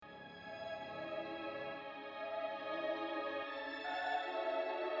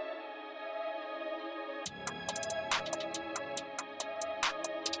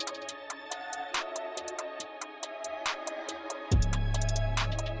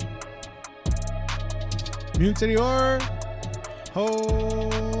Mutant City Horror.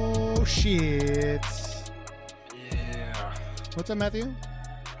 Oh shit. Yeah. What's up, Matthew?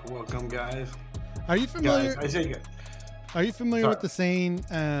 Welcome, guys. Are you familiar? Guys, I say good. Are you familiar with the saying,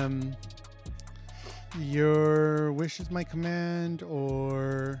 "Your wish is my command,"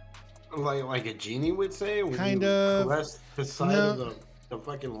 or like a genie would say when kind you of caress the side of the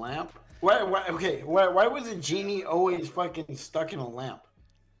fucking lamp? Why was a genie always fucking stuck in a lamp?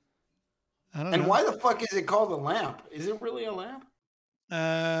 I don't And know. why the fuck is it called a lamp? Is it really a lamp?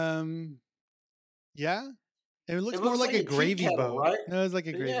 Yeah. It looks more like a gravy kettle, boat. right? No, it's like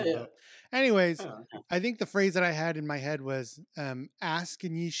a gravy boat. Anyways, Oh, okay. I think the phrase that I had in my head was ask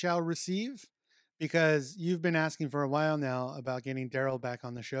and ye shall receive, because you've been asking for a while now about getting Daryl back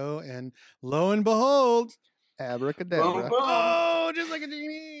on the show, and lo and behold, abracadabra. Boom, boom. oh, just like a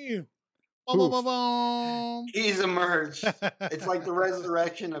genie. Boom, boom, boom, boom. He's emerged. It's like the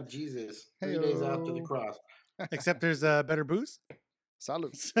resurrection of Jesus 3 days after the Heyo. cross. Except there's a better boost.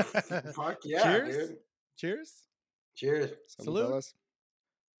 Salud. Fuck yeah, Cheers. dude. Cheers. Cheers. Salute. Fellas.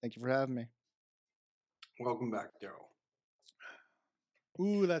 Thank you for having me. Welcome back, Daryl.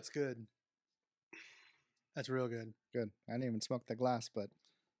 Ooh, that's good. That's real good. Good. I didn't even smoke the glass, but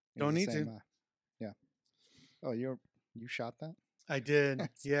Don't need to. Yeah. Oh, you shot that? I did.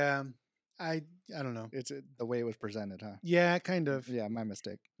 Yeah. I don't know. It's the way it was presented, huh? Yeah, kind of. Yeah, my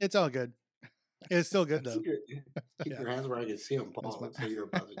mistake. It's all good. It's still good though. Keep your hands where I can see them, Paul. Let's say you're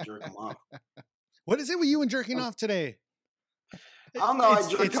about to jerk them off. What is it with you and jerking off today? I don't know. It's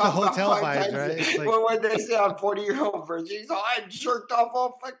the hotel vibes, right? It's like, well, when they say I'm 40-year-old virgin, so I jerked off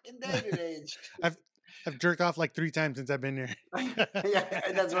all fucking day today. I've jerked off like 3 times since I've been here.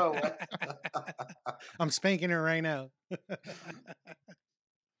 Yeah, that's what it was. I'm spanking her right now.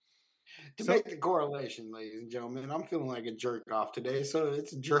 To make the correlation, ladies and gentlemen, I'm feeling like a jerk off today, so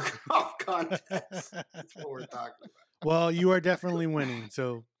it's a jerk off contest. That's what we're talking about. Well, you are definitely winning,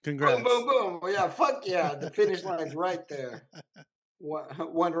 so congrats. Boom, boom, boom. Well, yeah, fuck yeah. The finish line's right there.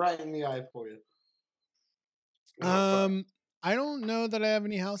 One right in the eye for you. I don't know that I have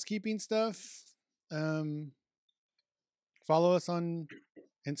any housekeeping stuff. Follow us on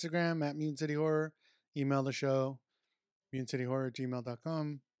Instagram at Mutant City Horror. Email the show,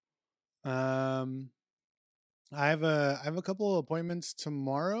 mutantcityhorror@gmail.com. I have a couple of appointments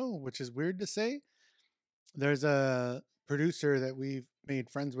tomorrow, which is weird to say. There's a producer that we've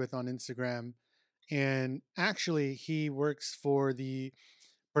made friends with on Instagram, and actually he works for the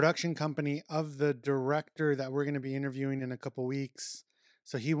production company of the director that we're going to be interviewing in a couple weeks.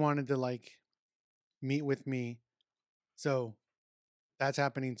 So he wanted to like meet with me. So that's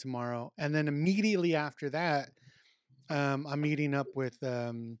happening tomorrow. And then immediately after that, I'm meeting up with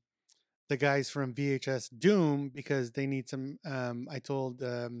the guys from VHS Doom because they need some. I told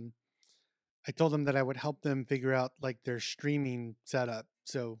them that I would help them figure out like their streaming setup.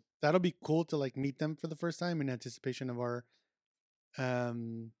 So that'll be cool to like meet them for the first time in anticipation of our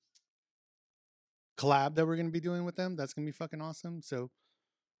collab that we're going to be doing with them. That's going to be fucking awesome. So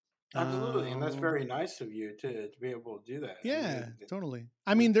absolutely, and that's very nice of you to be able to do that. Yeah, totally.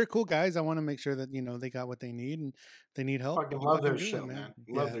 I mean, they're cool guys. I want to make sure that they got what they need, and if they need help. Fucking love their show, man.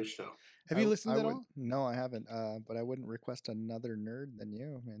 Love their show. Have you listened at all? No, I haven't. But I wouldn't request another nerd than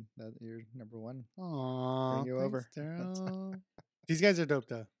you. I mean, you're number one. Aww, bring you over. These guys are dope,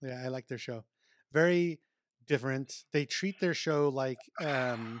 though. Yeah, I like their show. Very different. They treat their show like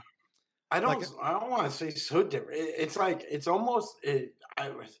I don't want to say so different. It's like it's almost.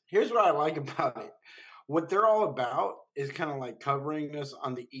 Here's what I like about it. What they're all about is kind of like covering us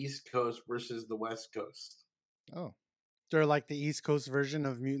on the East Coast versus the West Coast. Oh, they're like the East Coast version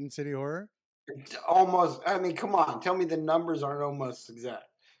of Mutant City Horror. It's almost. I mean, come on, tell me the numbers aren't almost exact.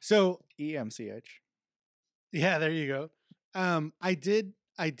 So EMCH. Yeah, there you go. I did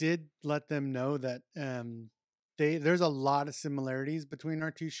let them know that there's a lot of similarities between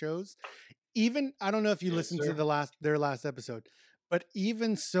our two shows. Even I don't know if you listened to their last episode, but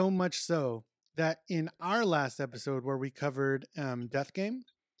even so much so that in our last episode where we covered Death Game,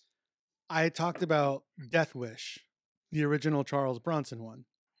 I talked about Death Wish, the original Charles Bronson one.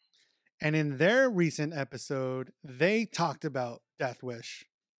 And in their recent episode, they talked about Death Wish,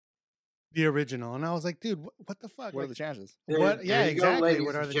 the original. And I was like, dude, what the fuck? What are the chances? What? Yeah, exactly.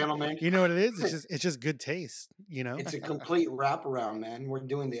 What are the gentlemen? You know what it is? It's just good taste. You know, it's a complete wraparound, man. We're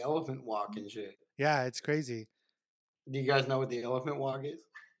doing the elephant walk and shit. Yeah, it's crazy. Do you guys know what the elephant walk is?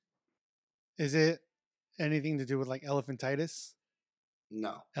 Is it anything to do with like elephantitis?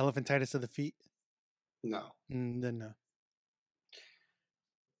 No. Elephantitis of the feet? No. Then no.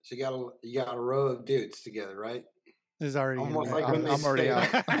 So you got a row of dudes together, right? is already almost in like when they I'm already say,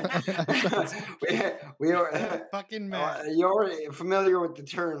 out. we are fucking Matt. you're familiar with the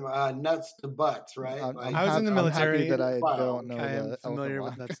term nuts to butts, right? I'm I was in the military. I'm happy that I Wow. don't know I am the familiar elephant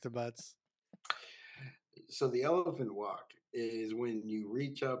with walk. nuts to butts. So the elephant walk is when you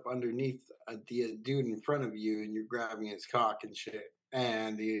reach up underneath the dude in front of you and you're grabbing his cock and shit,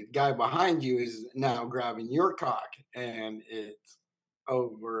 and the guy behind you is now grabbing your cock, and it's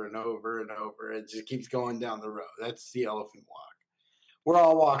over and over and over. It just keeps going down the road. That's the elephant walk. We're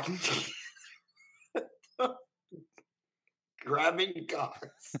all walking, grabbing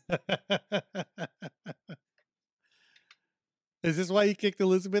cocks. Is this why you kicked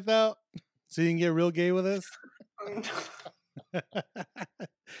Elizabeth out? So you can get real gay with us?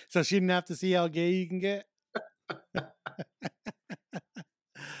 So she didn't have to see how gay you can get?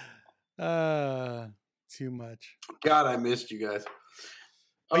 Too much. God, I missed you guys.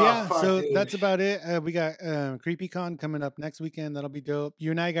 But yeah, fuck, so dude. that's about it. We got CreepyCon coming up next weekend. That'll be dope.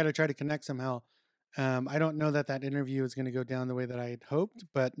 You and I got to try to connect somehow. I don't know that interview is going to go down the way that I had hoped,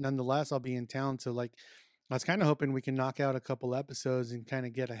 but nonetheless, I'll be in town. So like, I was kind of hoping we can knock out a couple episodes and kind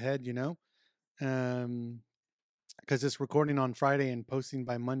of get ahead, you know? Because it's recording on Friday and posting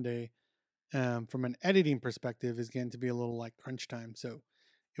by Monday, from an editing perspective, is getting to be a little like crunch time. So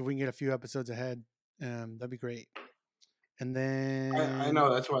if we can get a few episodes ahead, that'd be great. And then I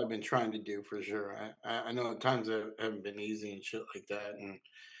know that's what I've been trying to do for sure. I know at times it haven't been easy and shit like that, and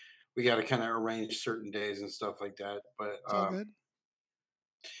we got to kind of arrange certain days and stuff like that. But it's all good.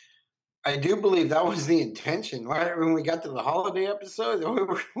 I do believe that was the intention. Right when we got to the holiday episode,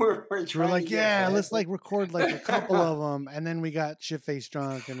 we're We're like, yeah, let's like record like a couple of them, and then we got shit-faced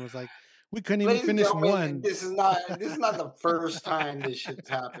drunk and was like, we couldn't even finish one. This is not the first time this shit's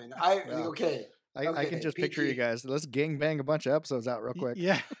happened. Okay. I can just picture you guys. Let's gangbang a bunch of episodes out real quick.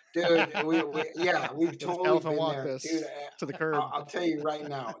 Yeah, dude. We've totally elephant been walk there, this dude. to the curb. I'll tell you right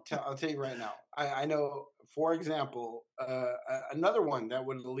now. I know, for example, another one that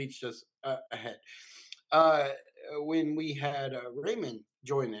would have leached us ahead. When we had Raymond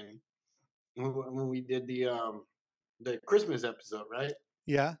join in, when we did the Christmas episode, right?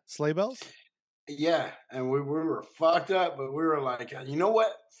 yeah, sleigh bells. Yeah, and we were fucked up, but we were like, you know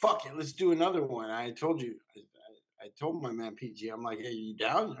what? Fuck it, let's do another one. I told you, I told my man PG, I'm like, hey, you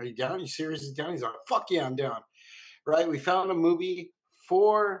down? Are you down? You serious? Down? He's like, fuck yeah, I'm down. Right? We found a movie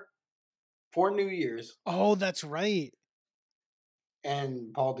for New Year's. Oh, that's right.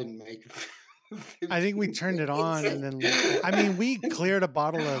 And Paul didn't make it. I think we turned it on and then, I mean, we cleared a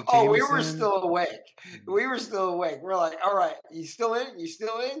bottle of Jameson. Oh, we were still awake. We're like, all right, you still in?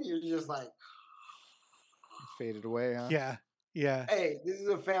 You're just like, faded away, huh? Yeah. Yeah. Hey, this is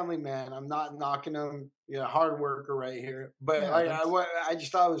a family man. I'm not knocking him. Hard worker right here. But Yeah, I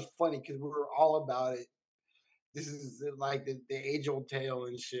just thought it was funny because we were all about it. This is like the age old tale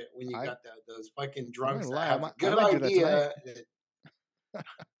and shit. When you got those fucking drunks that have a good idea.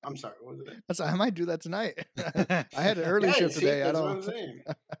 I'm sorry. What was it? I might do that tonight. I had an early shift today. That's what I'm saying.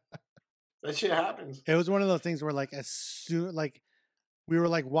 That shit happens. It was one of those things where, like, as soon like we were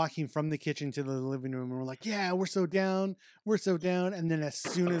like walking from the kitchen to the living room, and we're like, "Yeah, we're so down," and then as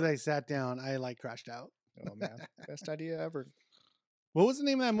soon as I sat down, I like crashed out. Oh man, best idea ever. What was the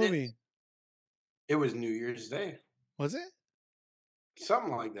name of that movie? It was New Year's Day. Was it?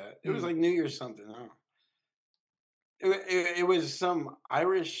 Something like that. It was like New Year's something. I don't know. It was some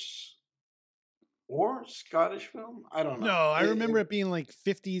Irish or Scottish film. I don't know. No, I remember it being like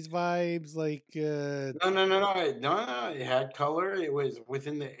 50s vibes. Like No. It had color. It was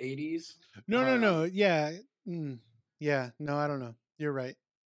within the 80s. No. Yeah. Yeah. No, I don't know. You're right.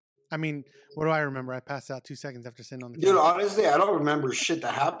 I mean, what do I remember? I passed out 2 seconds after sitting on the couch. Dude, honestly, I don't remember shit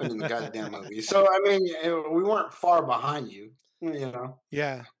that happened in the goddamn movie. So, I mean, we weren't far behind you, you know?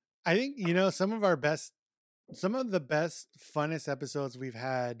 Yeah. I think, some of the best, funnest episodes we've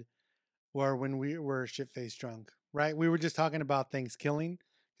had were when we were shit-faced drunk, right? We were just talking about Thanksgiving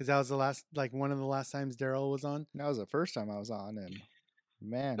because that was one of the last times Daryl was on. That was the first time I was on, and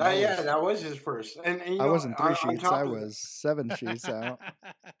man, that was his first. And I wasn't 3 sheets, I was 7 sheets out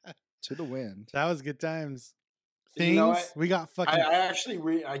to the wind. That was good times. Things, you know what? We got fucking. I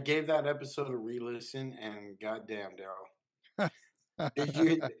actually I gave that episode a re-listen, and goddamn, Daryl.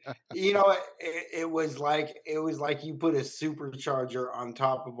 It was like you put a supercharger on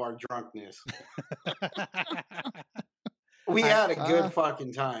top of our drunkenness. We had a good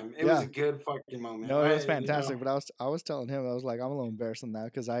fucking time. It was a good fucking moment. No, it was fantastic. But I was telling him, I was like, I'm a little embarrassed on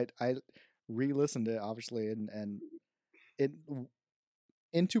that because I re-listened to it obviously, and it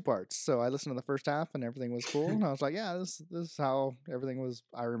in 2 parts. So I listened to the first half and everything was cool. And I was like, yeah, this is how everything was.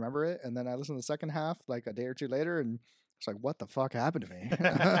 I remember it. And then I listened to the second half like a day or two later, and it's like, what the fuck happened to me?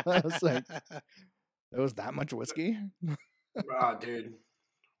 I was like, there was that much whiskey. Oh, dude,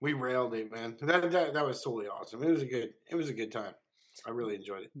 we railed it, man. That was totally awesome. It was a good time. I really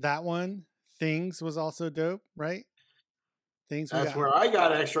enjoyed it. That one, Things, was also dope, right? Things. That's where I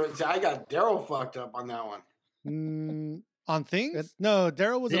got extra. I got Daryl fucked up on that one. On Things? No,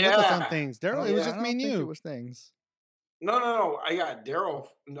 Daryl wasn't with us on Things. Daryl, it was just me and you. It was Things. No. I got Daryl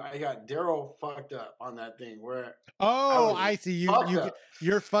fucked up on that thing where. Oh, I see.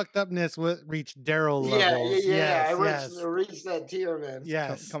 Your fucked upness reached Daryl levels. Yeah. I reached that tier, man.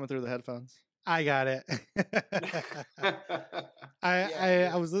 Yes, coming through the headphones. I got it.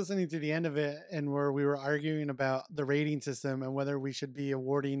 I was listening to the end of it, and where we were arguing about the rating system and whether we should be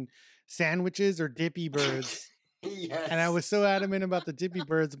awarding sandwiches or dippy birds. Yes. And I was so adamant about the dippy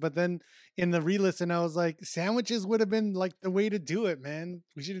birds, but then in the re-listen, I was like, sandwiches would have been like the way to do it, man.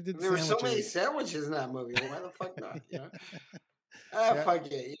 We should have did. There were so many sandwiches in that movie. Why the fuck not? Fuck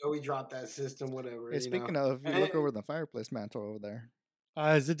it. We dropped that system. Whatever. Hey, speaking of, you look over the fireplace mantle over there.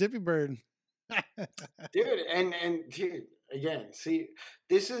 It's a dippy bird. Dude, and dude, again, see,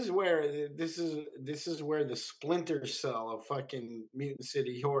 this is where the splinter cell of fucking Mutant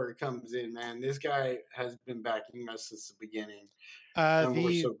City Horror comes in, man. This guy has been backing us since the beginning. And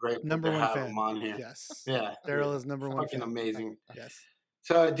we're so grateful number to one have fan. him on here. Yes. Yeah. Daryl is number one. Fucking amazing. Yes.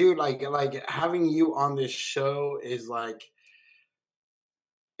 So, dude, like having you on this show is like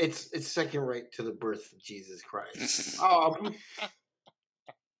it's second rate to the birth of Jesus Christ.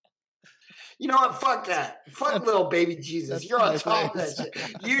 You know what? Fuck that. Fuck little baby Jesus. You're on top of that shit.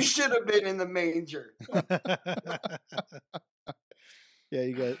 You should have been in the manger. Yeah,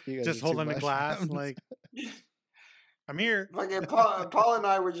 you guys just holding a glass like I'm here. Fucking Paul and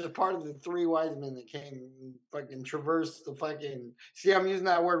I were just part of the 3 wise men that came and fucking traversed the fucking. See, I'm using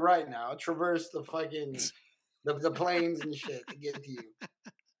that word right now. Traverse the fucking the plains and shit to get to you.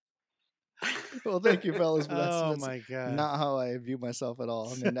 Well, thank you, fellas. But that's my God. Not how I view myself at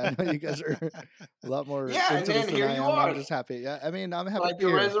all. I mean, I know you guys are a lot more into and this than here I you am. are. I'm just happy. Yeah, I mean, I'm happy. Like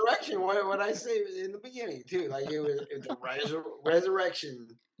the resurrection. What I say in the beginning too. Like it was the resurrection.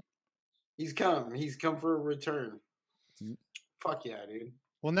 He's come. He's come for a return. Fuck yeah, dude.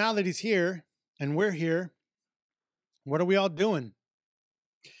 Well, now that he's here and we're here, what are we all doing?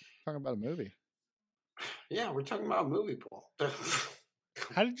 Talking about a movie. Yeah, we're talking about a movie, Paul.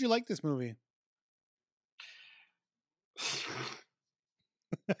 How did you like this movie?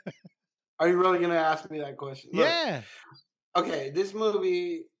 Are you really going to ask me that question? Look, yeah. Okay, this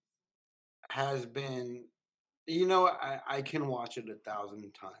movie has been, I can watch it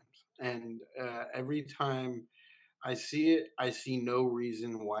 1,000 times. And every time I see it, I see no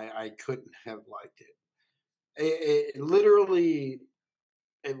reason why I couldn't have liked it. It literally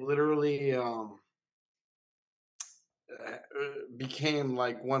became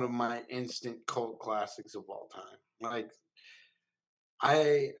like one of my instant cult classics of all time. Like,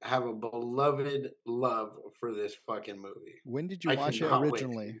 I have a beloved love for this fucking movie. When did you watch it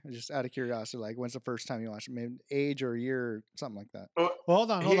originally? Just out of curiosity, like when's the first time you watched it? Maybe age or year, or something like that. Well,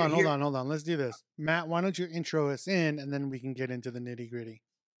 hold on. Let's do this. Matt, why don't you intro us in, and then we can get into the nitty gritty.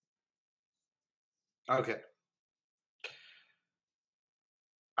 Okay.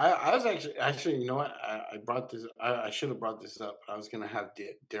 I was actually, you know what? I brought this. I should have brought this up. I was gonna have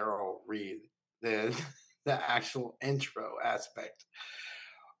Daryl read the actual intro aspect,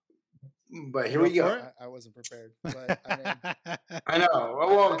 but here we go. I wasn't prepared, but I know.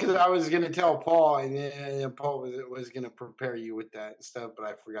 Well, because I was gonna tell Paul, and then Paul was gonna prepare you with that stuff, but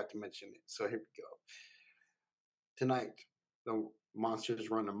I forgot to mention it. So here we go. Tonight, the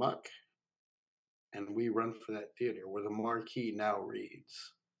monsters run amok, and we run for that theater where the marquee now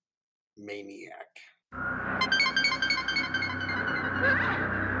reads Maniac.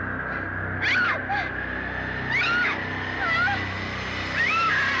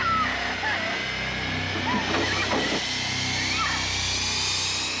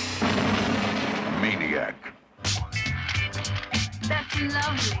 Maniac. That's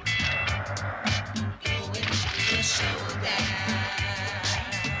lovely.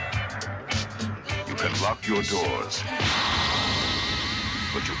 You can lock your doors,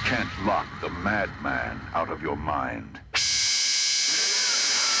 but you can't lock the madman out of your mind.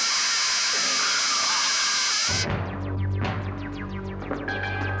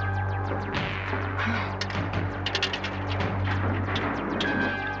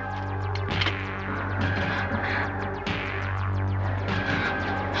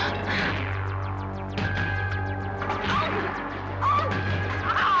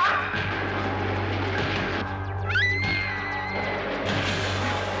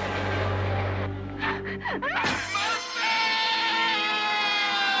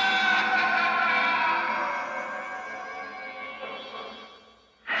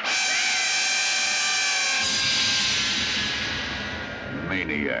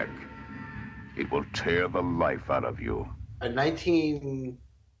 will tear the life out of you. A 1970s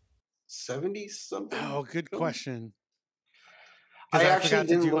something. Oh, good film? question. I Because I actually forgot to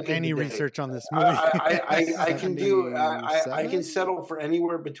didn't do look at any the date. research on this movie. I can do. I can 77? settle for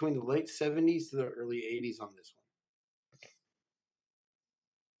anywhere between the late 70s to the early 80s on this one.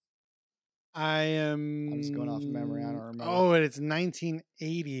 I'm just going off memory. I don't remember. Oh, it's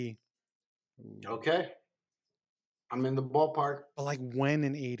 1980. Ooh. Okay, I'm in the ballpark. But like when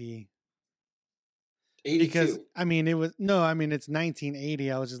in 80? 82. Because I mean, it's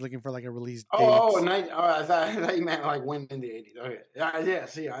 1980. I was just looking for like a release date. I thought you meant like when in the 80s. Okay, yeah.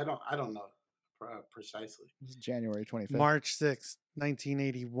 See, I don't know precisely. It's January 25th. March 6th,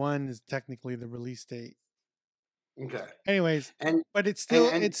 1981 is technically the release date. Okay. Anyways, but it's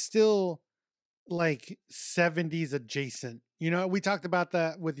still like 70s adjacent. You know, we talked about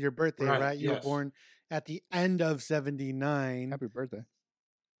that with your birthday, right? You were born at the end of 79. Happy birthday.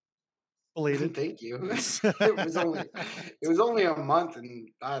 Belated. Thank you. It was only a month, and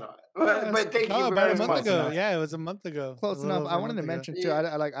I don't. But thank you. About a month ago. Yeah, it was a month ago. Close enough. I wanted to mention too. I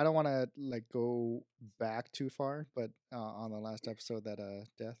don't want to like go back too far, but on the last episode, that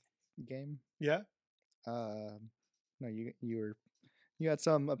death game. Yeah. No, you had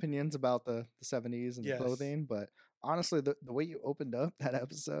some opinions about the 70s and the clothing, but honestly, the way you opened up that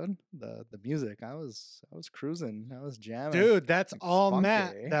episode, the music, I was cruising, I was jamming. Dude, that's all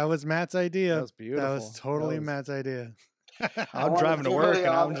Matt. That was Matt's idea. That was beautiful. That was totally Matt's idea. I'm driving to work and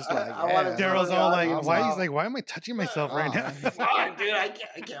I'm just like, Daryl's all like, why am I touching myself right now? Dude, I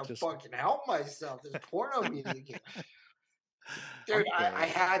can't fucking help myself. There's porno music. Dude, I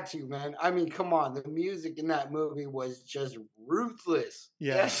had to, man. I mean, come on. The music in that movie was just ruthless.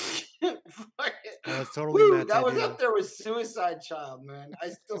 Yeah. That was totally Matt's that was idea. up there with Suicide Child, man. I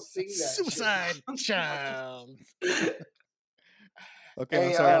still sing that. Suicide Child. Okay,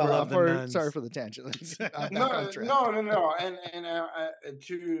 Hey, sorry for the tangent. No. And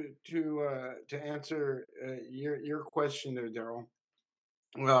to answer your question there, Daryl.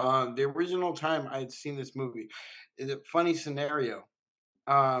 The original time I had seen this movie is a funny scenario,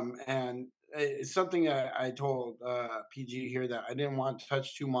 and it's something I told PG here that I didn't want to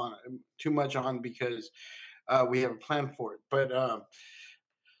touch too much on because we have a plan for it. But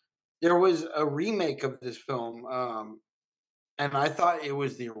there was a remake of this film, and I thought it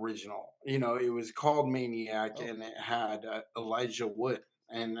was the original. You know, it was called Maniac, and it had Elijah Wood,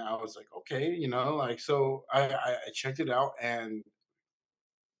 and I was like, okay, you know, like so I checked it out and.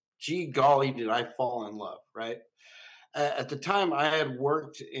 Gee golly, did I fall in love, right? At the time, I had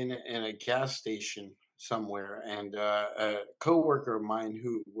worked in a gas station somewhere, and a coworker of mine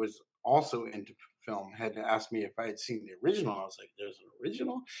who was also into film had asked me if I had seen the original. I was like, there's an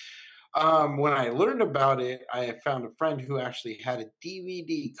original? When I learned about it, I found a friend who actually had a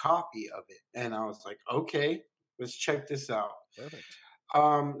DVD copy of it, and I was like, okay, let's check this out. Perfect.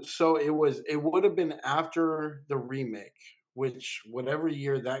 So it would have been after the remake, which whatever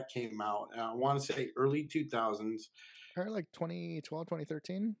year that came out, I want to say early 2000s. Probably like 2012,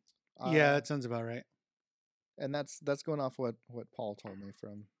 2013. Yeah, that sounds about right. And that's going off what Paul told me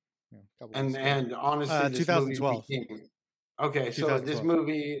from a couple and honestly, this 2012. movie became, okay, so this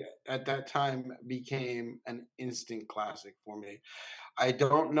movie at that time became an instant classic for me. I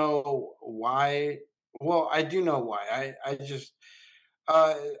don't know why. Well, I do know why. I just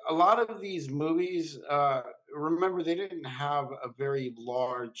a lot of these movies, remember, they didn't have a very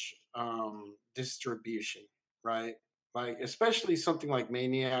large distribution, right? Like, especially something like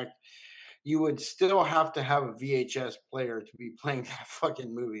Maniac, you would still have to have a VHS player to be playing that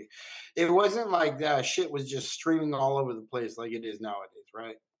fucking movie. It wasn't like that shit was just streaming all over the place like it is nowadays,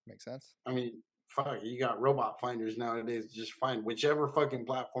 right? Makes sense. I mean, fuck, you got robot finders nowadays. Just find whichever fucking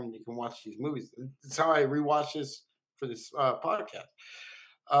platform you can watch these movies. That's how I rewatch this for this podcast.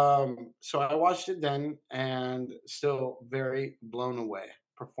 So I watched it then and still very blown away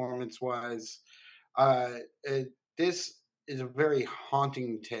performance wise. This is a very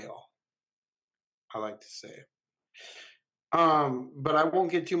haunting tale, I like to say. But I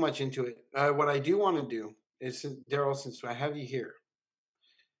won't get too much into it. What I do want to do is, Daryl, since I have you here,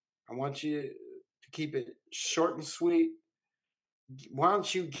 I want you to keep it short and sweet. Why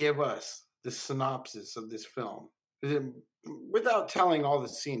don't you give us the synopsis of this film? Without telling all the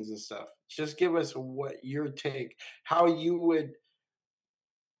scenes and stuff, just give us what your take, how you would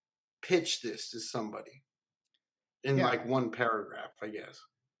pitch this to somebody in like one paragraph, I guess.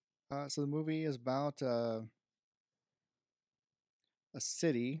 So the movie is about a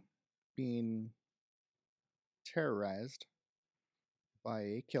city being terrorized by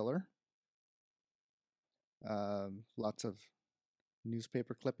a killer. Lots of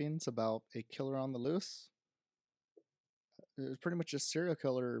newspaper clippings about a killer on the loose. It was pretty much a serial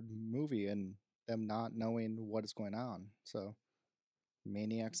killer movie and them not knowing what is going on. So,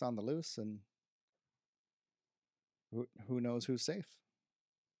 maniacs on the loose, and who knows who's safe.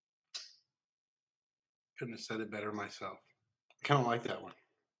 Couldn't have said it better myself. I kind of like that one.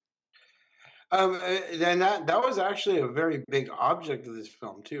 And that was actually a very big object of this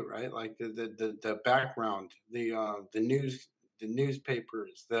film too, right? Like the background, the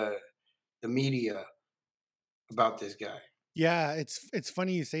newspapers, the media about this guy. Yeah, it's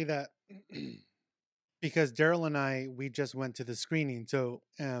funny you say that because Daryl and we just went to the screening. So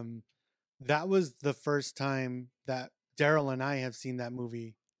that was the first time that Daryl and I have seen that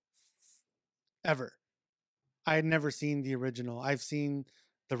movie ever. I had never seen the original. I've seen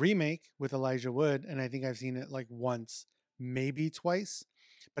the remake with Elijah Wood, and I think I've seen it like once, maybe twice,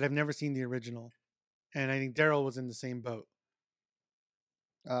 but I've never seen the original. And I think Daryl was in the same boat.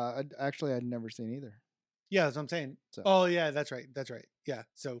 Actually, I'd never seen either. Yeah, that's what I'm saying. So. Oh, yeah, that's right. That's right. Yeah.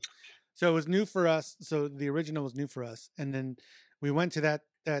 So it was new for us. So the original was new for us. And then we went to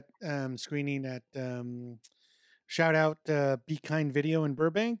that screening at shout out Be Kind Video in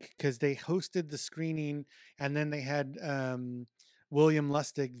Burbank, because they hosted the screening, and then they had William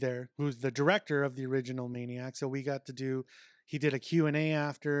Lustig there, who's the director of the original Maniac. So we got to he did a Q&A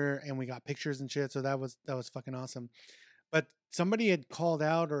after, and we got pictures and shit. So that was fucking awesome. But somebody had called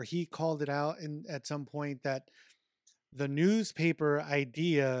out, or he called it out at some point, that the newspaper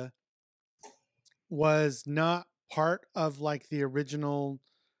idea was not part of like the original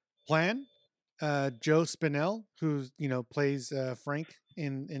plan. Joe Spinell, who plays Frank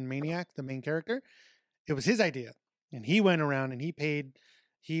in Maniac, the main character, it was his idea, and he went around and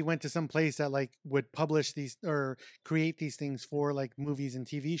he went to some place that like would publish these or create these things for like movies and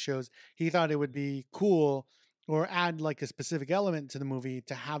TV shows. He thought it would be cool or add like a specific element to the movie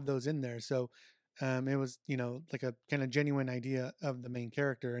to have those in there. So it was, like a kind of genuine idea of the main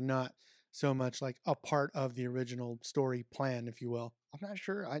character, and not so much like a part of the original story plan, if you will. I'm not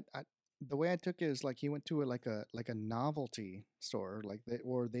sure. I the way I took it is like he went to like a novelty store, like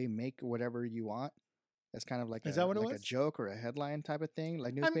they make whatever you want. It's kind of like that what it was? A joke or a headline type of thing,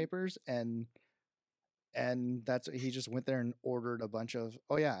 like newspapers, and that's he just went there and ordered a bunch of.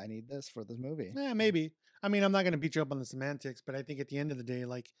 Oh yeah, I need this for this movie. Yeah, maybe. I mean, I'm not going to beat you up on the semantics, but I think at the end of the day,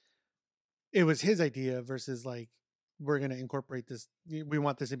 like, it was his idea versus like, we're going to incorporate this. We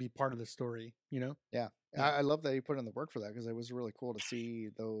want this to be part of the story, Yeah. I love that he put in the work for that, because it was really cool to see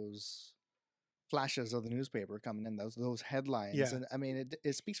those flashes of the newspaper coming in, those headlines. Yeah. And I mean,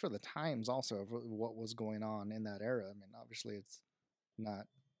 it speaks for the times also of what was going on in that era. I mean, obviously it's not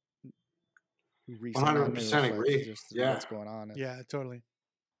recent. 100% agree. Just what's going on. Yeah, totally.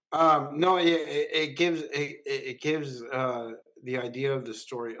 No, it gives the idea of the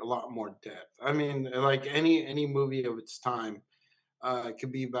story a lot more depth. I mean, like any movie of its time, it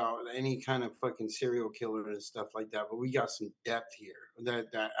could be about any kind of fucking serial killer and stuff like that. But we got some depth here that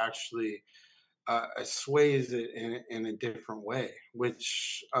actually sways it in a different way,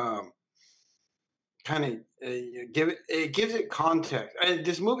 which kind of gives it context. And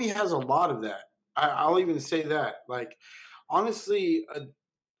this movie has a lot of that. I'll even say that. Like, honestly,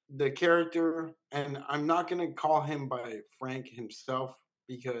 the character, and I'm not going to call him by Frank himself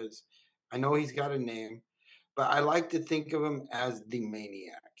because I know he's got a name, but I like to think of him as the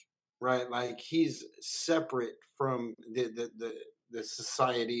Maniac, right? Like, he's separate from the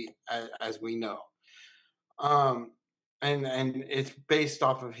society as we know. And it's based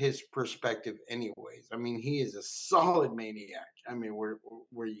off of his perspective anyways. I mean, he is a solid maniac. I mean, where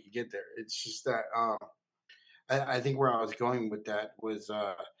you get there. It's just that I think where I was going with that was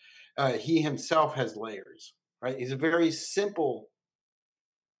he himself has layers, right? He's a very simple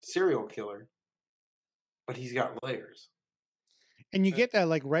serial killer, but he's got layers. And you get that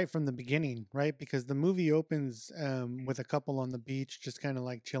like right from the beginning, right? Because the movie opens with a couple on the beach, just kind of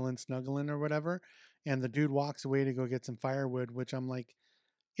like chilling, snuggling or whatever. And the dude walks away to go get some firewood, which I'm like,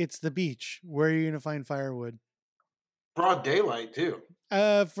 it's the beach. Where are you going to find firewood? Broad daylight too.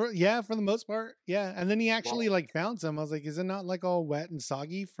 For the most part. Yeah. And then he actually like found some. I was like, is it not like all wet and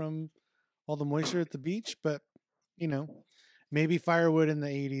soggy from all the moisture at the beach? But maybe firewood in the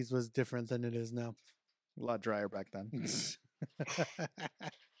 80s was different than it is now. A lot drier back then.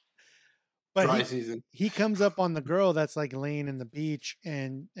 But dry season. He comes up on the girl that's like laying in the beach,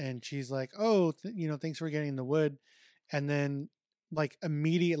 and she's like, "Oh, thanks for getting the wood," and then like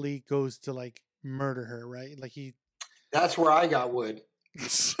immediately goes to like murder her, right? Like That's where I got wood. Wow.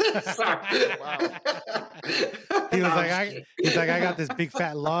 He was like, I got this big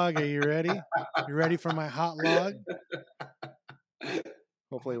fat log. Are you ready? You ready for my hot log?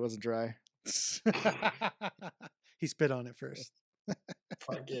 Hopefully, it wasn't dry. He spit on it first.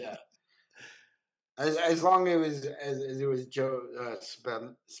 Fuck yeah. As long as it was Joe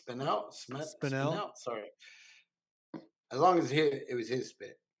Spinell. Sorry. As long as it was his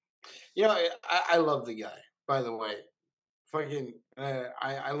spit. You know, I love the guy. By the way, fucking,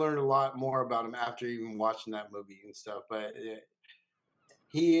 I learned a lot more about him after even watching that movie and stuff. But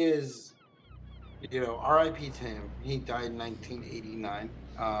he is, R.I.P. to him. He died in 1989.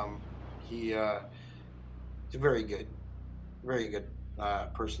 He's a very good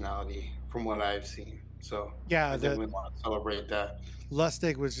personality from what I've seen. So yeah, I definitely want to celebrate that.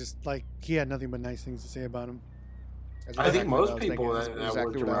 Lustig was just like, he had nothing but nice things to say about him. I think most people that exactly worked what I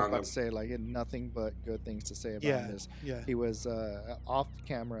was around about him. to say. Like, he had nothing but good things to say about him. He was off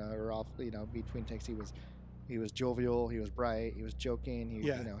camera or off, between takes. He was jovial. He was bright. He was joking. He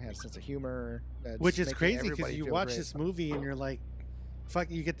had a sense of humor. Which is crazy because you watch this movie and you're like,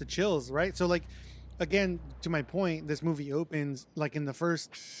 fuck, you get the chills, right? So like, again, to my point, this movie opens like in the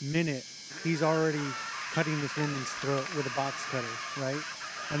first minute, he's already cutting this woman's throat with a box cutter, right?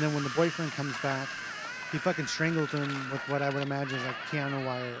 And then when the boyfriend comes back, he fucking strangled him with what I would imagine is like piano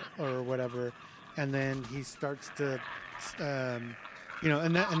wire or whatever. And then he starts to, and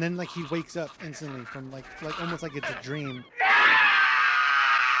then like he wakes up instantly from like almost like it's a dream.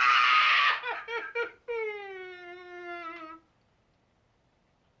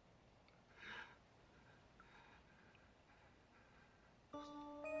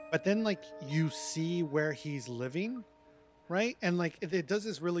 But then like you see where he's living, right? And like it does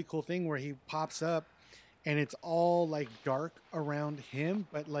this really cool thing where he pops up and it's all like dark around him,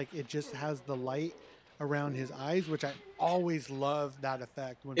 but like it just has the light around his eyes, which I always love that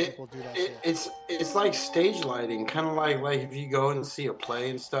effect when people do that shit. It's like stage lighting, kind of like if you go and see a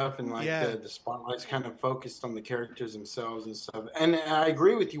play and stuff, and like the spotlight's kind of focused on the characters themselves and stuff. And I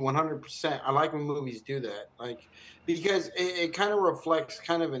agree with you 100%. I like when movies do that, like because it kind of reflects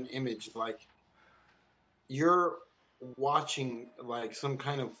kind of an image, like you're watching like some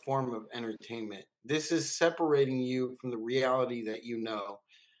kind of form of entertainment. This is separating you from the reality that you know,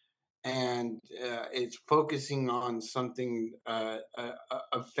 and it's focusing on something a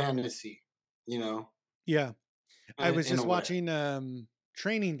fantasy, Yeah, I was just watching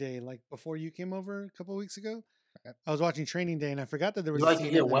Training Day like before you came over a couple of weeks ago. I was watching Training Day and I forgot that there was a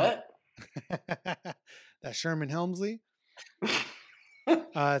scene. You like to get wet? That Sherman Helmsley.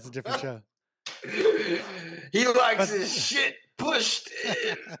 It's a different show. He likes his shit pushed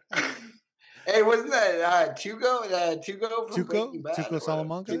in. Hey, wasn't that Tuco? Tuco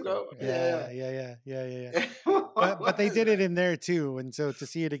Salamanca? Tuco? Yeah. but they did it in there too, and so to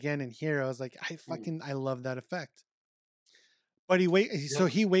see it again in here, I was like, I love that effect. But he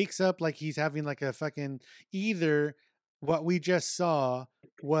wakes up like he's having like a fucking, either what we just saw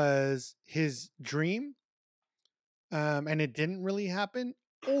was his dream, and it didn't really happen,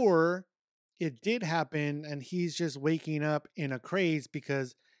 or it did happen and he's just waking up in a craze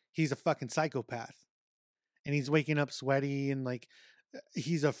because he's a fucking psychopath and he's waking up sweaty and like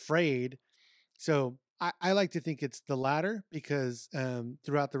he's afraid. So I like to think it's the latter because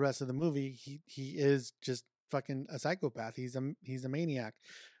throughout the rest of the movie, he is just fucking a psychopath. He's a maniac.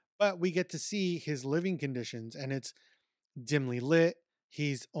 But we get to see his living conditions and it's dimly lit.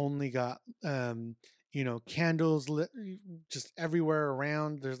 He's only got candles lit just everywhere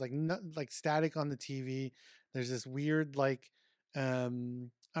around. There's like static on the TV. There's this weird like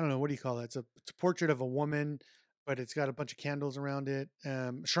I don't know, what do you call it? It's a portrait of a woman, but it's got a bunch of candles around it.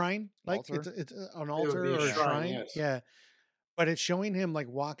 Shrine, like altar? It's an altar or a shrine. Yes. Yeah. But it's showing him like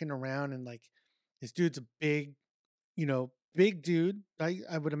walking around and like this dude's a big dude.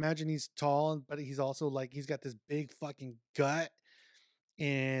 I would imagine he's tall, but he's also like he's got this big fucking gut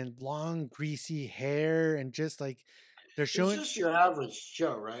and long greasy hair and just like they're showing. He's just your average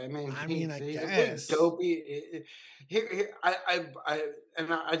Joe, right? I mean, I he's guess a bit dopey.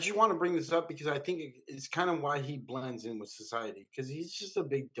 I just want to bring this up because I think it's kind of why he blends in with society, because he's just a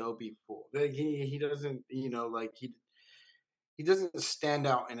big dopey fool. Like he doesn't, like he doesn't stand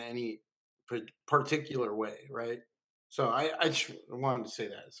out in any particular way, right? So I just wanted to say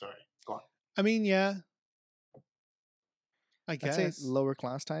that. Sorry, go on. I mean, yeah, I guess I'd say lower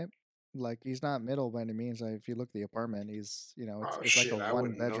class type. Like he's not middle by any means. Like, if you look at the apartment, he's it's like a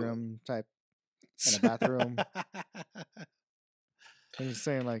 1-bedroom type and a bathroom. I'm just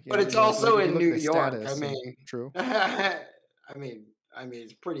saying, like, but it's also in New York. I mean, true. I mean,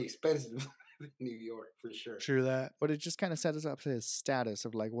 it's pretty expensive in New York for sure. True that, but it just kind of sets us up to his status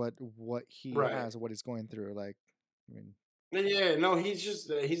of like what he has, what he's going through. Like, I mean, Yeah, no,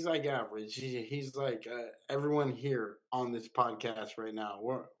 he's like average. He's like everyone here on this podcast right now.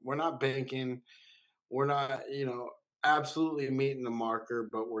 We're not banking. We're not, absolutely meeting the marker,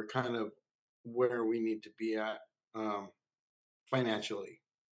 but we're kind of where we need to be at financially.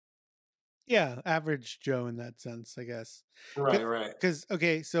 Yeah, average Joe in that sense, I guess. Right. Because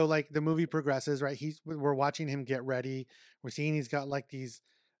okay, so like the movie progresses, right? We're watching him get ready. We're seeing he's got like these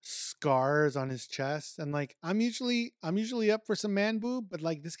scars on his chest, and like I'm usually up for some man boob, but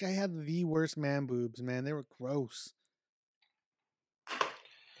like this guy had the worst man boobs, man. They were gross.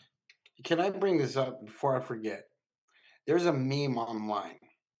 Can I bring this up before I forget? There's a meme online.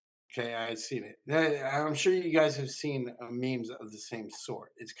 Okay, I've seen it. I'm sure you guys have seen memes of the same sort.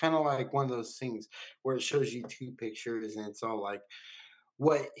 It's kind of like one of those things where it shows you two pictures and it's all like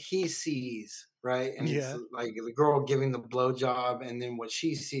what he sees, right? And it's Yeah. like the girl giving the blowjob, and then what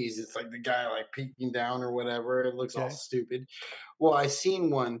she sees, it's like the guy like peeking down or whatever. It looks all Okay. stupid. Well, I seen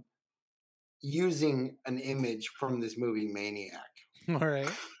one using an image from this movie Maniac. All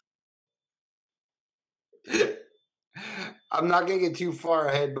right. I'm not gonna get too far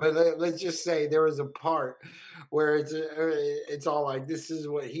ahead, but let's just say there was a part where it's all like this is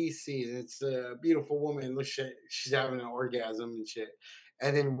what he sees. It's a beautiful woman. Look, she's having an orgasm and shit.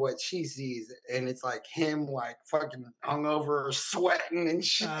 And then what she sees, and it's like him, like fucking hungover, sweating and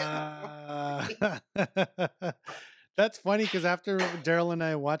shit. That's funny because after Daryl and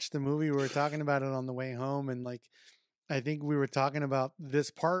I watched the movie, we were talking about it on the way home, and like I think we were talking about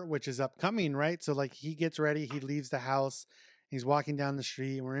this part, which is upcoming, right? So like he gets ready, he leaves the house, he's walking down the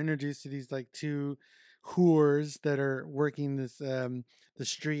street, and we're introduced to these like two whores that are working this the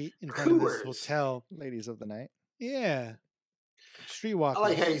street in front of this hotel. Ladies of the night. Yeah. Streetwalkers. I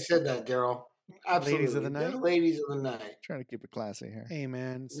like how you said that, Daryl. Absolutely. Ladies of the night. Ladies of the night. Trying to keep it classy here. Hey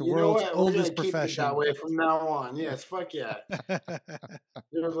man, it's the world's oldest profession. That way from now on. Yes, fuck yeah.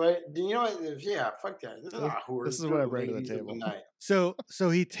 You know what? Yeah, fuck that. This is what I bring to the table. So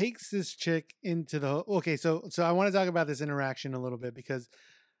he takes this chick into the so I want to talk about this interaction a little bit because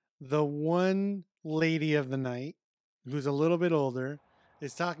the one lady of the night who's a little bit older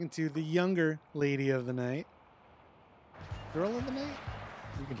is talking to the younger lady of the night. Girl of the night?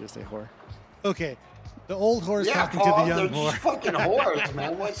 You can just say whore. Okay. The old whore is talking to the young whore. They're just fucking whores,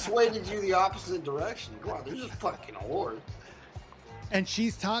 man. What swayed you the opposite direction? Come on, they're just fucking whores. And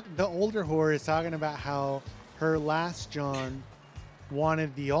the older whore is talking about how her last John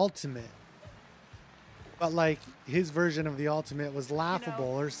wanted the ultimate. But like his version of the ultimate was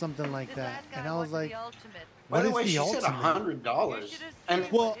laughable or something like that. And I was like, what is the ultimate? $100.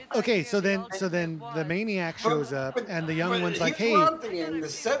 And well, okay, so then the Maniac shows up, and the young one's like, "Hey." In the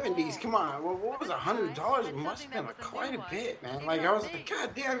 70s, come on, what was $100? It must have been quite a bit, man. Like I was like, God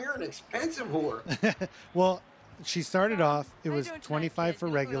damn, you're an expensive whore. Well, she started off. It was $25 for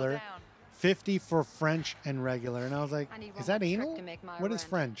regular, $50 for French and regular, and I was like, "Is that anal? What is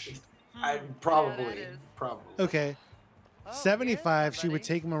French?" Probably. Okay. $75, she would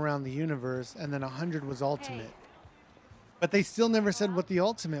take him around the universe, and then $100 was ultimate. But they still never said what the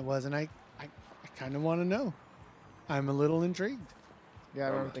ultimate was, and I kind of want to know. I'm a little intrigued. Yeah, I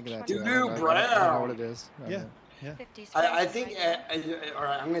remember thinking that too. Dude, I don't know what it is. Yeah. I think, all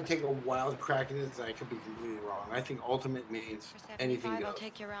right, I'm going to take a wild crack at this. I could be completely wrong. I think ultimate means anything goes. I'll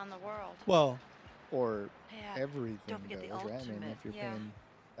take you around the world. Well, or everything goes, right? I mean, if you're paying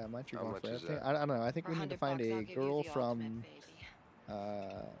that much, you're going for everything. I don't know. I think we need to find a girl from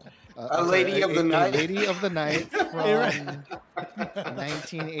a lady of the night. A lady of the night from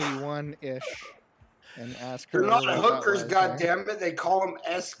 1981-ish, and ask her. They're not hookers, goddammit. They call them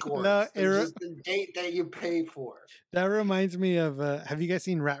escorts. No, it's just the date that you pay for. That reminds me of. Have you guys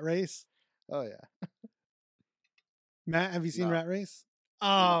seen Rat Race? Oh yeah. Matt, have you seen Rat Race?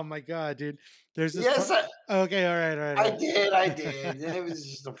 Oh my god, dude! There's this. Yes. Okay, all right. I did. It was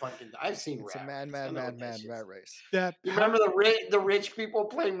just a fucking. I've seen. It's a mad rat race. You remember the rich people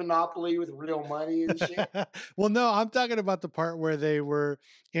playing Monopoly with real money and shit? Well, no, I'm talking about the part where they were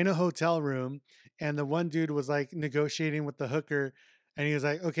in a hotel room and the one dude was like negotiating with the hooker, and he was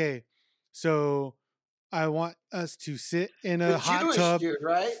like, "Okay, so I want us to sit in a hot Jewish tub, dude,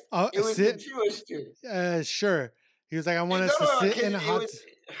 right? It was the Jewish dude. Sure." He was like, I want us to sit in a hot...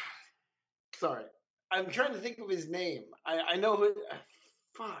 Sorry. I'm trying to think of his name. I know who...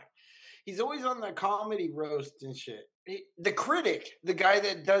 Fuck. He's always on the comedy roast and shit. The critic. The guy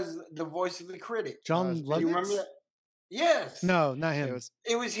that does the voice of the critic. John Lovitz? Do you remember that? Yes. No, not him.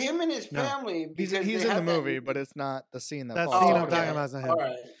 It was him and his family. He's in the movie, but it's not the scene that That's the scene I'm talking about. It's not him. All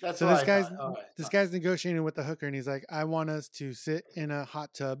right. That's so this guy's negotiating with the hooker, and he's like, I want us to sit in a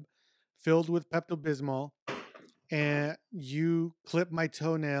hot tub filled with Pepto-Bismol and you clip my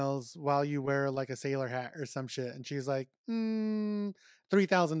toenails while you wear like a sailor hat or some shit. And she's like,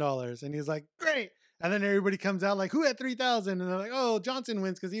 $3,000. And he's like, great. And then everybody comes out like, who had 3,000? And they're like, oh, Johnson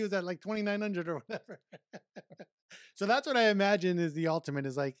wins because he was at like 2,900 or whatever. So that's what I imagine is the ultimate,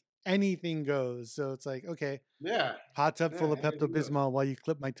 is like anything goes. So it's like, okay, Yeah. hot tub full of anything goes. Pepto-Bismol while you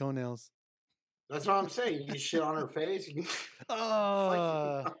clip my toenails. That's what I'm saying. You shit on her face.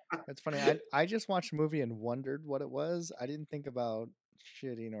 Oh, It's funny. I just watched a movie and wondered what it was. I didn't think about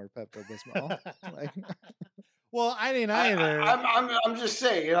shitting or Pepto-Bismol. Like, well, I didn't either. I'm just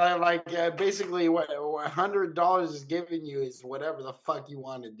saying, you know, like basically what $100 is giving you is whatever the fuck you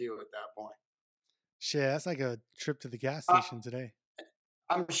want to do at that point. Shit, that's like a trip to the gas station today.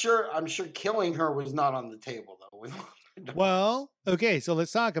 I'm sure killing her was not on the table though. Well, okay, so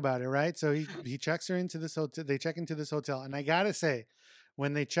let's talk about it, right? So he checks her into this hotel. They check into this hotel, and I gotta say,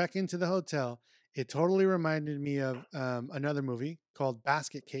 when they check into the hotel, it totally reminded me of another movie called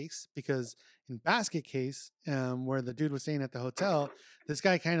Basket Case, because in Basket Case, where the dude was staying at the hotel, this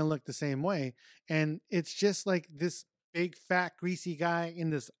guy kind of looked the same way, and it's just like this big fat greasy guy in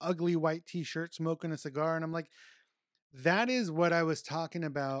this ugly white t-shirt smoking a cigar, and I'm like, that is what I was talking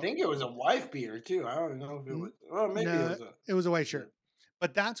about. I think it was a wife beater too. I don't know if it was. Well, maybe no, it was a white shirt.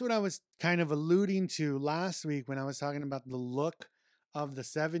 But that's what I was kind of alluding to last week when I was talking about the look of the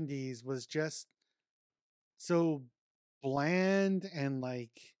 70s was just so bland and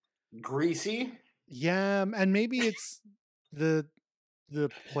like greasy. Yeah, and maybe it's the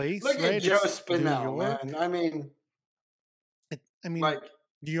place. Look right? at Joe Spinell, man. I mean, like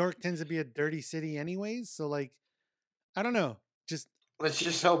New York tends to be a dirty city, anyways. So like, I don't know. Just let's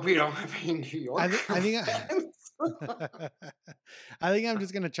just hope we don't have any New York. I think I'm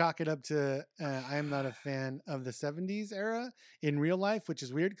just gonna chalk it up to I am not a fan of the 70s era in real life, which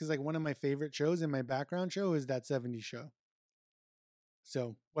is weird because like one of my favorite shows in my background show is that 70s show.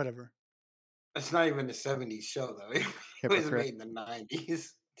 So whatever. It's not even a 70s show though. It was made in the 90s.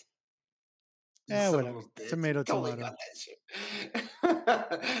 Yeah, whatever. Tomato.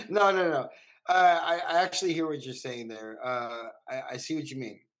 No. I actually hear what you're saying there. I see what you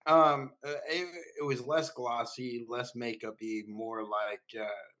mean. It was less glossy, less makeup-y, more like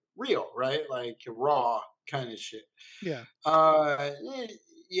real, right? Like raw kind of shit. Yeah.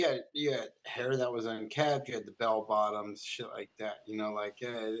 You had hair that was unkept. You had the bell bottoms, shit like that. You know, like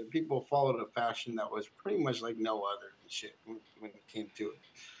people followed a fashion that was pretty much like no other shit when it came to it.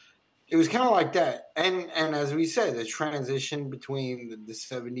 It was kind of like that. And as we said, the transition between the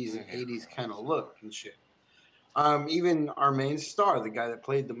 70s and 80s kind of look and shit. Even our main star, the guy that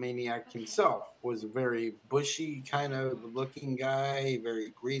played the Maniac himself, was a very bushy kind of looking guy,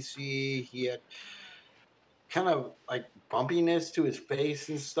 very greasy. He had kind of like bumpiness to his face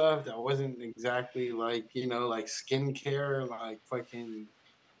and stuff that wasn't exactly like, you know, like skincare, like fucking,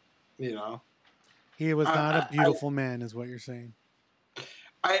 you know. He was not a beautiful man, is what you're saying.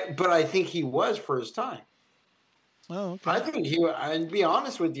 But I think he was for his time. Oh, okay. I think I'd be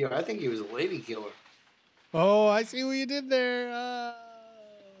honest with you, I think he was a lady killer. Oh, I see what you did there.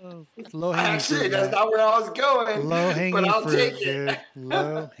 Low hanging Actually, fruit. that's not where I was going. Low hanging but I'll fruit, take dude. it.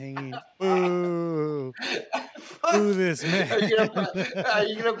 Low hanging. Boo. Boo this man. Are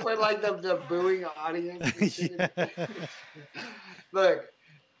you gonna put like the booing audience? Yeah. Look.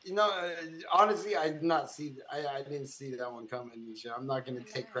 You know, honestly, I did not see. I didn't see that one coming, Nisha. I'm not going to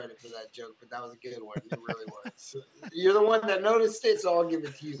take credit for that joke, but that was a good one. It really was. You're the one that noticed it, so I'll give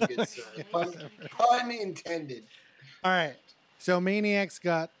it to you, good sir. Pun intended. All right. So Maniac's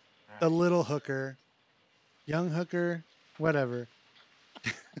got the little hooker, young hooker, whatever.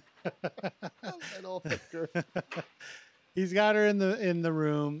 Little hooker. He's got her in the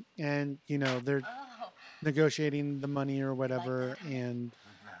room, and you know they're negotiating the money or whatever, and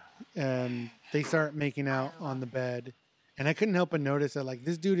they start making out on the bed, and I couldn't help but notice that like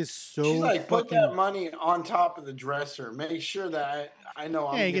this dude is so. She's like, put that money on top of the dresser. Make sure that I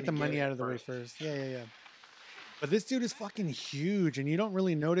know. Yeah, you get the money out of the way first. Yeah. But this dude is fucking huge, and you don't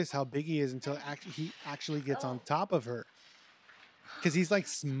really notice how big he is until he actually gets on top of her, because he's like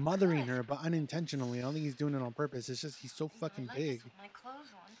smothering her, but unintentionally. I don't think he's doing it on purpose. It's just he's so fucking big.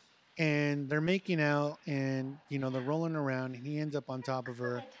 And they're making out, and you know they're rolling around, and he ends up on top of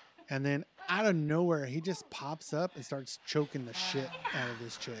her. And then out of nowhere, he just pops up and starts choking the shit out of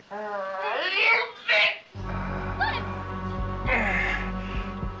this chick. What are you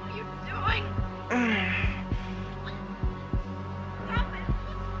doing? Stop it!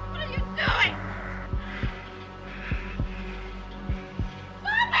 What are you doing? Stop it! Stop it!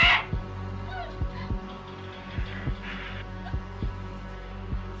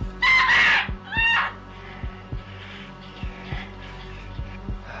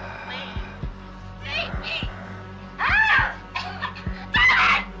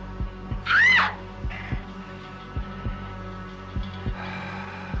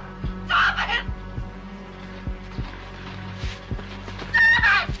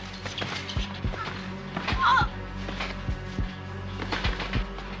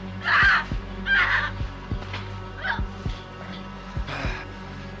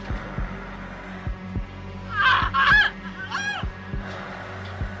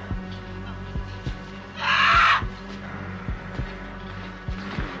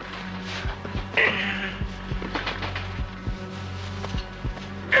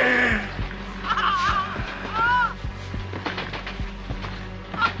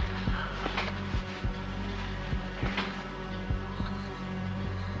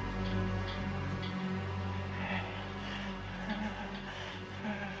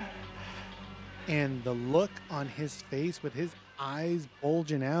 and the look on his face with his eyes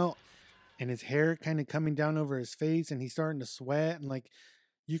bulging out and his hair kind of coming down over his face, and he's starting to sweat, and like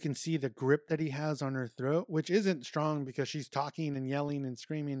you can see the grip that he has on her throat, which isn't strong because she's talking and yelling and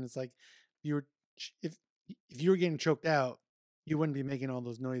screaming. It's like you were if you were getting choked out, you wouldn't be making all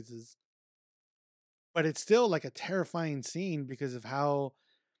those noises. But it's still like a terrifying scene because of how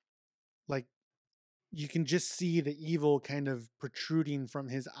like you can just see the evil kind of protruding from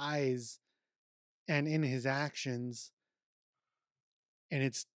his eyes and in his actions. And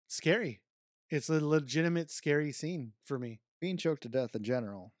it's scary. It's a legitimate scary scene for me. Being choked to death in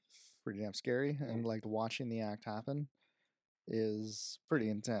general, pretty damn scary. And like watching the act happen is pretty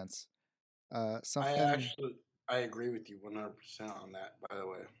intense. I agree with you 100% on that, by the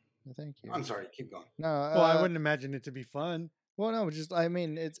way. Thank you. I'm sorry, keep going. No, well, I wouldn't imagine it to be fun. Well, no, just I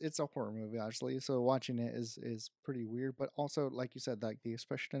mean, it's a horror movie, obviously. So watching it is pretty weird, but also like you said, like the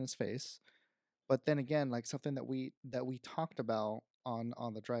expression in his face. But then again, like something that we talked about on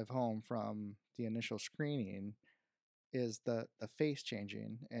the drive home from the initial screening is the face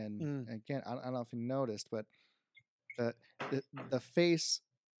changing, and again, I don't know if you noticed, but the face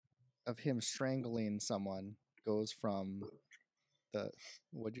of him strangling someone goes from the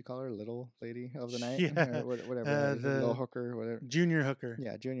what'd you call her, little lady of the night, or whatever, the little hooker, whatever, junior hooker,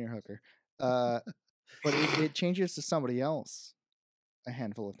 junior hooker. But it changes to somebody else a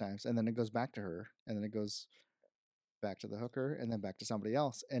handful of times, and then it goes back to her, and then it goes back to the hooker, and then back to somebody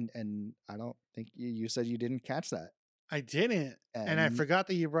else. And I don't think you said you didn't catch that. I didn't, and I forgot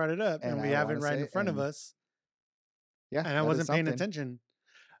that you brought it up, and we have it right in front of us. Yeah, and I wasn't paying attention.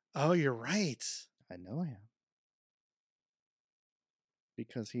 Oh, you're right. I know I am.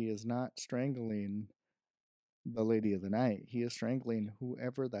 Because he is not strangling the lady of the night. He is strangling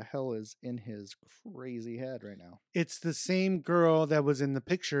whoever the hell is in his crazy head right now. It's the same girl that was in the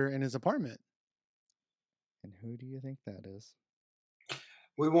picture in his apartment. And who do you think that is?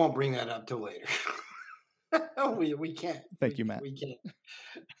 We won't bring that up till later. we can't. Thank you, Matt. We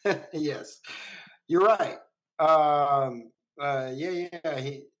can't. Yes, you're right.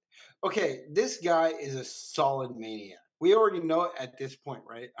 Okay, this guy is a solid maniac. We already know it at this point,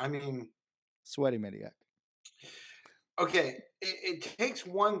 right? I mean, sweaty maniac. Okay, it takes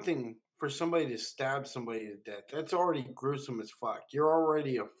one thing for somebody to stab somebody to death. That's already gruesome as fuck. You're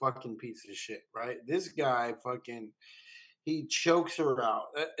already a fucking piece of shit, right? This guy he chokes her out.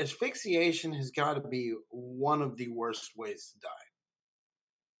 Asphyxiation has got to be one of the worst ways to die.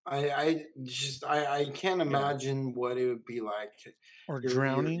 I can't imagine what it would be like. Or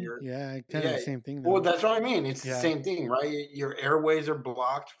drowning. Yeah, kind of the same thing. Though. Well, that's what I mean. It's the same thing, right? Your airways are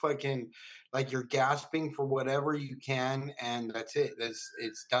blocked. Fucking, like you're gasping for whatever you can, and that's it.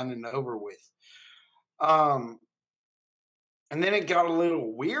 It's done and over with. And then it got a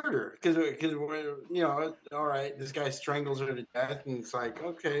little weirder because all right, this guy strangles her to death, and it's like,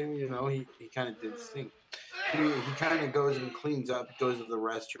 okay, he kind of did his thing. He kind of goes and cleans up, goes to the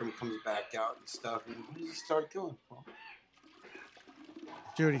restroom, comes back out and stuff. And what does he start doing? Well,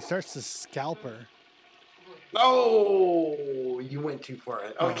 dude, he starts to scalp her. Oh, you went too far.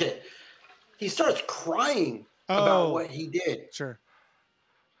 Okay. He starts crying about what he did. Sure.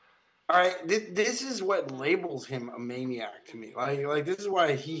 All right. This is what labels him a maniac to me. Like this is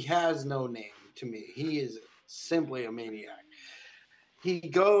why he has no name to me. He is simply a maniac. He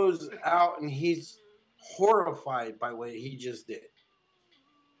goes out and he's horrified by what he just did,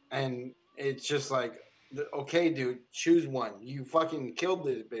 and it's just like, okay, dude, choose one. You fucking killed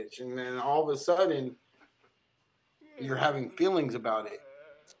this bitch, and then all of a sudden you're having feelings about it,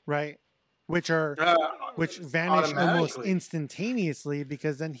 right? Which vanish almost instantaneously,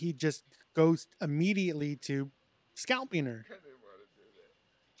 because then he just goes immediately to scalping her.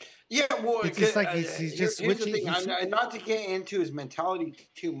 Yeah, well, it's just like he's just switching. Not to get into his mentality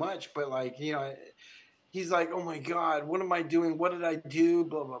too much, but he's like, oh my God, what am I doing? What did I do?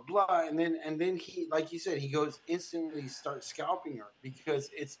 Blah, blah, blah. And then he, like you said, he goes instantly starts scalping her because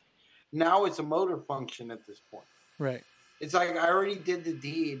it's a motor function at this point. Right. It's like, I already did the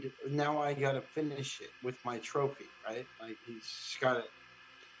deed. Now I got to finish it with my trophy, right? Like he's just got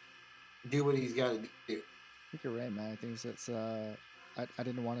to do what he's got to do. I think you're right, man. I think it's, I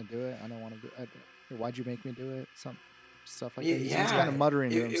didn't want to do it. I don't want to do it. Why'd you make me do it? Some stuff like that. He's kind of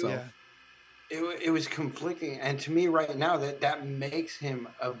muttering to himself. It was conflicting, and to me right now that makes him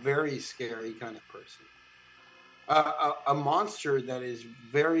a very scary kind of person, a monster that is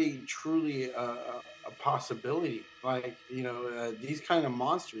very truly a possibility. Like these kind of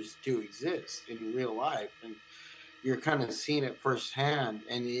monsters do exist in real life, and you're kind of seeing it firsthand,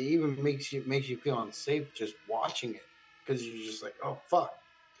 and it even makes you feel unsafe just watching it because you're just like, oh fuck.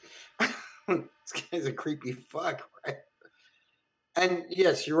 This guy's a creepy fuck, right? And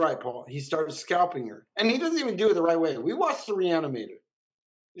yes, you're right, Paul. He started scalping her. And he doesn't even do it the right way. We watched the Reanimator.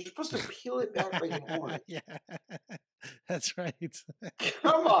 You're supposed to peel it back like an orange. Yeah, that's right.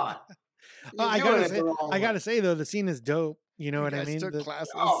 Come on. I gotta say though, the scene is dope. You know what I mean? Took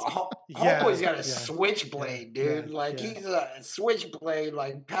classes. Homeboy's got a switchblade, dude. He's a switchblade,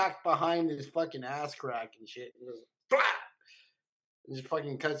 like packed behind his fucking ass crack and shit. And just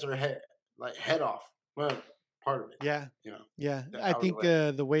fucking cuts her head off. Well, part of it. Yeah, you know. Yeah, I think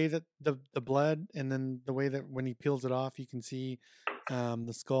the way that the blood, and then the way that when he peels it off, you can see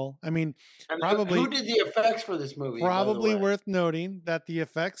the skull. I mean, probably who did the effects for this movie? Probably worth noting that the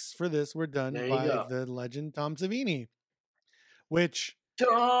effects for this were done by the legend Tom Savini. Which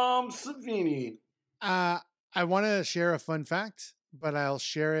Tom Savini. I want to share a fun fact, but I'll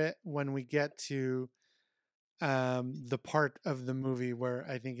share it when we get to the part of the movie where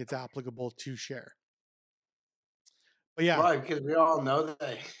I think it's applicable to share. But yeah, why? Because we all know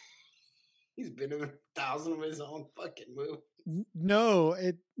that he's been in 1,000 of his own fucking movies. No.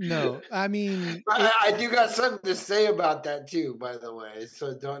 I mean, I do got something to say about that too, by the way.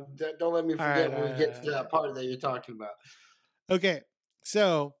 So don't let me forget when we get to that part that you're talking about. Okay,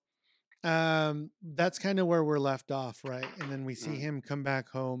 so that's kind of where we're left off, right? And then we see him come back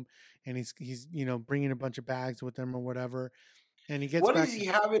home, and he's bringing a bunch of bags with him or whatever, and he gets. What does he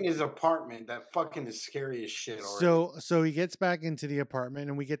have in his apartment that fucking is scary as shit already? So he gets back into the apartment,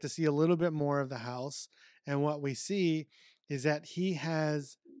 and we get to see a little bit more of the house, and what we see is that he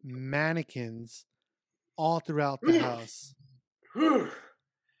has mannequins all throughout the house,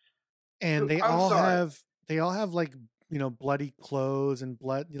 and they all have like bloody clothes and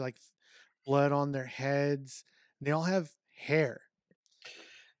blood on their heads. They all have hair.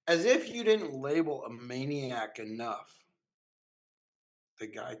 As if you didn't label a maniac enough, the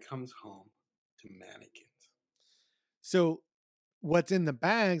guy comes home to mannequins. So what's in the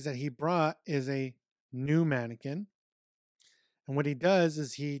bags that he brought is a new mannequin. And what he does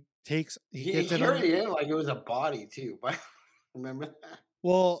is he gets it in like it was a body too. Remember that?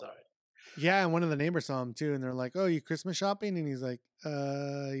 Well, sorry. Yeah, and one of the neighbors saw him too, and they're like, "Oh, you Christmas shopping?" And he's like,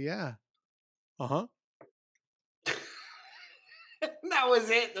 yeah. Uh-huh. That was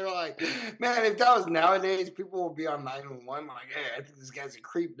it. They're like, man, if that was nowadays, people would be on 911 like, hey, I think this guy's a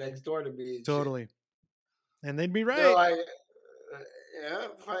creep next door to me. And totally. Shit. And they'd be right. They're like, yeah,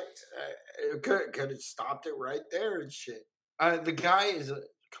 could have stopped it right there and shit. The guy is a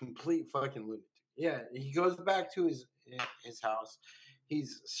complete fucking lunatic. Yeah, he goes back to his house.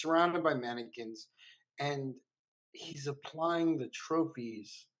 He's surrounded by mannequins, and he's applying the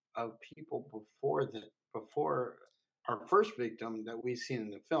trophies of people before our first victim that we've seen in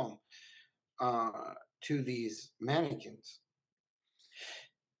the film to these mannequins.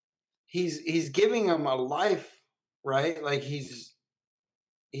 He's giving them a life, right? Like he's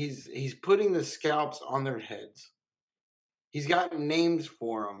putting the scalps on their heads. He's got names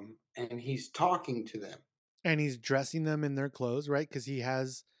for them, and he's talking to them. And he's dressing them in their clothes, right? Because he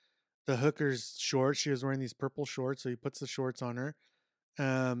has the hooker's shorts. She was wearing these purple shorts, so he puts the shorts on her.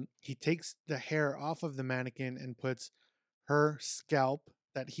 He takes the hair off of the mannequin and puts her scalp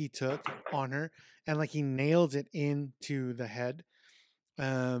that he took on her, and like he nails it into the head.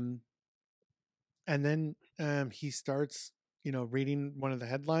 And then he starts, reading one of the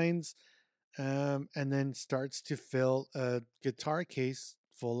headlines, and then starts to fill a guitar case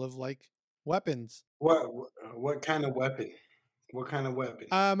full of like weapons. What kind of weapon? What kind of weapon?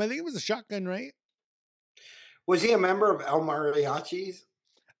 I think it was a shotgun, right? Was he a member of El Mariachis?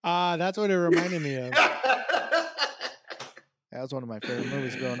 That's what it reminded me of. That was one of my favorite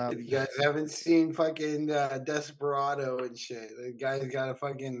movies growing up. If you guys haven't seen fucking Desperado and shit, the guy's got a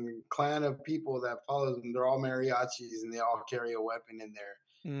fucking clan of people that follows him. They're all mariachis, and they all carry a weapon in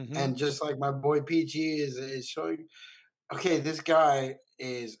there. Mm-hmm. And just like my boy PG is showing, okay, this guy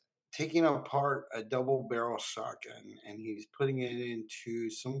is taking apart a double barrel shotgun, and he's putting it into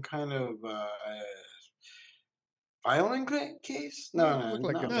some kind of violin case? No,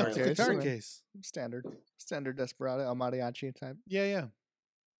 look like a guitar case. Standard Desperado, El Mariachi type. Yeah.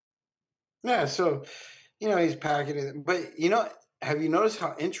 Yeah, so, he's packing it. But, have you noticed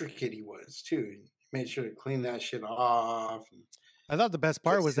how intricate he was, too? He made sure to clean that shit off. I thought the best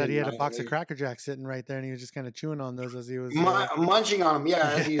part was that he had a box of Cracker Jacks sitting right there, and he was just kind of chewing on those as he was... munching on them,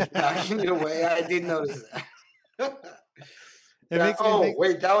 yeah, as he was packing it away. I did notice that.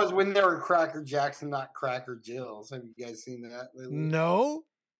 Wait, that was when they were Cracker Jacks and not Cracker Jills. Have you guys seen that lately? No.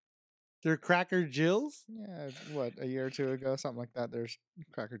 They're Cracker Jills? Yeah, a year or two ago, something like that. There's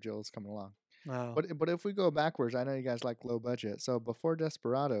Cracker Jills coming along. Oh. But if we go backwards, I know you guys like low budget. So before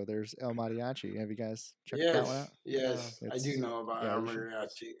Desperado, there's El Mariachi. Have you guys checked that one out? Yes, I do It's- know about yeah, El you should-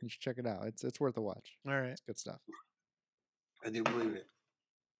 Mariachi. You should check it out. It's worth a watch. All right. It's good stuff. I do believe it.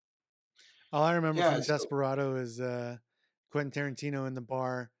 All I remember Yeah, from so- Desperado is Quentin Tarantino in the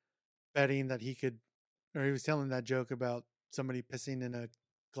bar betting that he could, or he was telling that joke about somebody pissing in a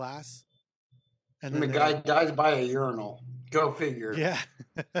glass. And the guy dies by a urinal. Go figure. Yeah.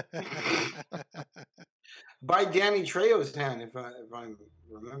 By Danny Trejo's hand, if I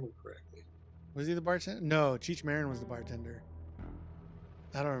remember correctly. Was he the bartender? No, Cheech Marin was the bartender.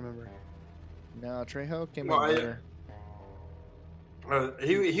 I don't remember. No, Trejo came Well, out later.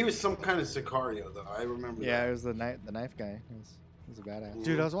 He was some kind of Sicario, though. I remember. Yeah, that. it was the knife guy. He was a badass.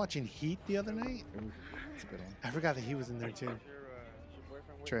 Dude, I was watching Heat the other night. Ooh, that's a good one. I forgot that he was in there too.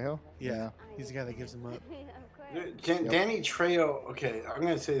 Trejo? Yeah. He's the guy that gives him up. Danny Trejo. Okay, I'm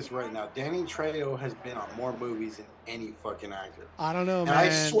gonna say this right now. Danny Trejo has been on more movies than any fucking actor. I don't know, And man. I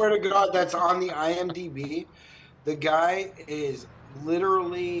swear to God, that's on the IMDb. The guy is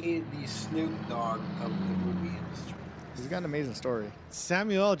literally the Snoop Dogg of the movie industry. He's got an amazing story.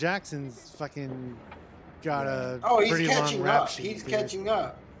 Samuel L. Jackson's fucking got a Oh, he's pretty long catching rap up. sheet. He's dude. catching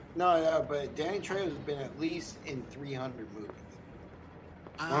up. No, but Danny Trejo's been at least in 300 movies.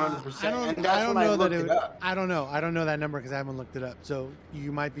 100%. And that's I don't when I know that looked it it would, up. I don't know. I don't know that number because I haven't looked it up. So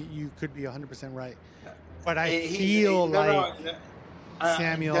you could be 100% right. But I feel like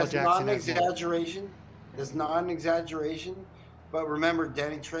Samuel L. That's not Jackson an has more. exaggeration. That's not an exaggeration. But remember,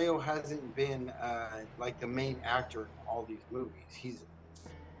 Danny Trejo hasn't been like the main actor in all these movies.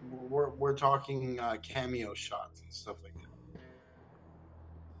 We're talking cameo shots and stuff like that.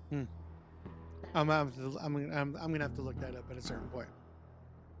 I'm gonna have to look that up at a certain point.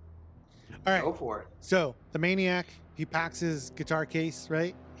 All right. Go for it. So the Maniac, he packs his guitar case,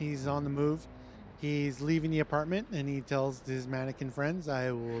 right? He's on the move. He's leaving the apartment, and he tells his mannequin friends,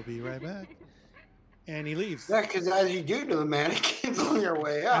 "I will be right back," and he leaves. Yeah, because as you do to the mannequins on your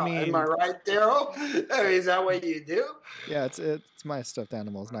way out. mean- Am I right, Daryl? I mean, is that what you do? Yeah, it's my stuffed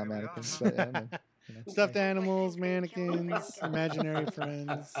animals, not mannequins. But, yeah, I mean, Stuffed animals, mannequins, imaginary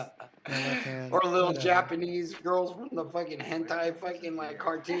friends. my left hand, Or little whatever. Japanese girls from the fucking hentai fucking like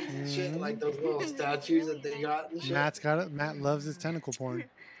cartoons and shit, like those little statues that they got and shit. Matt's got it. Matt loves his tentacle porn.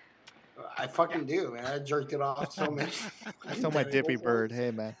 I fucking do, man. I jerked it off so many. I told my dippy bird, hey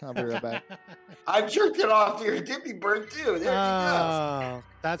man, I'll be right back. I've jerked it off to your dippy bird too. There you go. Oh,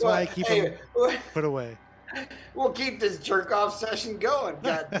 that's why I keep him put away. We'll keep this jerk off session going.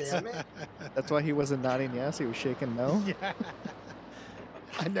 God damn it! That's why he wasn't nodding yes, he was shaking no. Yeah.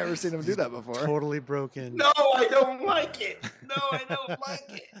 I'd never seen him do that before. Totally broken. No, I don't like it. No, I don't like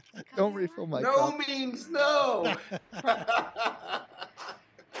it. Don't refill my No cup. means no.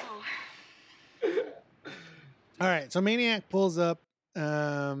 All right, so Maniac pulls up.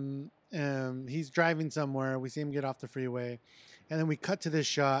 He's driving somewhere. We see him get off the freeway, and then we cut to this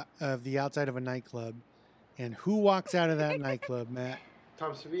shot of the outside of a nightclub. And who walks out of that nightclub, Matt?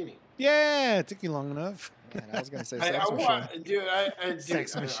 Tom Savini. Yeah, it took you long enough. Man, I was gonna say I sex machine. dude,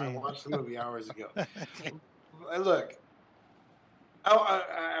 Sex I machine. watched the movie hours ago. Look,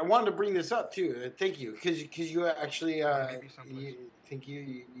 I wanted to bring this up too. Thank you, because you actually you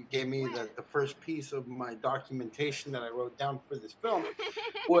gave me the first piece of my documentation that I wrote down for this film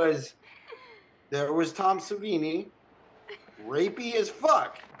was there was Tom Savini, rapey as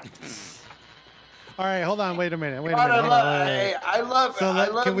fuck. All right, hold on. Wait a minute. Wait a But minute. Hold on, wait, wait. I love. So I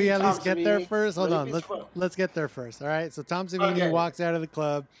love can we you, at Tom least get there Savini. first? Hold on. Rapey as fuck. Let's get there first. All right. So Tom Savini Okay. walks out of the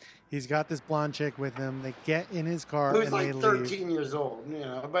club. He's got this blonde chick with him. They get in his car Who's and like they leave. 13 years old, you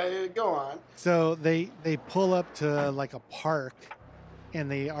know. But go on. So they pull up to like a park, and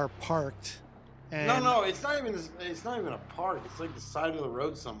they are parked. And, No, it's not even a park. It's like the side of the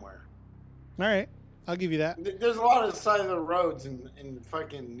road somewhere. All right, I'll give you that. There's a lot of side of the roads in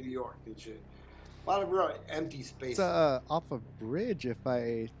fucking New York and shit. A lot of real empty spaces. It's off a bridge. If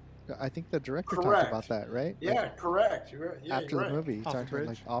I think the director Correct. talked about that, right? yeah, Like, correct. You're right. Yeah, after you're the right. movie, he Off a talked about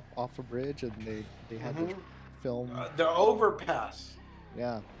bridge? like off a bridge, and they had to Mhm. film. The overpass.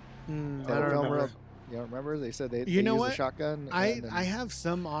 Yeah, I they don't had to film remember. You don't remember? They said they You know used what? a shotgun. I and then- have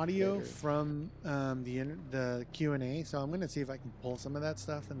some audio later. from the Q&A, so I'm gonna see if I can pull some of that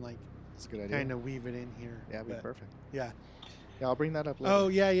stuff and like That's a good idea. kind of weave it in here. Yeah, it'd be But, perfect. yeah. Yeah, I'll bring that up later. Oh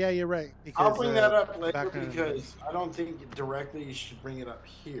yeah, you're right. Because, I'll bring that up later background- because I don't think directly you should bring it up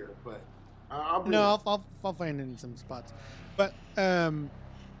here, but I'll bring it No, up. I'll find it in some spots. But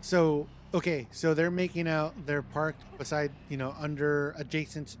so okay, so they're making out. They're parked beside,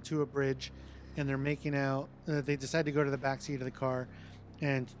 adjacent to a bridge, and they're making out. They decide to go to the back seat of the car,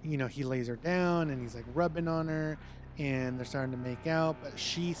 And, he lays her down and he's like rubbing on her and they're starting to make out. But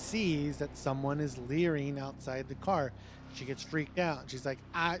she sees that someone is leering outside the car. She gets freaked out. She's like,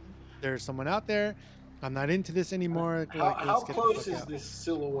 there's someone out there. I'm not into this anymore. How close is this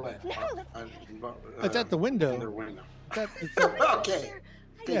silhouette? It's at the window. Their window. Okay.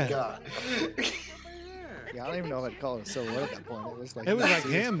 Thank God. Yeah, I don't even know if I'd call it a silhouette at that point. It was like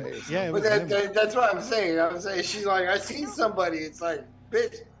him. Face. Yeah, it was him. him. That's what I'm saying. She's like, I seen somebody. It's like,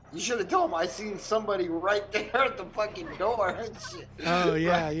 bitch, you should have told him I seen somebody right there at the fucking door and shit. Oh,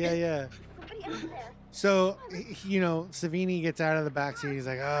 yeah. So, Savini gets out of the backseat. He's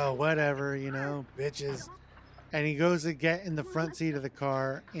like, oh, whatever, bitches. And he goes to get in the front seat of the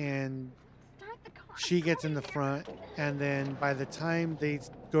car, and she gets in the front. And then by the time they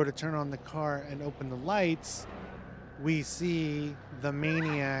go to turn on the car and open the lights, we see the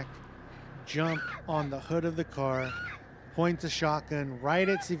Maniac jump on the hood of the car, points a shotgun right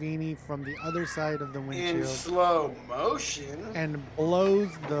at Savini from the other side of the windshield. In slow motion. And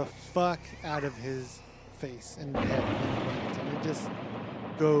blows the fuck out of his face and head and brains. And it just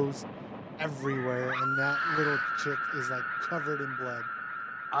goes everywhere. And that little chick is like covered in blood.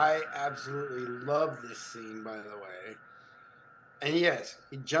 I absolutely love this scene, by the way. And yes,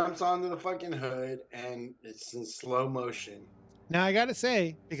 he jumps onto the fucking hood and it's in slow motion. Now, I gotta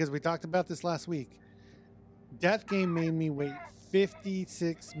say, because we talked about this last week, Death Game made me wait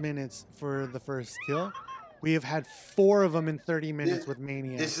 56 minutes for the first kill. We have had 4 of them in 30 minutes with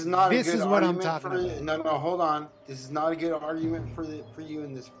Maniac. This is not this a good is what I'm argument talking for about. No, hold on. This is not a good argument for you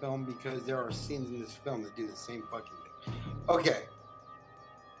in this film because there are scenes in this film that do the same fucking thing. Okay.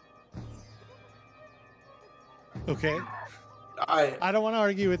 I don't want to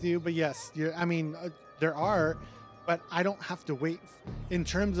argue with you, but yes, there are, but I don't have to wait. In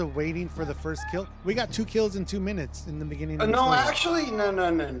terms of waiting for the first kill, we got 2 kills in 2 minutes in the beginning. Of the no, film. actually, no.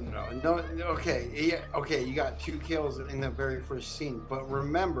 Okay, okay, you got 2 kills in the very first scene, but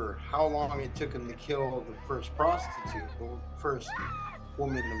remember how long it took him to kill the first prostitute, the first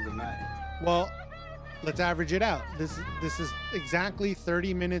woman of the night. Well, let's average it out. This is exactly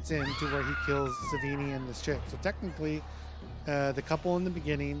 30 minutes into where he kills Savini and this chick. So technically, the couple in the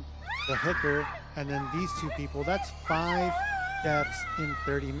beginning, the hooker, and then these 2 people, that's 5 deaths in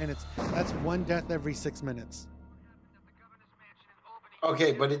 30 minutes. That's 1 death every 6 minutes.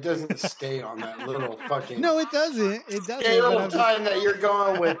 Okay, but it doesn't stay on that little fucking... No, it doesn't. It doesn't. A little time that you're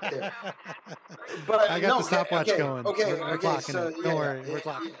going with there. But I got the stopwatch going. Okay, we're clocking so, it. Don't worry, we're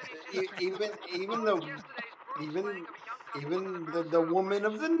clocking it. Even the woman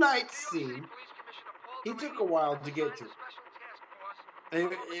of the night scene, he took a while to get to.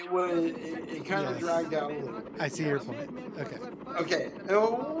 It kind of dragged out a little bit. I see your point. Okay.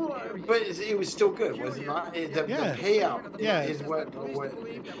 But it was still good, was it not? The payout is what.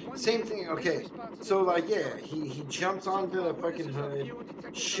 Same thing. Okay, so he jumps onto the fucking hood,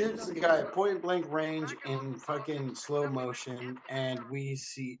 shoots the guy at point blank range in fucking slow motion, and we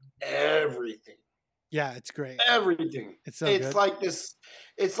see everything. Yeah, it's great. Everything. It's so good. Like this.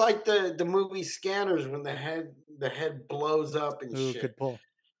 It's like the movie Scanners when the head blows up and shit. Good pull.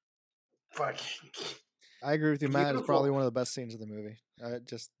 Fuck. I agree with you, Matt. It's probably one of the best scenes of the movie.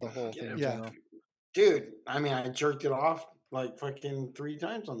 Just the whole thing in general. Dude, I mean, I jerked it off like fucking 3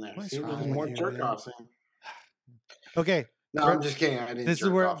 times on that. See, there's more jerk offs in. Okay. No, I'm just kidding. I didn't. This is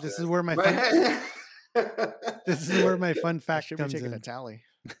where my fun, this is where my fun fact comes in. A tally.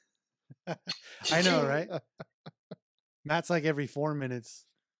 I know, right? Matt's like every 4 minutes.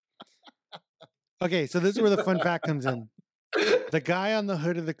 Okay, so this is where the fun fact comes in. The guy on the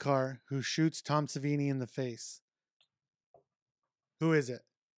hood of the car who shoots Tom Savini in the face. Who is it?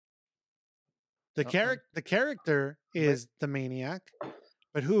 The character is the Maniac,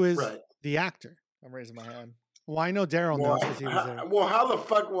 but who is the actor? I'm raising my hand. Well, I know Daryl knows because he was there. Well, how the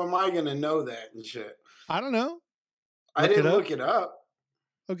fuck am I going to know that and shit? I don't know. I didn't look it up.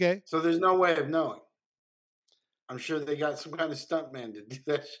 Okay. So there's no way of knowing. I'm sure they got some kind of stuntman to do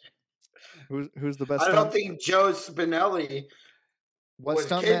that shit. Who's the best? I don't think Joe Spinell was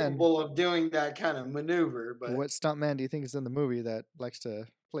capable of doing that kind of maneuver. But what stuntman do you think is in the movie that likes to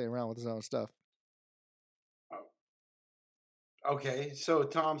play around with his own stuff? Okay, so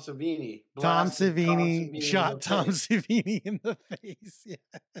Tom Savini. Tom Savini shot Tom Savini in the face. Yeah.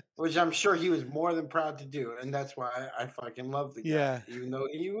 Which I'm sure he was more than proud to do. And that's why I fucking love the guy. Yeah. Even though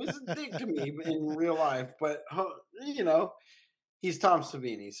he was a dick to me in real life. But, he's Tom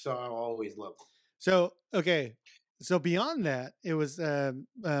Savini. So I'll always love him. So, okay. So beyond that, it was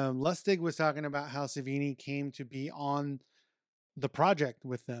Lustig was talking about how Savini came to be on the project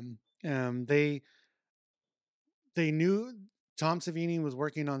with them. They knew Tom Savini was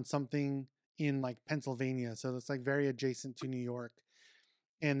working on something in like Pennsylvania, so it's like very adjacent to New York,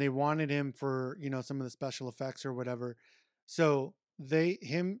 and they wanted him for some of the special effects or whatever. So I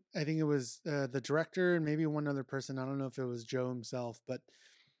think it was the director and maybe one other person. I don't know if it was Joe himself, but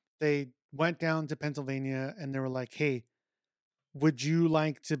they went down to Pennsylvania and they were like, "Hey, would you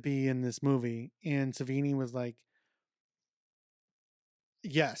like to be in this movie?" And Savini was like,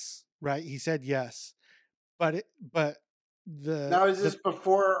 "Yes," right? He said yes, but Now, is the this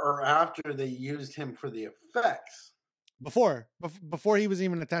before or after they used him for the effects? before he was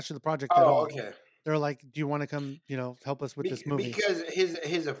even attached to the project at Oh, all. okay. They're like, "Do you want to come, help us with this movie?" Because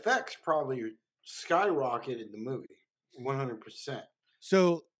his effects probably skyrocketed the movie 100%.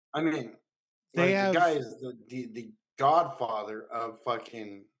 So I mean, they like have the guy is the godfather of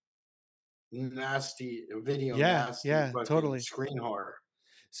fucking nasty video, nasty yeah, fucking totally. screen horror.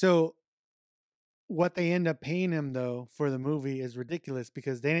 So what they end up paying him though for the movie is ridiculous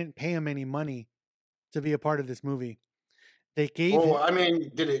because they didn't pay him any money to be a part of this movie. They gave him. I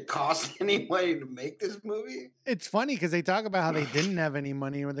mean, did it cost any money to make this movie? It's funny because they talk about how they didn't have any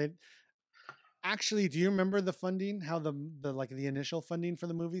money, or they actually. Do you remember the funding? How the initial funding for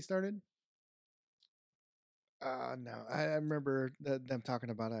the movie started? No, I remember them talking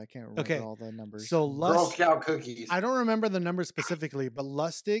about it. I can't remember all the numbers. So Girl Scout cookies. I don't remember the numbers specifically, but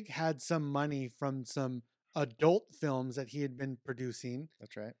Lustig had some money from some adult films that he had been producing.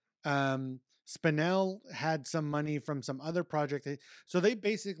 That's right. Spinell had some money from some other project. So they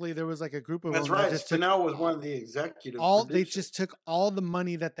basically, there was like a group of That's them right. that just Spinell was one of the executive they just took all the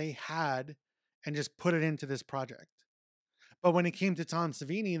money that they had and just put it into this project. But when it came to Tom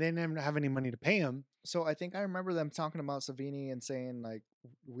Savini, they didn't have any money to pay him. So I think I remember them talking about Savini and saying like,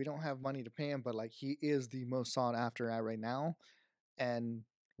 we don't have money to pay him, but like he is the most sought after at right now, and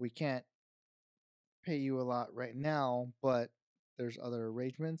we can't pay you a lot right now, but there's other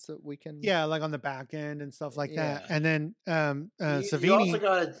arrangements that we can. Yeah, like on the back end and stuff like that. And then Savini.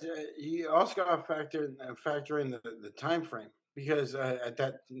 You also got to factor in the time frame. Because at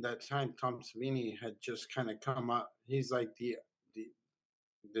that time, Tom Savini had just kind of come up. He's like the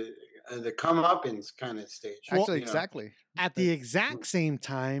come-uppins kind of stage. Actually, exactly. At the exact same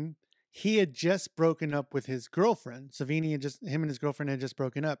time, he had just broken up with his girlfriend. Savini him and his girlfriend had just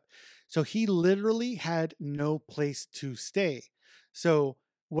broken up. So he literally had no place to stay. So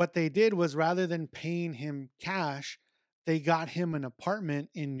what they did was, rather than paying him cash, they got him an apartment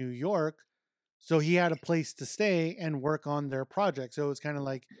in New York. So he had a place to stay and work on their project. So it was kind of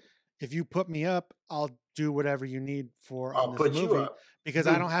like, if you put me up, I'll do whatever you need on this movie, because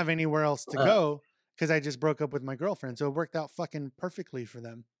I don't have anywhere else to go because I just broke up with my girlfriend. So it worked out fucking perfectly for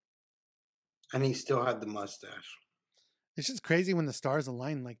them. And he still had the mustache. It's just crazy when the stars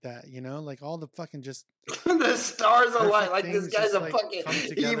align like that, like all the fucking just the stars align. Like this guy's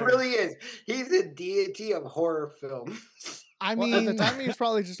he really is. He's the deity of horror films. I mean, at the time he was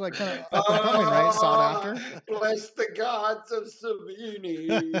probably just like kind of up and coming, right? Sought after. Bless the gods of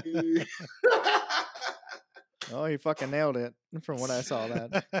Savini. Oh, he fucking nailed it from what I saw.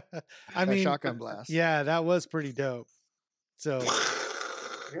 That shotgun blast. Yeah, that was pretty dope. So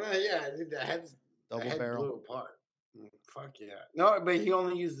yeah, the head barrel blew apart. Fuck yeah. No, but he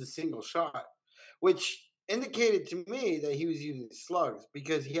only used a single shot, which indicated to me that he was using slugs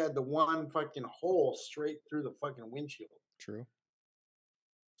because he had the one fucking hole straight through the fucking windshield. True.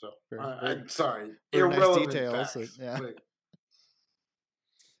 So I'm sorry. Irrelevant nice details. Facts, yeah.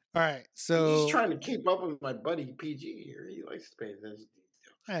 All right. So I'm just trying to keep up with my buddy PG here. He likes to pay attention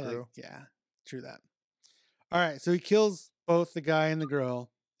to detail. True that. All right. So he kills both the guy and the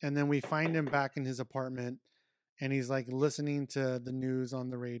girl, and then we find him back in his apartment, and he's like listening to the news on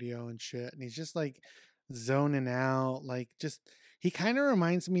the radio and shit, and he's just like zoning out, like just. He kind of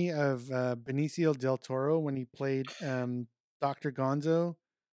reminds me of Benicio del Toro when he played Dr. Gonzo.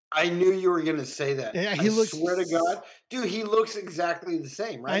 I knew you were going to say that. Yeah, I swear to God. Dude, he looks exactly the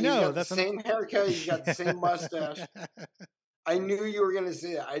same, right? I know. He's got the same haircut. He's got the same mustache. I knew you were going to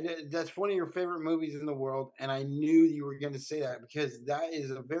say that. That's one of your favorite movies in the world, and I knew you were going to say that because that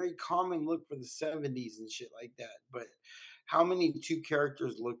is a very common look for the 70s and shit like that. But how many two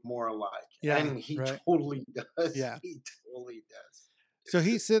characters look more alike? Yeah, and he totally does. Yeah. He totally does. So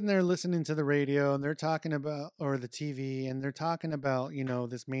he's sitting there listening to the radio, and they're talking about, or the TV, and they're talking about,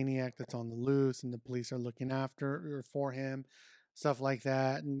 this maniac that's on the loose, and the police are looking after or for him, stuff like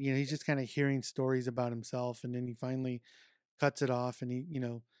that. And, he's just kind of hearing stories about himself. And then he finally cuts it off, and he,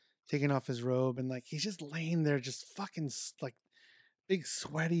 taking off his robe, and like, he's just laying there, just fucking like big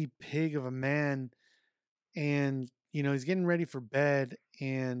sweaty pig of a man. And, he's getting ready for bed,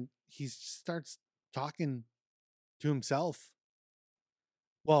 and he starts talking to himself.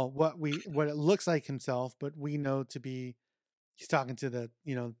 well, what it looks like himself, but we know to be he's talking to the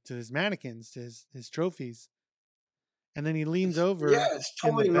to his mannequins, to his trophies, and then he leans over it's in the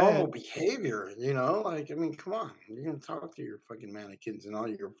totally normal bed. behavior, Like, I mean, come on, you're gonna talk to your fucking mannequins and all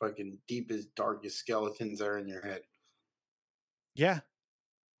your fucking deepest, darkest skeletons are in your head, Yeah,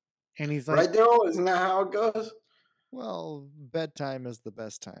 and he's like, right, Daryl? Isn't that how it goes? Well, bedtime is the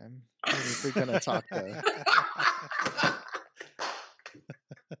best time. If we're gonna talk to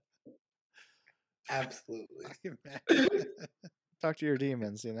Absolutely. talk to your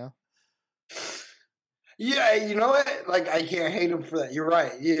demons, Yeah, you know what? Like, I can't hate him for that. You're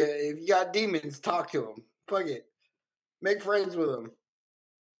right. Yeah, if you got demons, talk to them. Fuck it. Make friends with them.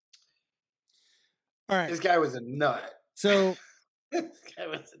 all right. This guy was a nut. So This guy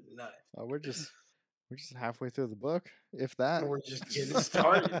was a nut. we're just halfway through the book, if that. We're just getting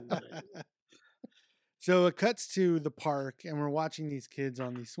started. So it cuts to the park, and we're watching these kids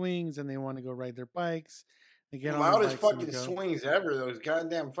on these swings, and they want to go ride their bikes. They get on their Loudest bikes and fucking go. swings ever. Those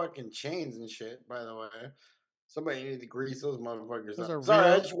goddamn fucking chains and shit, by the way. Somebody needed to grease those motherfuckers Those up. are Sorry,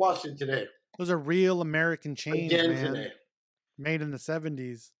 real- I just watched it today. Those are real American chains, Again man. today. Made in the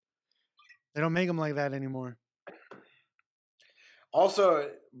 70s. They don't make them like that anymore. Also,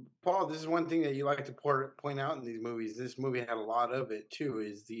 Paul, this is one thing that you like to point out in these movies. This movie had a lot of it too,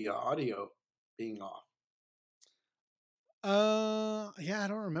 is the audio being off. Yeah, I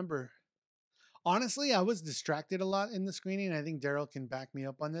don't remember. Honestly, I was distracted a lot in the screening. I think Daryl can back me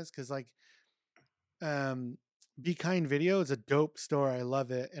up on this because, like, Be Kind Video is a dope store. I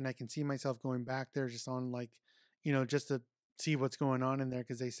love it, and I can see myself going back there just on like, just to see what's going on in there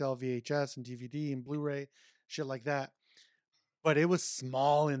because they sell VHS and DVD and Blu-ray, shit like that. But it was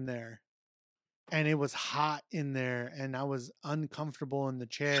small in there, and it was hot in there, and I was uncomfortable in the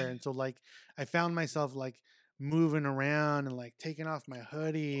chair, and so like I found myself like moving around and like taking off my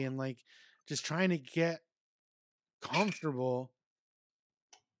hoodie and like just trying to get comfortable.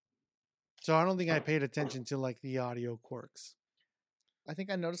 So I don't think I paid attention to like the audio quirks. I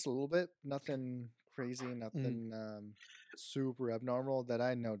think I noticed a little bit. Nothing crazy, nothing super abnormal that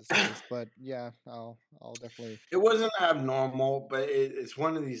I noticed at least. But yeah, I'll definitely. It wasn't abnormal, but it's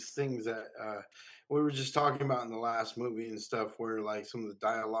one of these things that we were just talking about in the last movie and stuff, where like some of the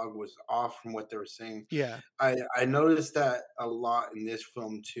dialogue was off from what they were saying. Yeah. I noticed that a lot in this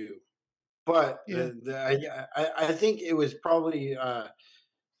film too, but I think it was probably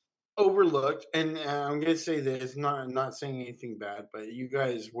overlooked. And I'm gonna say this, not saying anything bad, but you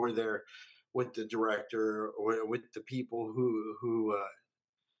guys were there with the director or with the people who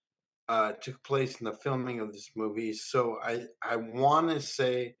took place in the filming of this movie. So I want to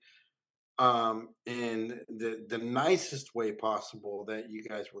say, in the nicest way possible, that you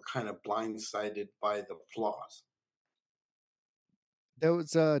guys were kind of blindsided by the flaws. There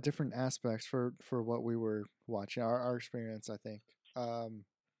was different aspects for what we were watching. Our experience, I think.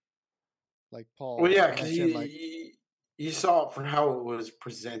 Like Paul. Well, yeah, because mentioned, you saw it for how it was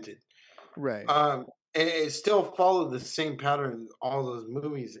presented, right. And it still followed the same pattern all those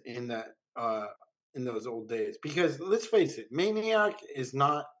movies in those old days. Because let's face it, Maniac is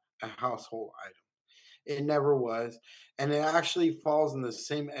not a household item. It never was, and it actually falls in the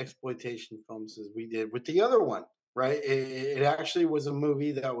same exploitation films as we did with the other one. Right? It actually was a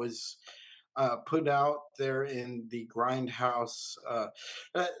movie that was put out there in the grindhouse.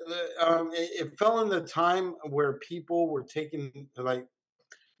 It fell in the time where people were taking, like,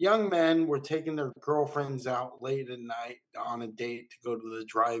 young men were taking their girlfriends out late at night on a date to go to the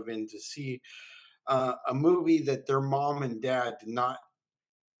drive-in to see a movie that their mom and dad did not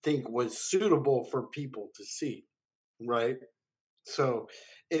think was suitable for people to see, right? So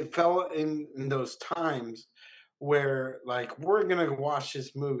it fell in those times where, like, we're gonna watch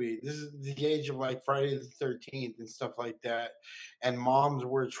this movie. This is the age of like Friday the 13th and stuff like that, and moms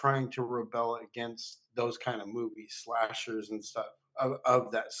were trying to rebel against those kind of movies, slashers and stuff of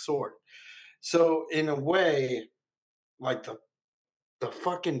that sort. So in a way, like the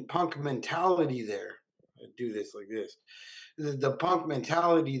fucking punk mentality there, I do this like this. The punk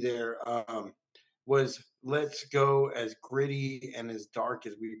mentality there was, let's go as gritty and as dark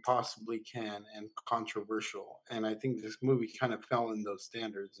as we possibly can and controversial. And I think this movie kind of fell in those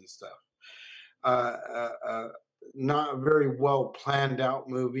standards and stuff. Not a very well planned out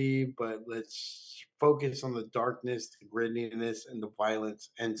movie, but let's focus on the darkness, the grittiness, and the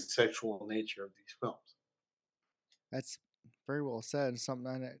violence and sexual nature of these films. That's very well said. Something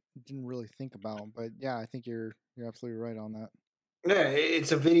I didn't really think about, but yeah, I think you're absolutely right on that. Yeah,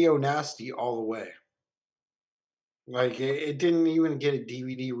 it's a video nasty all the way. Like it didn't even get a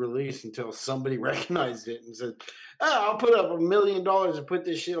DVD release until somebody recognized it and said, I'll put up $1 million to put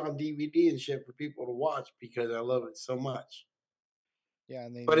this shit on DVD and shit for people to watch because I love it so much." Yeah,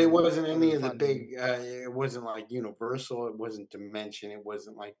 and they But it need wasn't any other of the funding. big. It wasn't like Universal. It wasn't Dimension. It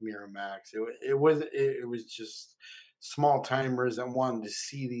wasn't like Miramax. It was just small timers that wanted to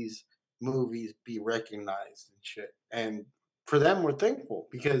see these movies be recognized and shit. And for them, we're thankful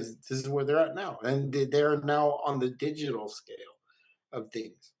because this is where they're at now, and they're now on the digital scale of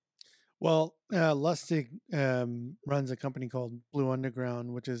things. Well, Lustig runs a company called Blue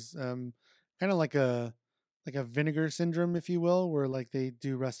Underground, which is kind of like a vinegar syndrome, if you will, where like they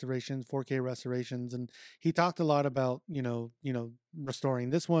do restorations, 4K restorations, and he talked a lot about restoring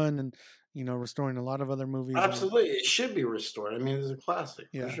this one and restoring a lot of other movies. Absolutely, it should be restored. I mean, it's a classic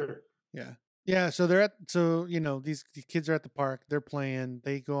for sure. Yeah. So these kids are at the park, they're playing,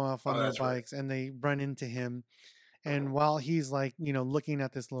 they go off on their bikes, and they run into him. And while he's like, looking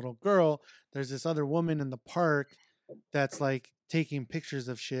at this little girl, there's this other woman in the park that's like taking pictures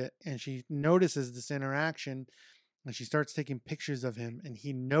of shit. And she notices this interaction and she starts taking pictures of him and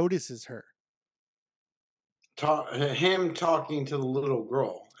he notices her. Him talking to the little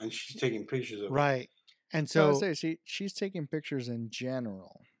girl and she's taking pictures of him. Right. And so I say she's taking pictures in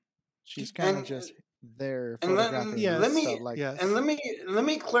general. She's kind of just there photographing. Let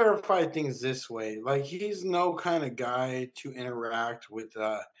me clarify things this way. Like, he's no kind of guy to interact with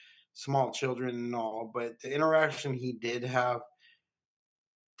small children and all, but the interaction he did have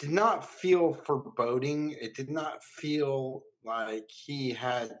did not feel foreboding. It did not feel like he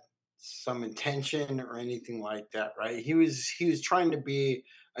had some intention or anything like that, right? He was trying to be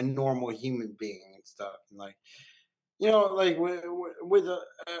a normal human being and stuff, and like, like with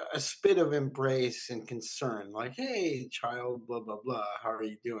a spit of embrace and concern, like, "Hey, child, blah blah blah, how are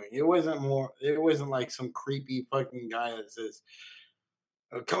you doing?" It wasn't like some creepy fucking guy that says,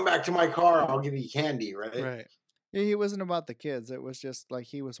 "Come back to my car, I'll give you candy," right? Right. Yeah, he wasn't about the kids. It was just like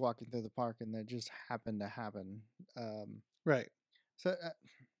he was walking through the park and that just happened to happen. Right. So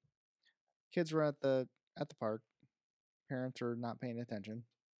kids were at the park. Parents are not paying attention.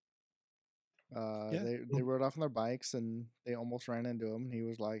 They rode off on their bikes and they almost ran into him. He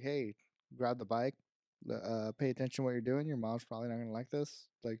was like, "Hey, grab the bike. Pay attention to what you're doing. Your mom's probably not gonna like this.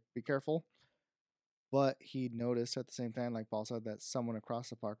 Like, be careful." But he noticed at the same time, like Paul said, that someone across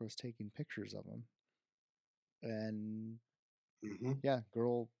the park was taking pictures of him. And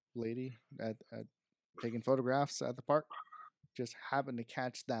girl, lady at taking photographs at the park just happened to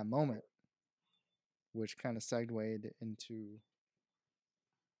catch that moment, which kind of segued into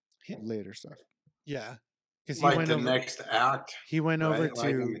later stuff. Yeah, because he went over next act. He went over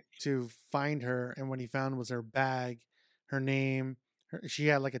to find her, and what he found was her bag, her name. She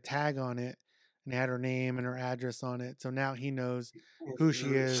had like a tag on it, and it had her name and her address on it. So now he knows who she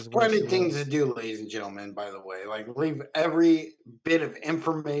is. Splendid things to do, ladies and gentlemen. By the way, like, leave every bit of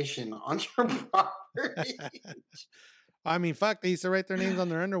information on your property. I mean, fuck, they used to write their names on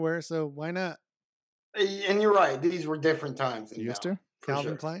their underwear, so why not? And you're right; these were different times. You used to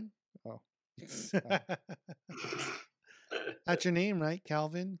Calvin Klein. Oh. That's your name, right?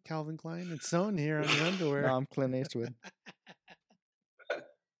 Calvin Klein. It's sewn here on your underwear. No, I'm Clint Eastwood.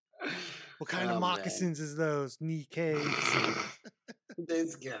 What kind of moccasins is those? Nikkei.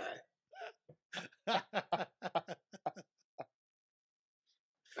 This guy.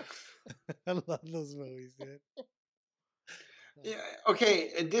 I love those movies, dude. Yeah.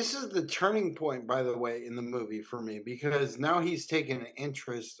 Okay. This is the turning point, by the way, in the movie for me, because now he's taken an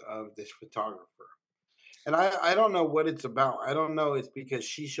interest of this photographer. And I don't know what it's about. I don't know it's because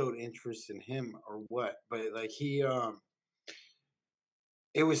she showed interest in him or what, but like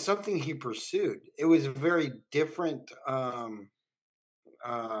it was something he pursued. It was a very different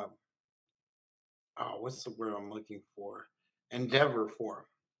what's the word I'm looking for? Endeavor for him.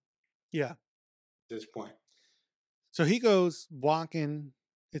 Yeah. At this point. So he goes walking.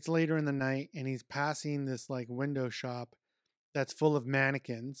 It's later in the night, and he's passing this like window shop that's full of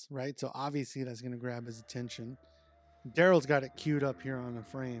mannequins, right? So obviously that's going to grab his attention. Daryl's got it queued up here on a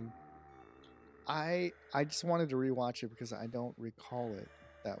frame. I just wanted to rewatch it because I don't recall it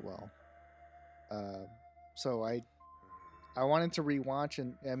that well. So I wanted to rewatch,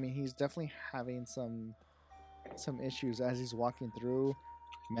 and I mean, he's definitely having some issues as he's walking through.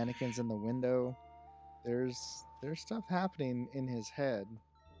 Mannequins in the window. There's stuff happening in his head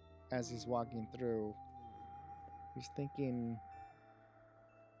as he's walking through. He's thinking,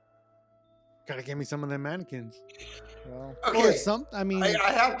 gotta give me some of them mannequins. Well, okay. I mean,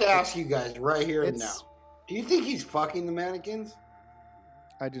 I have to ask you guys right here and now. Do you think he's fucking the mannequins?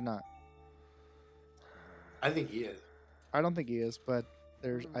 I do not. I think he is. I don't think he is, but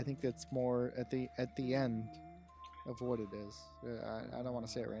I think that's more at the end of what it is. I don't want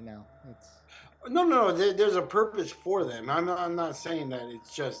to say it right now. No. There's a purpose for them. I'm not saying that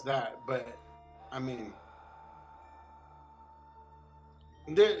it's just that, but I mean,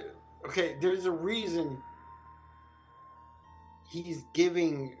 there's a reason he's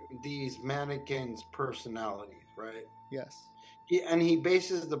giving these mannequins personalities, right? Yes. And he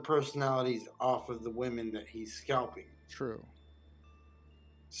bases the personalities off of the women that he's scalping. True.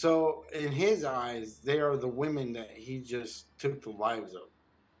 So in his eyes, they are the women that he just took the lives of.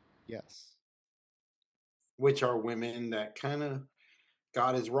 Yes. Which are women that kind of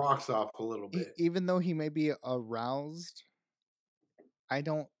got his rocks off a little bit. Even though he may be aroused, I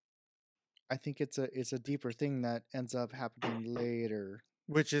think it's a deeper thing that ends up happening later.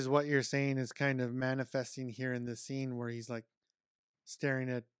 Which is what you're saying is kind of manifesting here in the scene where he's like staring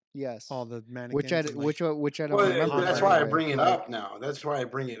at all the mannequins. Which I don't remember. That's why I bring it up now. That's why I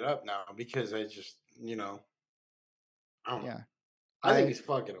bring it up now, because I just, I don't know. I think he's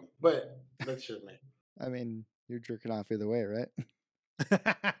fucking him, but that's just me. I mean, you're jerking off either way, right?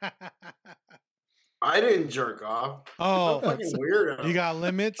 I didn't jerk off. Oh, I'm fucking weirdo. You got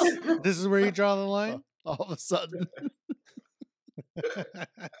limits? This is where you draw the line? All of a sudden.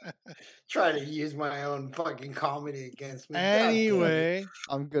 Try to use my own fucking comedy against me. Anyway.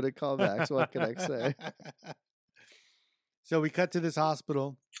 I'm good at callbacks. What can I say? So we cut to this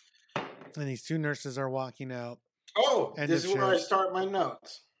hospital, and these two nurses are walking out. Oh, this is where I start my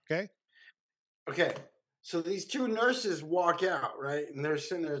notes. Okay. So these two nurses walk out, right? And they're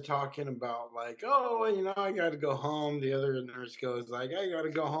sitting there talking about like, oh, I got to go home. The other nurse goes like, I got to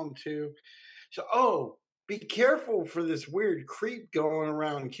go home too. So, be careful for this weird creep going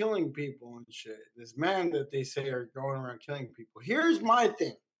around killing people and shit. This man that they say are going around killing people. Here's my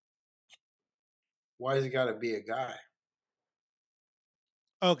thing. Why has it got to be a guy?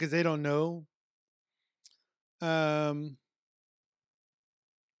 Oh, because they don't know. How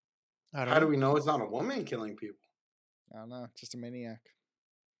do we know it's not a woman killing people? I don't know. Just a maniac.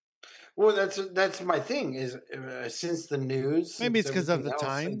 Well, that's my thing. Is since the news, maybe it's because of the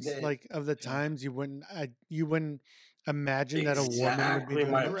times. Like of the times, you wouldn't imagine that a woman would be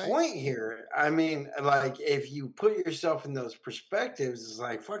doing my it. point here. I mean, like if you put yourself in those perspectives, it's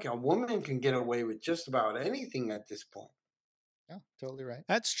like fuck, a woman can get away with just about anything at this point. Yeah, totally right.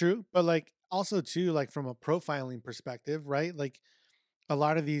 That's true, but like also too, like from a profiling perspective, right? Like a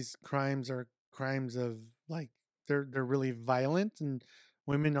lot of these crimes are crimes of like they're really violent, and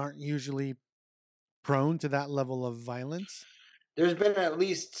women aren't usually prone to that level of violence. There's been at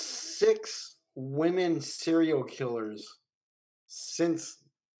least 6 women serial killers since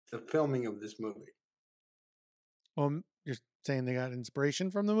the filming of this movie. Well, you're saying they got inspiration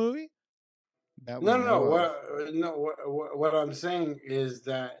from the movie? What I'm saying is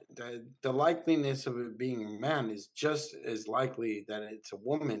that the likeliness of it being a man is just as likely that it's a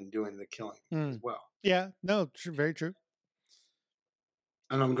woman doing the killing as well. Yeah, no, true, very true.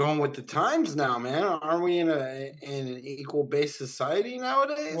 And I'm going with the times now, man. Aren't we in an equal based society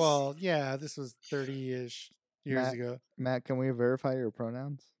nowadays? Well, yeah, this was 30-ish years ago. Matt, can we verify your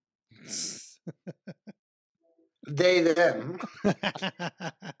pronouns? They, them.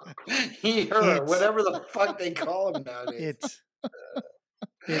 He, her, whatever the fuck they call them nowadays.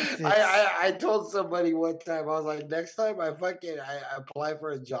 I told somebody one time, I was like, next time I apply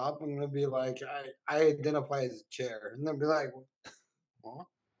for a job, I'm going to be like, I identify as a chair. And they'll be like, huh?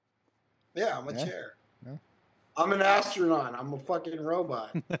 Yeah, I'm a chair. Yeah. I'm an astronaut. I'm a fucking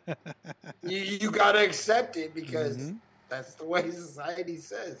robot. you got to accept it because that's the way society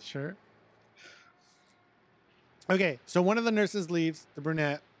says. Sure. Okay, so one of the nurses leaves, the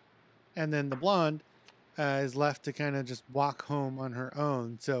brunette, and then the blonde is left to kind of just walk home on her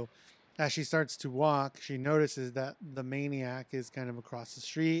own. So as she starts to walk, she notices that the maniac is kind of across the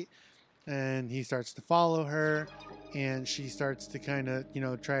street, and he starts to follow her, and she starts to kind of,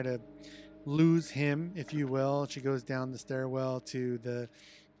 try to lose him, if you will. She goes down the stairwell to the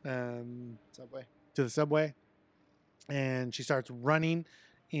subway, and she starts running,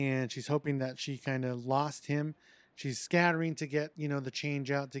 and she's hoping that she kind of lost him. She's scattering to get, the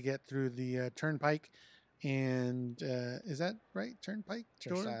change out to get through the turnpike. And is that right? Turnpike?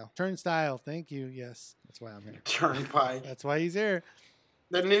 Turnstile. Turnstile. Thank you. Yes. That's why I'm here. Turnpike. That's why he's here.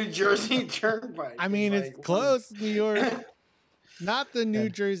 The New Jersey Turnpike. I mean, it's close, New York. Not the New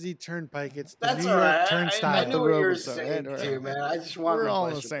Jersey Turnpike. It's the New York Turnstile. I knew what you were saying too, man. I just want we're all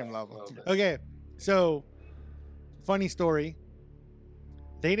on the same level. Okay. So, funny story.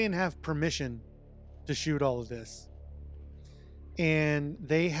 They didn't have permission to shoot all of this. And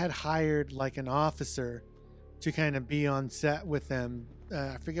they had hired like an officer to kind of be on set with them.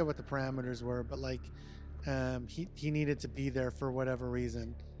 I forget what the parameters were, but like he needed to be there for whatever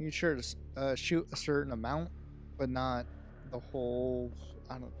reason. You sure to shoot a certain amount, but not the whole.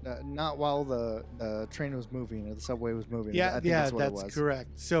 Not while the train was moving or the subway was moving. Yeah, I think yeah, that's that's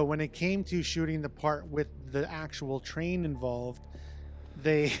correct. So when it came to shooting the part with the actual train involved,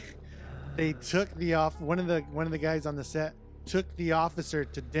 they took one of the guys on the set took the officer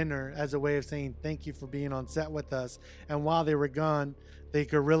to dinner as a way of saying thank you for being on set with us. And while they were gone, they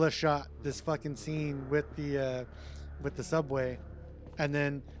guerrilla shot this fucking scene with the subway. And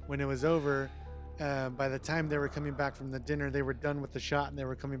then when it was over, by the time they were coming back from the dinner, they were done with the shot and they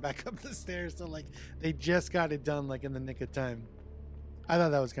were coming back up the stairs. So like they just got it done like in the nick of time. I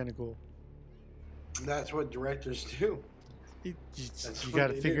thought that was kind of cool. That's what directors do. You got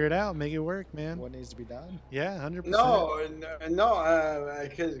to figure it out, make it work, man. What needs to be done? Yeah, 100%. No,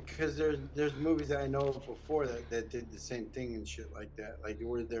 because there's movies that I know before that did the same thing and shit like that, like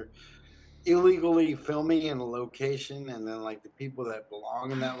where they're illegally filming in a location, and then like the people that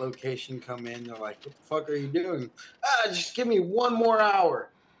belong in that location come in. They're like, "What the fuck are you doing?" Just give me 1 more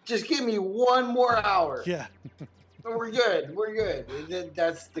hour. Just give me 1 more hour. Yeah. We're good. We're good.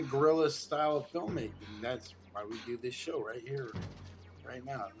 That's the guerrilla style of filmmaking. That's why we do this show right here, right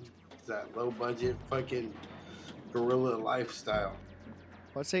now. It's that low budget fucking guerrilla lifestyle.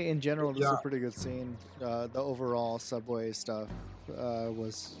 I'd say in general, this is a pretty good scene. The overall subway stuff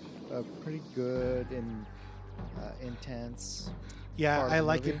was pretty good and intense. Yeah, I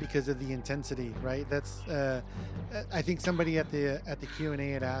like it because of the intensity, right? That's I think somebody at the Q&A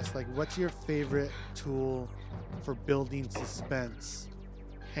had asked, like, what's your favorite tool for building suspense?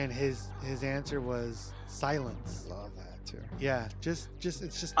 And his answer was silence. Love that too. Yeah, just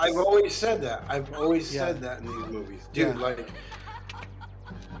it's just. I've always said that. I've always said that in these movies, dude. Yeah. Like.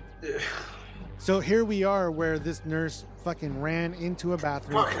 So here we are, where this nurse fucking ran into a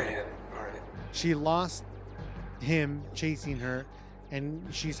bathroom. Fuck, I had it. All right. She lost him chasing her, and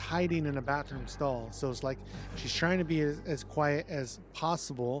she's hiding in a bathroom stall. So it's like she's trying to be as quiet as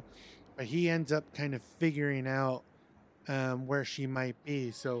possible, but he ends up kind of figuring out where she might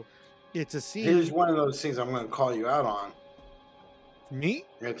be. So it's a scene. Here's one of those things I'm going to call you out on. Me?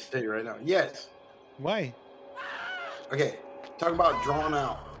 I'm going to tell you right now. Yes. Why? Okay. Talk about drawn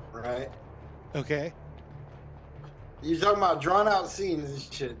out, right? Okay. You're talking about drawn out scenes and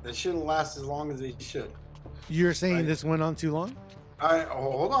shit that shouldn't last as long as they should. You're saying Right. this went on too long? All right.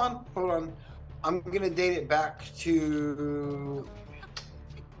 Hold on. I'm going to date it back to,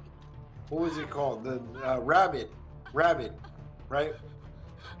 what was it called? The Rabbit, right?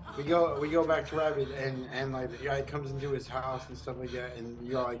 We go back to Rabbit, and like the guy comes into his house and stuff like that, and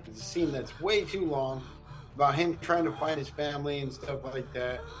you're like, it's a scene that's way too long about him trying to find his family and stuff like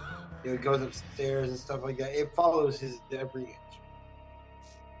that. You know, he goes upstairs and stuff like that. It follows his every inch.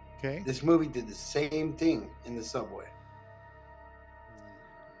 Okay. This movie did the same thing in the subway.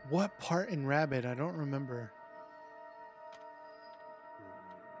 What part in Rabbit? I don't remember.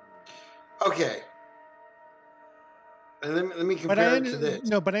 Okay. And let me compare it to this.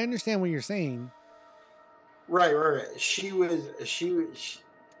 No, but I understand what you're saying. Right. She was,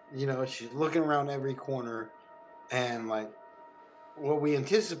 you know, she's looking around every corner, and like, what we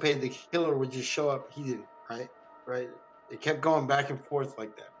anticipated the killer would just show up, he didn't. Right. It kept going back and forth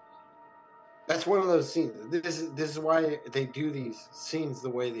like that. That's one of those scenes. This is why they do these scenes the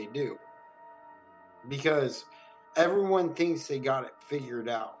way they do, because everyone thinks they got it figured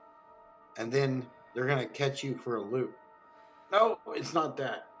out, and then they're gonna catch you for a loop. No, it's not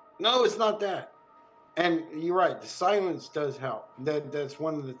that. No, it's not that. And you're right. The silence does help. That's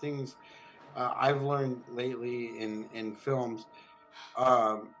one of the things I've learned lately in films.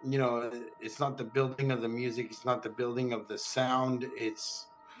 You know, it's not the building of the music. It's not the building of the sound. It's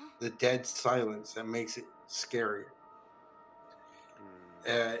the dead silence that makes it scarier.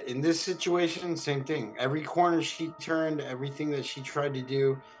 In this situation, same thing. Every corner she turned, everything that she tried to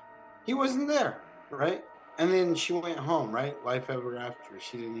do, he wasn't there, right? And then she went home, right? Life ever after.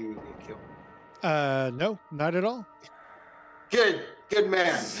 She didn't even get killed. No, not at all. Good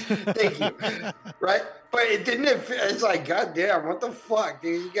man. Thank you. Right? But it didn't. It's like, goddamn, what the fuck,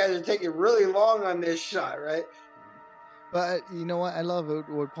 dude? You guys are taking really long on this shot, right? But you know what? I love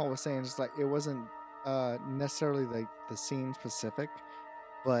what Paul was saying. It's like it wasn't necessarily like the scene specific,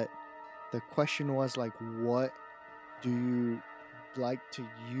 but the question was like, what do you like to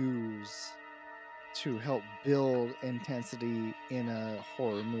use to help build intensity in a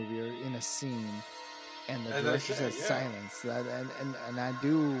horror movie or in a scene? And the director says silence. And I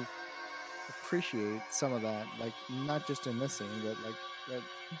do appreciate some of that, like not just in this scene, but like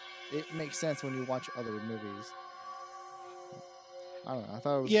it makes sense when you watch other movies. I don't know. I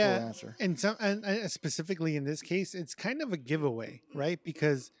thought it was a Yeah, cool answer. and specifically in this case, it's kind of a giveaway, right?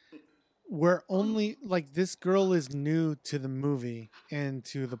 Because we're only like this girl is new to the movie and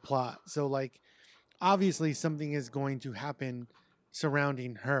to the plot, so like obviously something is going to happen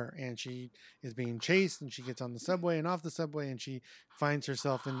surrounding her, and she is being chased, and she gets on the subway and off the subway, and she finds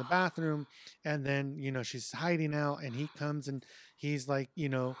herself in the bathroom, and then she's hiding out, and he comes, and he's like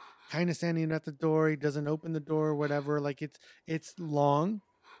kind of standing at the door. He doesn't open the door or whatever. Like it's long,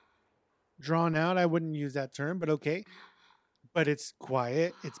 drawn out. I wouldn't use that term, but okay. But it's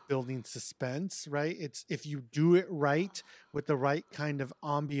quiet. It's building suspense, right? It's if you do it right with the right kind of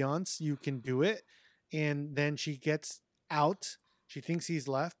ambiance, you can do it. And then she gets out. She thinks he's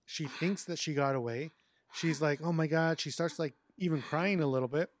left. She thinks that she got away. She's like, oh my God. She starts like even crying a little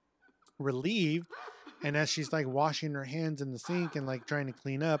bit, relieved. And as she's like washing her hands in the sink and like trying to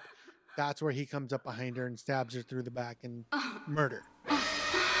clean up, that's where he comes up behind her and stabs her through the back and murder.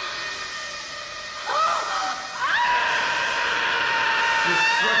 This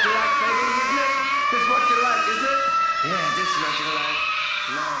is what you like, baby, isn't it? This is what you like, is it? Yeah, this is what you like.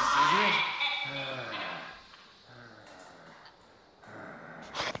 Nice, isn't it?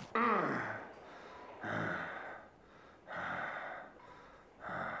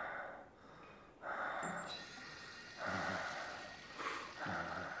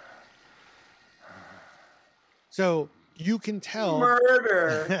 So you can tell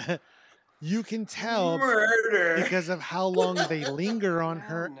Murder. You can tell Murder. because of how long they linger on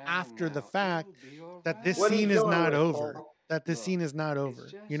her after the fact that this What did he scene is kill her not with, over. Paul? That this scene is not over.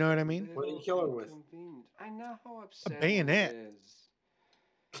 You know what I mean? What did he kill her with? I know how A upsetting bayonet. it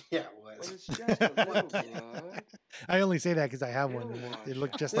is, Yeah, it but was. it's just a little blood. I only say that because I have one. And it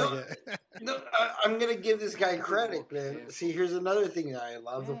looked just No, like it. No, I'm gonna give this guy credit, man. See, here's another thing that I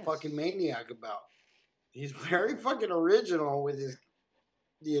love the fucking Maniac about. He's very fucking original with his,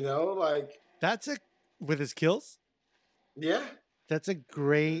 like, That's with his kills. yeah. That's a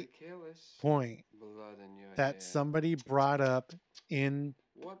great point Blood in your that hair. somebody brought up in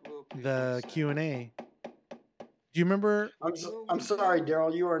What will people the say? Q&A. Do you remember? I'm sorry,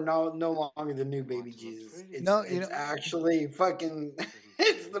 Daryl. You are no longer the new baby Jesus. It's actually fucking.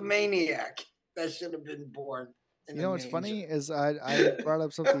 It's the Maniac that should have been born. You know what's funny is I brought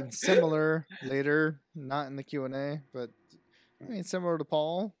up something similar later, not in the Q&A, but I mean similar to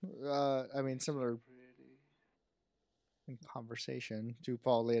Paul. Similar in conversation to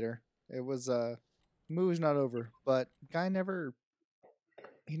Paul later. It was movie's not over, but guy never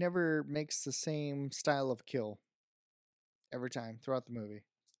makes the same style of kill every time throughout the movie.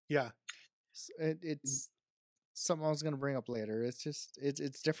 Yeah. It's something I was gonna bring up later. It's just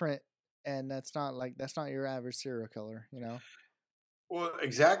it's different, and that's not your average serial killer, Well,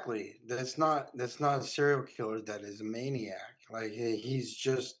 exactly. That's not a serial killer. That is a maniac. Like he's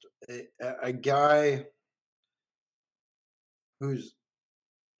just a guy who's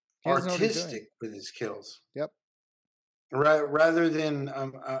He doesn't know what he's doing. artistic with his kills. Yep. Rather than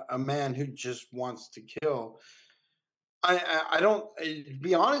a man who just wants to kill. I don't. To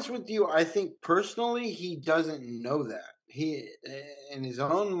be honest with you, I think personally he doesn't know that. He, in his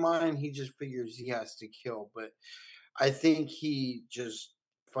own mind, he just figures he has to kill. But I think he just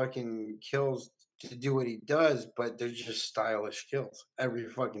fucking kills to do what he does. But they're just stylish kills every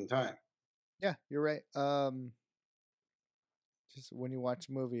fucking time. Yeah, you're right. Just when you watch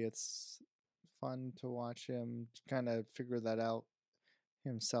a movie, it's fun to watch him kind of figure that out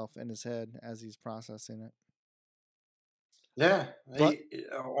himself in his head as he's processing it. Yeah,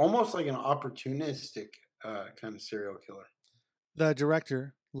 almost like an opportunistic kind of serial killer. The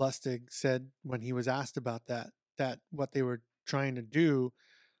director Lustig said when he was asked about that what they were trying to do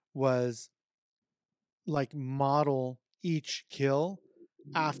was like model each kill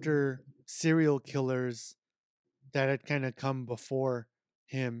after serial killers that had kind of come before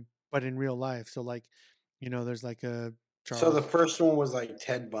him, but in real life. So like, there's like a Charles. So the first one was like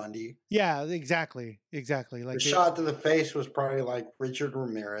Ted Bundy. Yeah, exactly. Like the shot to the face was probably like Richard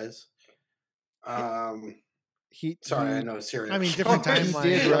Ramirez. I know serial. I mean, different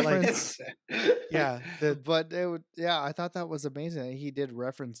timelines. Reference. Yeah, I thought that was amazing that he did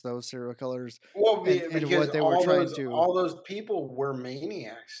reference those serial killers. Well, and because what they were trying to. All those people were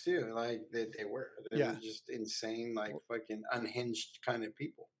maniacs too. Like they were Yeah. just insane, like fucking unhinged kind of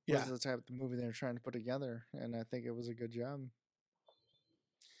people. Yeah, this is the type of movie they were trying to put together, and I think it was a good job.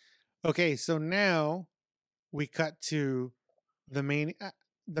 Okay, so now we cut to the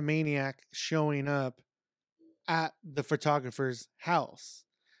maniac showing up at the photographer's house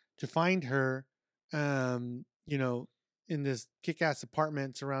to find her, in in this kick-ass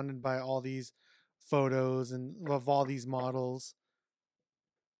apartment surrounded by all these photos and of all these models,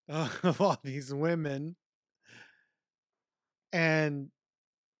 of all these women. And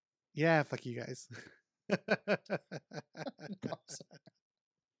yeah, fuck you guys.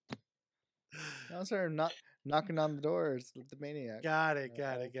 No, sir, not knocking on the doors with the Maniac. Got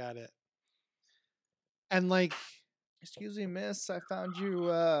it. And like, excuse me, miss, I found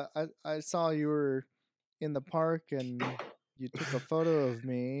you. I saw you were in the park and you took a photo of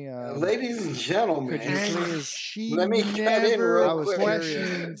me. Ladies and gentlemen, could you please? She let me cut in never real quick.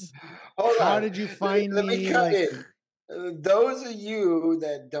 questions. Hold How on. did you find Let me? me cut Like, in. Those of you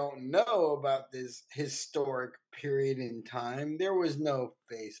that don't know about this historic period in time, there was no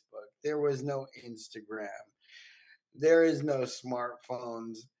Facebook, there was no Instagram, there is no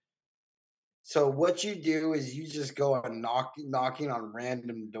smartphones. So what you do is you just go on knocking on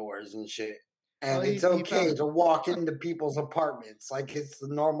random doors and shit. And it's okay to walk into people's apartments like it's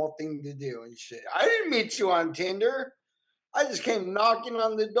the normal thing to do and shit. I didn't meet you on Tinder. I just came knocking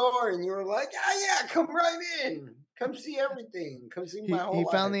on the door and you were like, yeah, come right in. Come see everything. Come see my whole life.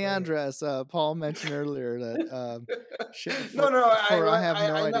 He found the address. Paul mentioned earlier that I have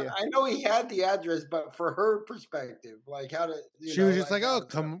no idea. I know he had the address, but for her perspective, like how to she was just like, oh,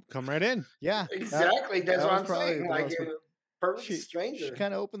 come right in. Yeah. Exactly. That's what I'm saying. Like a perfect stranger. She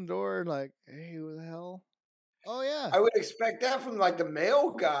kind of opened the door and like, hey, who the hell? Oh yeah. I would expect that from like the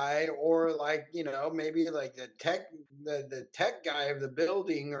mail guy or like, maybe like the tech guy of the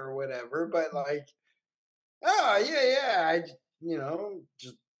building or whatever. But like, oh yeah,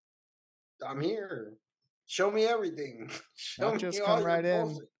 I'm here. Show me everything. Not just come right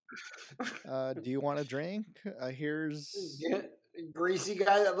in. Do you want a drink? Here's greasy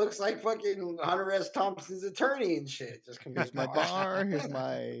guy that looks like fucking Hunter S. Thompson's attorney and shit. Just come. Here's my bar. Here's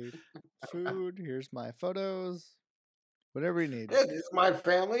my food. Here's my photos. Whatever you need. Yeah, this is my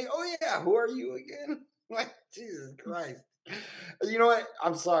family. Oh yeah, who are you again? Like Jesus Christ. You know what?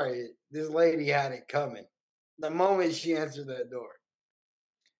 I'm sorry. This lady had it coming. The moment she answered that door.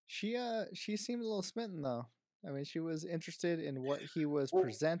 She seemed a little smitten though. I mean, she was interested in what he was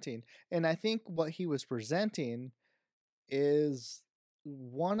presenting. And I think what he was presenting is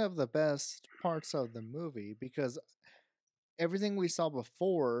one of the best parts of the movie because everything we saw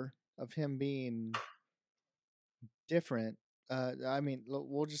before of him being different, I mean,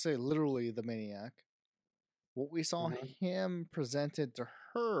 we'll just say literally the Maniac. What we saw him presented to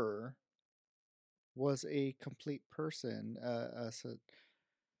her was a complete person,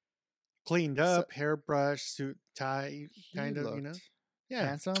 cleaned up, hairbrush, suit, tie, kind of, yeah,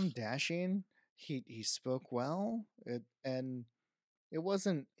 handsome, dashing. He spoke well, and he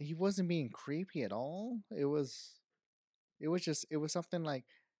wasn't being creepy at all. It was something like,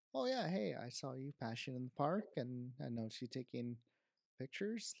 oh yeah, hey, I saw you passing in the park, and I know she's taking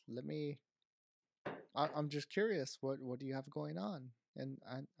pictures. I'm just curious, what do you have going on? And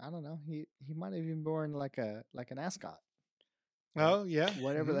I don't know. He might have even worn like an ascot. Oh yeah,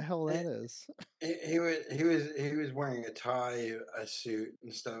 whatever the hell that is. He was wearing a tie, a suit,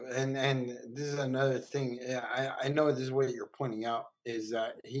 and stuff. And this is another thing. I know this is what you're pointing out is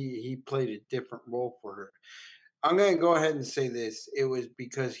that he played a different role for her. I'm gonna go ahead and say this. It was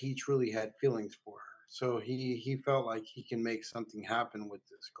because he truly had feelings for her. So he felt like he can make something happen with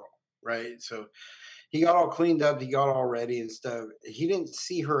this girl, right? So he got all cleaned up, he got all ready and stuff. He didn't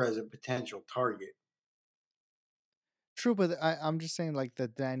see her as a potential target. True, but I'm just saying, like, the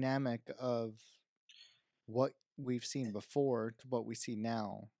dynamic of what we've seen before to what we see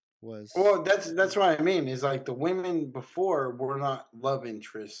now was... Well, that's what I mean. Is like the women before were not love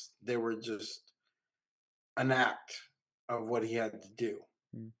interests. They were just an act of what he had to do.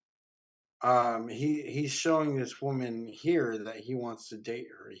 He's showing this woman here that he wants to date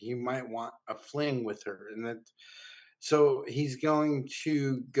her. He might want a fling with her, and that so he's going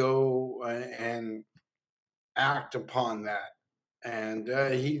to go and act upon that. And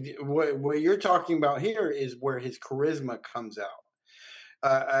what you're talking about here is where his charisma comes out.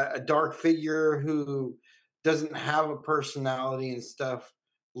 A dark figure who doesn't have a personality and stuff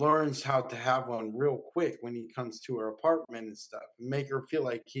learns how to have one real quick when he comes to her apartment and stuff, and make her feel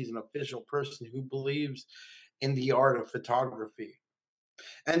like he's an official person who believes in the art of photography.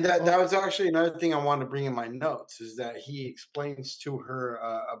 And that was actually another thing I wanted to bring in my notes, is that he explains to her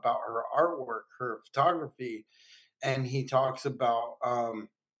about her artwork, her photography, and he talks about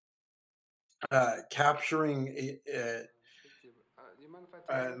capturing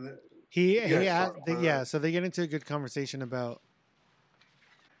so they get into a good conversation about...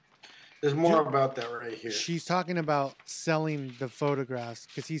 There's more about that right here. She's talking about selling the photographs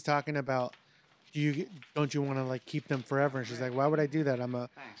because he's talking about don't you want to like keep them forever? And she's like, why would I do that? I'm a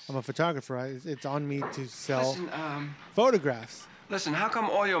photographer. It's on me to sell photographs. Listen, how come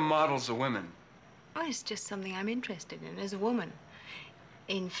all your models are women? Oh, it's just something I'm interested in as a woman.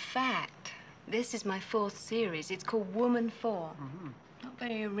 In fact, this is my 4th series. It's called Woman 4. Mm-hmm. Not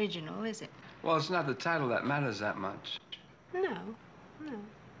very original, is it? Well, it's not the title that matters that much. No.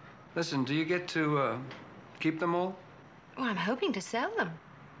 Listen, do you get to keep them all? Well, I'm hoping to sell them.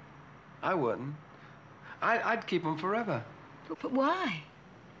 I wouldn't. I'd keep them forever. But why?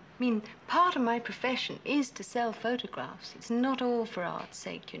 I mean, part of my profession is to sell photographs. It's not all for art's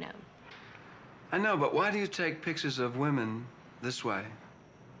sake, you know. I know, but why do you take pictures of women this way?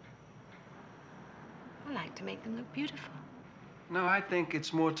 I like to make them look beautiful. No, I think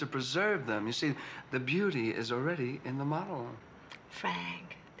it's more to preserve them. You see, the beauty is already in the model.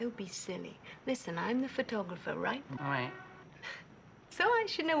 Frank, don't be silly. Listen, I'm the photographer, right? All right. So I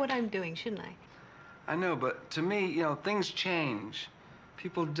should know what I'm doing, shouldn't I? I know, but to me, you know, things change.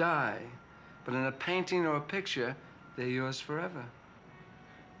 People die. But in a painting or a picture, they're yours forever.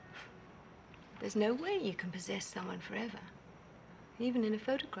 There's no way you can possess someone forever. Even in a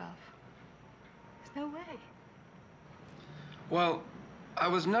photograph. There's no way. Well, I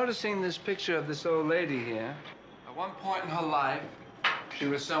was noticing this picture of this old lady here. At one point in her life, she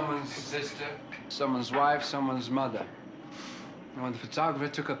was someone's sister, someone's wife, someone's mother. And when the photographer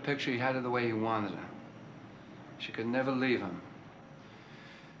took a picture, he had her the way he wanted her. She could never leave him.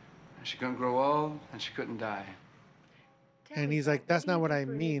 And she couldn't grow old, and she couldn't die. And he's like, that's not what I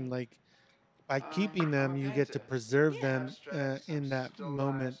mean. Like, by keeping them, you get to preserve them in that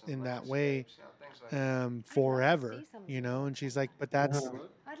moment, in that way, forever, you know? And she's like, but that's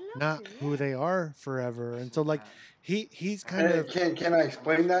not who they are forever. And so, like, he's kind of... Can I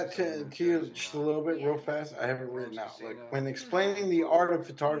explain that to you just a little bit real fast? I have it written out. Like, when explaining the art of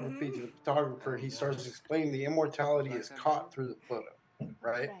photography to the photographer, he starts explaining the immortality is caught through the photo.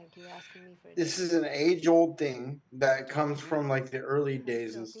 Right? This is an age-old thing that comes from like the early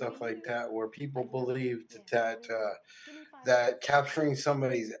days and stuff like that, where people believed that capturing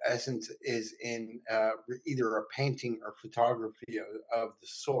somebody's essence is in either a painting or photography of the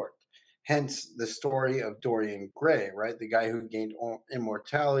sort. Hence the story of Dorian Gray, right? The guy who gained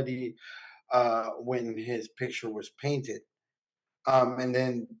immortality when his picture was painted, and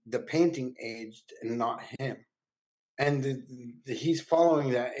then the painting aged and not him. And he's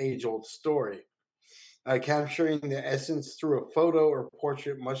following that age-old story, capturing the essence through a photo or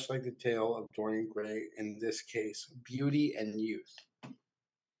portrait, much like the tale of Dorian Gray, in this case, beauty and youth.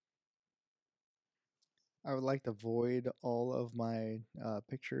 I would like to void all of my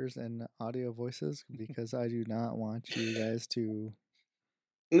pictures and audio voices because I do not want you guys to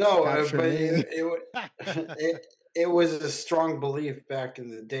capture me. It was a strong belief back in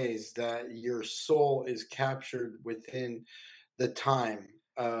the days that your soul is captured within the time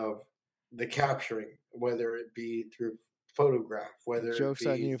of the capturing, whether it be through photograph, whether Joke's it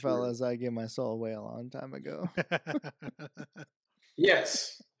be on you, through... fellas. I gave my soul away a long time ago.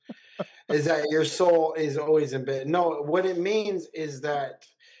 Yes. Is that your soul is always in bed. No, what it means is that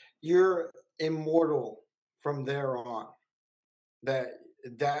you're immortal from there on.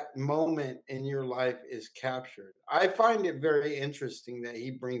 That moment in your life is captured. I find it very interesting that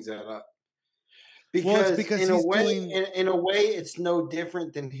he brings that up. Because in a way, it's no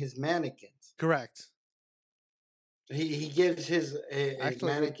different than his mannequins. Correct. He gives his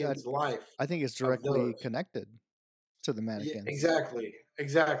mannequin's life. I think it's directly connected to the mannequins. Yeah,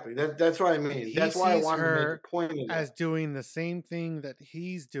 exactly. That's what I mean. That's why I wanted to make a point of that. As doing the same thing that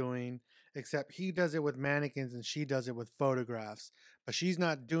he's doing, except he does it with mannequins and she does it with photographs. But she's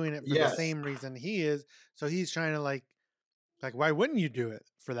not doing it for the same reason he is. So he's trying to like, why wouldn't you do it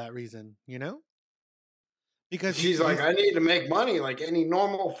for that reason? You know? Because she's like, I need to make money like any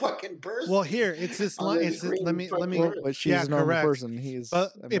normal fucking person. Well, here it's this line. It's this, let me. But she's a normal person. He's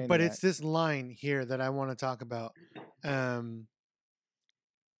but it's this line here that I want to talk about. Good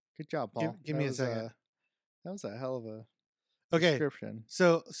job, Paul. Give me a second. That was a hell of a description.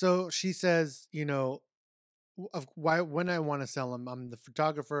 So she says, you know, when I want to sell them, I'm the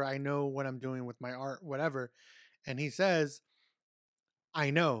photographer. I know what I'm doing with my art, whatever. And he says, I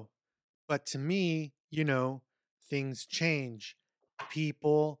know, but to me, you know, things change.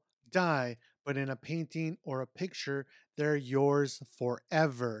 People die, but in a painting or a picture, they're yours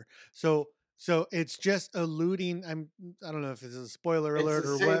forever. So it's just alluding. I don't know if it's a spoiler alert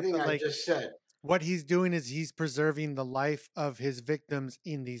or what, but like, just said. What he's doing is he's preserving the life of his victims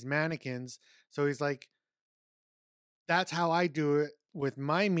in these mannequins. So he's like, that's how I do it with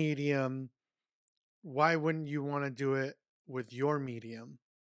my medium. Why wouldn't you want to do it with your medium?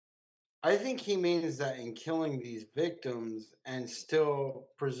 I think he means that in killing these victims and still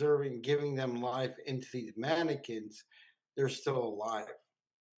preserving, giving them life into these mannequins, they're still alive.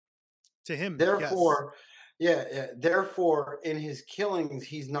 To him, therefore, therefore, in his killings,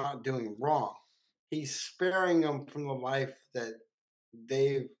 he's not doing wrong. He's sparing them from the life that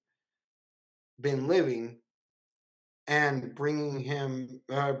they've been living and bringing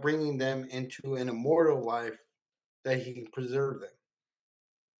them into an immortal life that he can preserve them.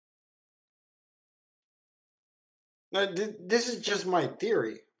 Now, this is just my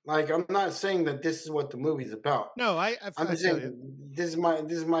theory. Like, I'm not saying that this is what the movie's about. No, I'm just saying this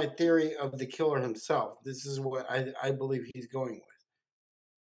is my theory of the killer himself. This is what I believe he's going with.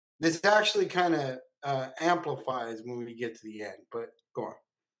 This actually kind of amplifies when we get to the end, but go on.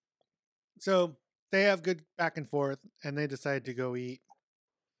 So they have good back and forth, and they decide to go eat,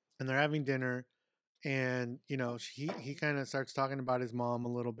 and they're having dinner, and you know he kind of starts talking about his mom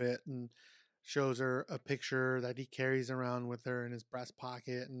a little bit, and shows her a picture that he carries around with her in his breast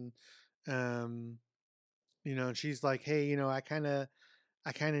pocket, and you know, she's like, hey, you know, I kind of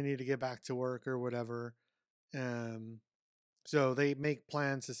need to get back to work or whatever. So they make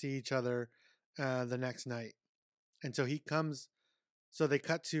plans to see each other the next night, and so he comes. So they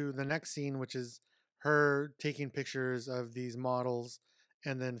cut to the next scene, which is her taking pictures of these models,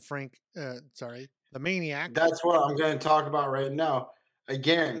 and then the Maniac. That's what I'm going to talk about right now.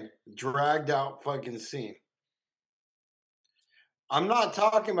 Again, dragged out fucking scene. I'm not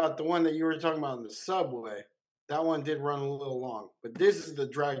talking about the one that you were talking about in the subway. That one did run a little long. But this is the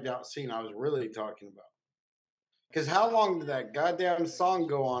dragged out scene I was really talking about. Because how long did that goddamn song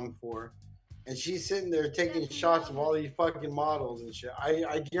go on for? And she's sitting there taking shots of all these fucking models and shit.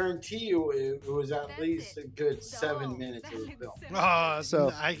 I guarantee you it was at least a good 7 minutes of the film. Oh,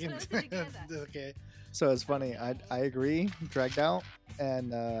 So I can... Okay. So it's funny. I agree. Dragged out,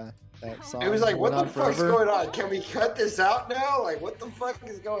 and that song. It was like, what the fuck's forever. going on? Can we cut this out now? Like, what the fuck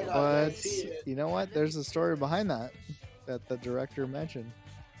is going on? But you know what? There's a story behind that the director mentioned.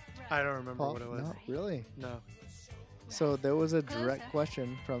 I don't remember what it was. No, really? No. So there was a direct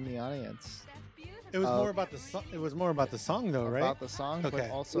question from the audience. It was more about the song. It was more about the song, though, right? About the song, okay.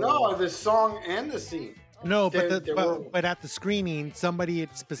 But also no, the song and the scene. No, but at the screening, somebody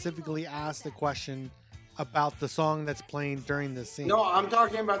had specifically asked the question about the song that's playing during the scene. No, I'm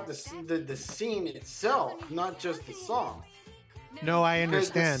talking about the scene itself, not just the song. No, I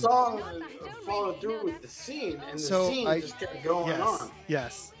understand. The song followed through with the scene, and the scene just kept going on.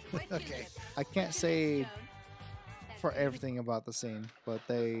 Yes. Okay. I can't say for everything about the scene, but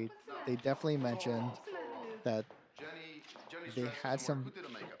they definitely mentioned that they had some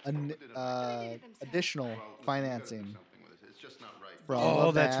additional financing from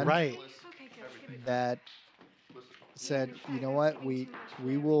a that's band right. that said, you know what, we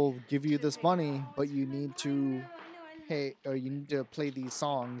will give you this money, but you need to play these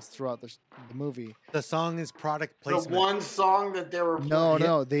songs throughout the movie. The song is product placement. The one song that they were playing.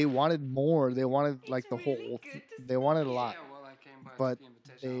 No, they wanted more. They wanted like the whole. They wanted a lot, but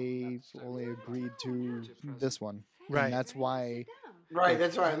they only agreed to this one. Right. And that's why. Right.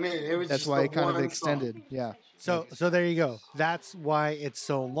 That's what I mean. It was. That's just why it kind of one extended. song. Yeah. So there you go. That's why it's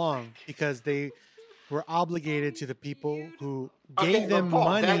so long, because they were obligated to the people who gave them Paul,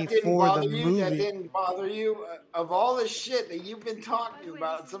 money for the movie. That didn't bother you? Of all the shit that you've been talking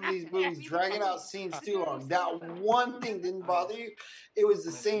about, some of these movies dragging out scenes too long, that one thing didn't bother you? It was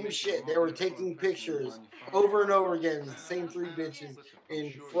the same shit. They were taking pictures over and over again, the same three bitches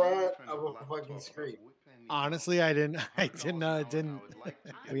in front of a fucking screen. Honestly, I didn't. Well,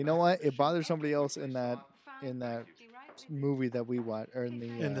 you know what? It bothers somebody else in that movie that we watched, or in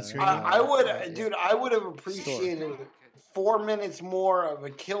the screen. I would have appreciated 4 minutes more of a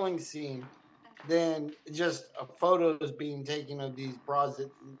killing scene than just photos being taken of these bras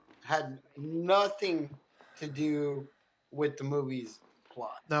that had nothing to do with the movie's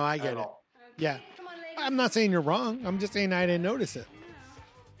plot. No, I get it. Yeah, I'm not saying you're wrong. I'm just saying I didn't notice it.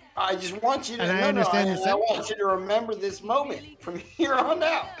 I just want you to. And I understand I want you to remember this moment from here on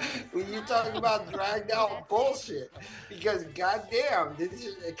out when you talk about dragged out bullshit. Because goddamn, this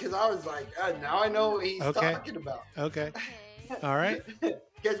is because I was like, now I know what he's talking about. Okay. All right.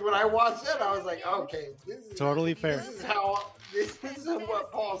 Because when I watched it, I was like, okay, this is totally fair. This is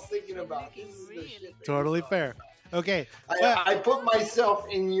what Paul's thinking about. This is the shit. Totally fair. Okay. I put myself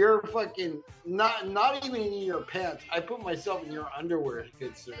in your fucking not even in your pants. I put myself in your underwear,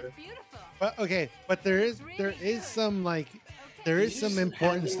 good sir. But okay, but there is some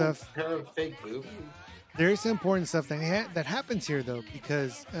important stuff. Pair of fake boobs. There is some important stuff that happens here though,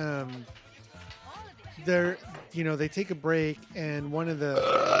 because they take a break, and one of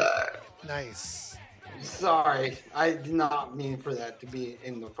the Nice. Sorry, I did not mean for that to be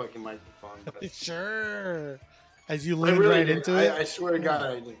in the fucking microphone. But Sure. As you I leaned really right did. into it. I swear to God,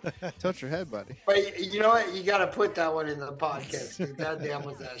 I did. Touch your head, buddy. But you know what? You got to put that one in the podcast. Because goddamn,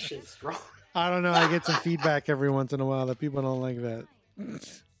 was that shit strong? I don't know. I get some feedback every once in a while that people don't like that.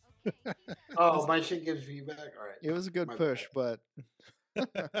 Oh, my shit gives feedback. All right. It was a good My push, but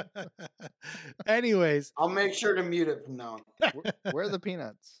Anyways, I'll make sure to mute it from now on. where are the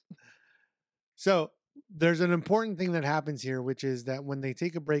peanuts? so there's an important thing that happens here, which is that when they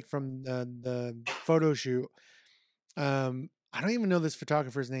take a break from the photo shoot, I don't even know this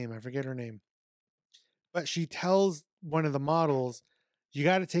photographer's name. I forget her name. But she tells one of the models, you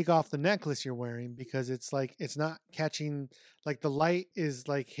got to take off the necklace you're wearing because it's like it's not catching, like the light is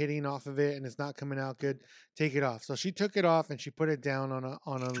like hitting off of it and it's not coming out good. Take it off. So she took it off and she put it down on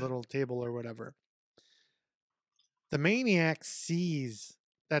a little table or whatever. The maniac sees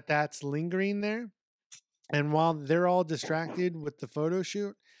that that's lingering there, and while they're all distracted with the photo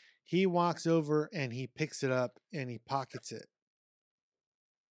shoot, he walks over and he picks it up and he pockets it.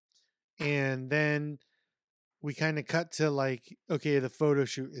 And then we kind of cut to like, okay, the photo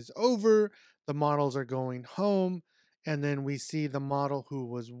shoot is over. The models are going home. And then we see the model who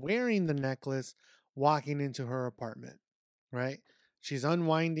was wearing the necklace walking into her apartment, right? She's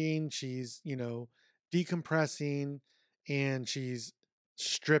unwinding. She's, decompressing, and she's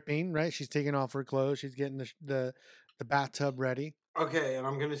stripping, right? She's taking off her clothes. She's getting the bathtub ready. Okay, and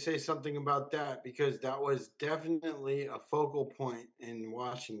I'm going to say something about that because that was definitely a focal point in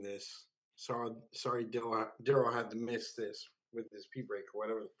watching this. Sorry, Daryl had to miss this with this pee break or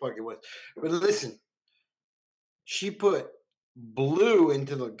whatever the fuck it was. But listen, she put blue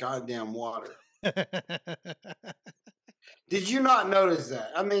into the goddamn water. Did you not notice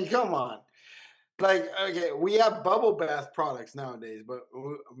that? I mean, come on. Like, okay, we have bubble bath products nowadays, but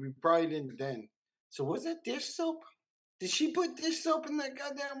we probably didn't then. So was that dish soap? Did she put dish soap in that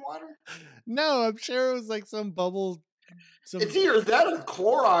goddamn water? No, I'm sure it was like some bubble. It's either that or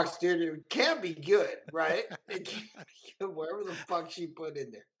Clorox, dude. It can't be good, right? It can't be good, whatever the fuck she put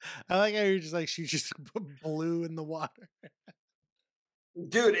in there. I like how you're just like, she just put blue in the water.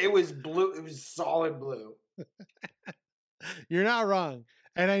 Dude, it was blue. It was solid blue. You're not wrong.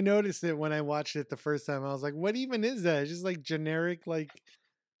 And I noticed it when I watched it the first time. I was like, what even is that? It's just like generic, like,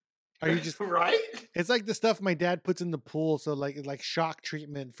 are you just right? It's like the stuff my dad puts in the pool, so like shock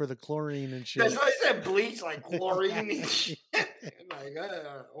treatment for the chlorine and shit. That's why I said bleach, like chlorine and shit. Like,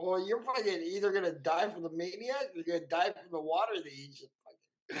 well, you're fucking either gonna die from the maniac or you're gonna die from the water that you just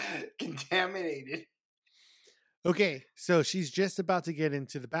fucking contaminated. Okay, so she's just about to get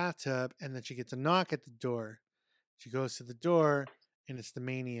into the bathtub, and then she gets a knock at the door. She goes to the door, and it's the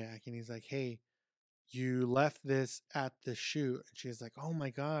maniac, and he's like, "Hey, you left this at the shoot." And she's like, "Oh my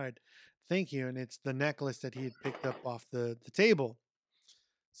God, thank you." And it's the necklace that he had picked up off the table.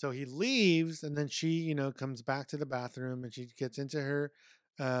 So he leaves, and then she, comes back to the bathroom, and she gets into her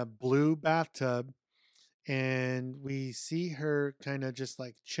blue bathtub, and we see her kind of just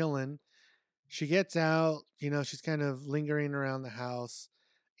like chilling. She gets out, she's kind of lingering around the house,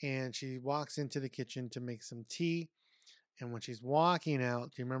 and she walks into the kitchen to make some tea. And when she's walking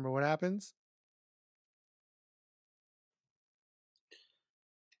out, do you remember what happens?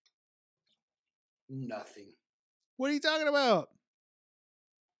 Nothing. What are you talking about?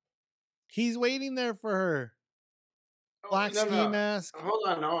 He's waiting there for her. Black ski mask. Hold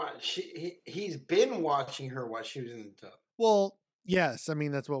on. He's been watching her while she was in the tub. Well, yes. I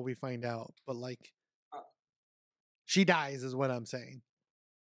mean, that's what we find out. But like, she dies is what I'm saying.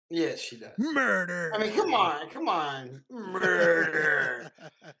 Yes, she does. Murder. I mean, come on. Murder.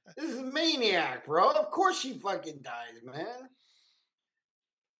 This is a maniac, bro. Of course she fucking dies, man.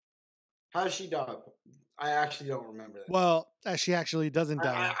 How does she die? I actually don't remember that. Well, she actually doesn't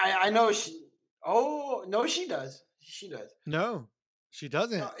die. I know she. Oh no, she does. She does. No, she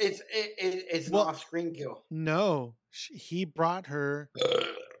doesn't. No, it's an off-screen kill. No, he brought her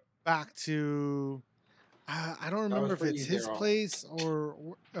back to. I don't remember if it's his place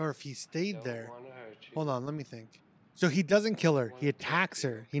or if he stayed there. Hold on, let me think. So he doesn't kill her. He attacks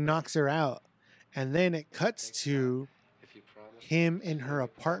her. He knocks her out, and then it cuts to him in her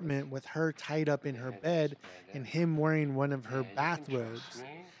apartment with her tied up in her bed and him wearing one of her bathrobes.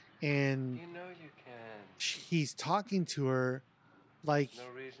 And he's talking to her like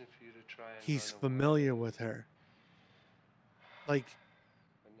he's familiar with her. Like,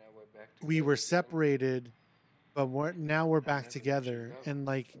 we were separated, but now we're back together. And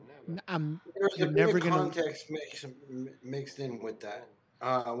like, There's a bit of context mixed in with that.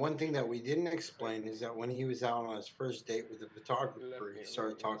 one thing that we didn't explain is that when he was out on his first date with the photographer, he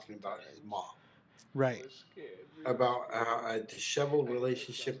started talking about his mom. Right. About a disheveled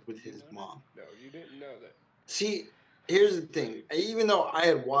relationship with his mom. No, you didn't know that. See, here's the thing. Even though I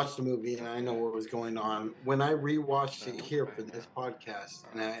had watched the movie and I know what was going on, when I rewatched it here for this podcast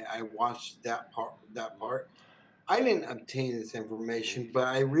and I watched that part, I didn't obtain this information, but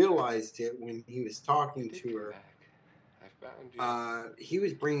I realized it when he was talking to her. He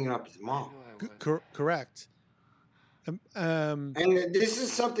was bringing up his mom. Correct. And this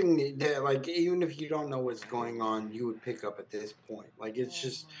is something that, like, even if you don't know what's going on, you would pick up at this point. Like, it's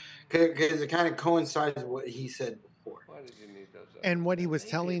just because it kind of coincides with what he said before. And what he was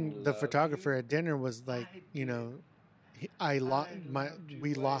telling the photographer at dinner was like, you know,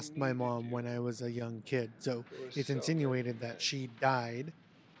 we lost my mom when I was a young kid. So it's insinuated that she died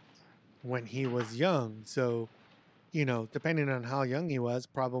when he was young. So, you know, depending on how young he was,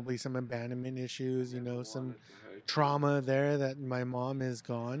 probably some abandonment issues, you know, some trauma there that my mom is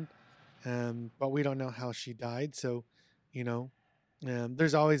gone. But we don't know how she died. So, you know,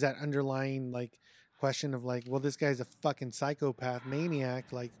 there's always that underlying like question of like, well, this guy's a fucking psychopath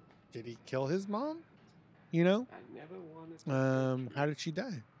maniac. Like, did he kill his mom? You know? How did she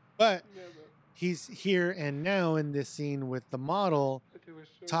die? But he's here and now in this scene with the model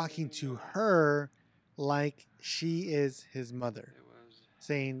talking to her like she is his mother,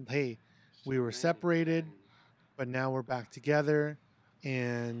 saying, hey, we were separated, but now we're back together.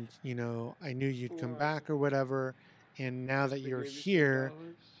 And, you know, I knew you'd come back or whatever. And now that you're here,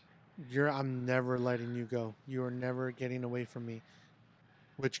 I'm never letting you go. You are never getting away from me,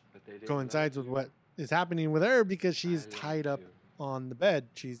 which coincides with what is happening with her because she's tied up on the bed.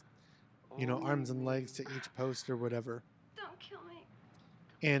 She's, you know, arms and legs to each post or whatever. Don't kill me.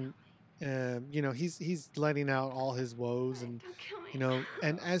 And, you know, he's letting out all his woes and, you know,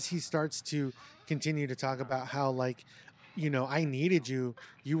 and as he starts to continue to talk about how, like, you know, I needed you,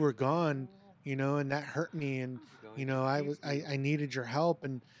 you were gone, you know, and that hurt me. And, you know, I needed your help.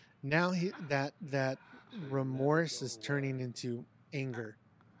 And now that remorse is turning into anger,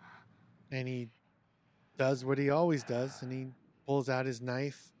 and he does what he always does. And he pulls out his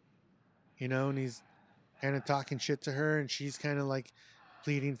knife, you know, and he's kind of talking shit to her, and she's kind of like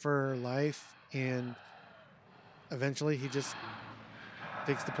pleading for her life. And eventually he just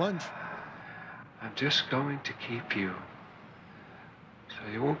takes the plunge. I'm just going to keep you.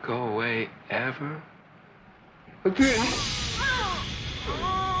 So you won't go away ever again.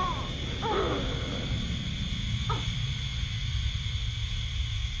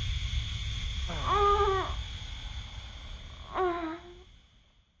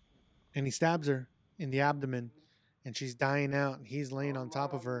 And he stabs her in the abdomen, and she's dying out, and he's laying on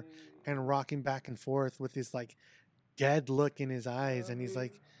top of her and rocking back and forth with this like dead look in his eyes, and he's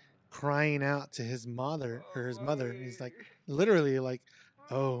like crying out to his mother. And he's like literally like,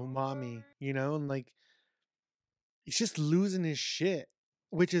 oh mommy, you know, and like he's just losing his shit,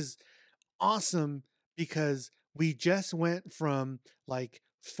 which is awesome because we just went from like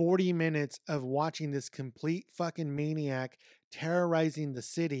 40 minutes of watching this complete fucking maniac terrorizing the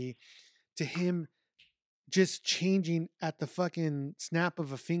city to him just changing at the fucking snap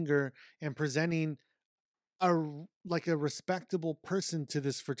of a finger and presenting a respectable person to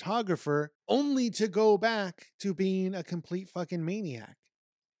this photographer, only to go back to being a complete fucking maniac.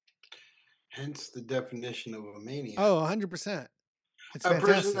 Hence the definition of a maniac. Oh, 100%. It's a fantastic.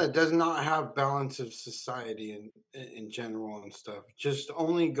 Person that does not have balance of society in general and stuff, just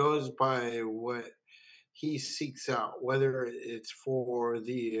only goes by what he seeks out, whether it's for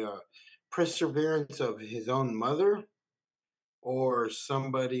the perseverance of his own mother or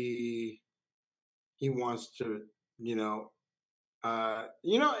somebody he wants to, in a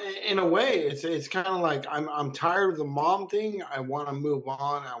way, it's kind of like I'm tired of the mom thing. I want to move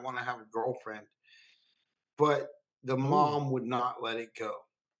on. I want to have a girlfriend, but the mom would not let it go.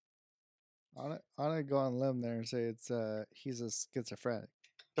 I'm gonna go on a limb there and say it's he's a schizophrenic.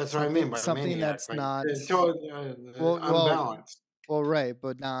 That's what I mean by something maniac. that's like, not unbalanced. Well, right,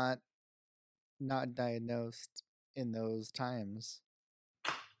 but not diagnosed in those times.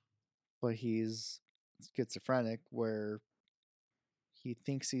 But he's schizophrenic, where he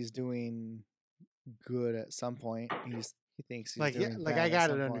thinks he's doing good at some point. He thinks he's doing bad I got at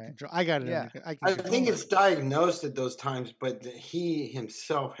it some under point. control. I got it. Yeah. I think it's diagnosed at those times, but he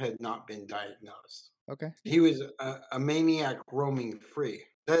himself had not been diagnosed. Okay. He was a maniac roaming free.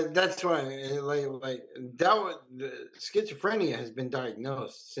 That's why, like that was schizophrenia has been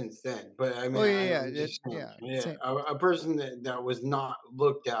diagnosed since then. But I mean, a person that was not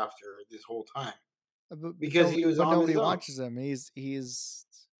looked after this whole time. because he was but on nobody his own. watches him. He's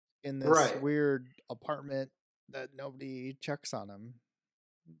in this Right. weird apartment that nobody checks on him.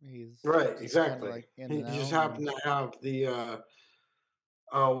 He's Right, just exactly. like in He and just out. happened to have the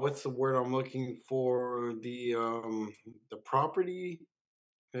what's the word I'm looking for? The property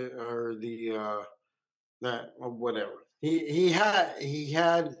or the that or whatever. He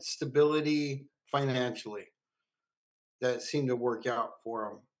had stability financially that seemed to work out for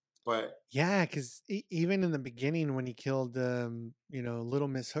him. But Yeah, because even in the beginning when he killed, Little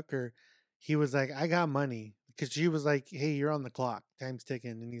Miss Hooker, he was like, "I got money," because she was like, "Hey, you're on the clock, time's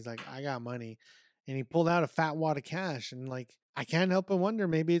ticking," and he's like, "I got money," and he pulled out a fat wad of cash, and like, I can't help but wonder,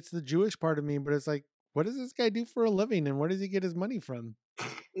 maybe it's the Jewish part of me, but it's like, what does this guy do for a living, and where does he get his money from?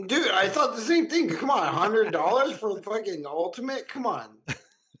 dude, I thought the same thing. Come on, $100 for the fucking ultimate? Come on.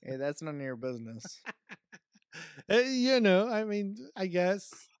 Hey, that's none of your business. I mean, I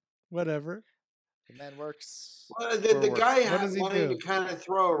guess whatever. The man works. Well, the guy What had does he money do? to kind of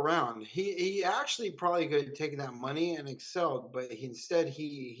throw around. He actually probably could have taken that money and excelled, but instead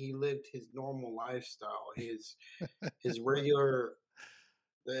he lived his normal lifestyle, his regular,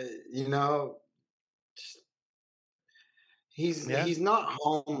 you know. Yeah. He's not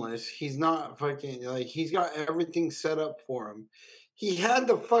homeless. He's not fucking like he's got everything set up for him. He had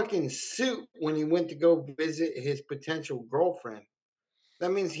the fucking suit when he went to go visit his potential girlfriend.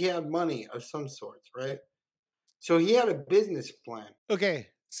 That means he had money of some sorts, right? So he had a business plan. Okay,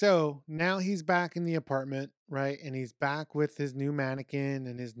 so now he's back in the apartment, right? And he's back with his new mannequin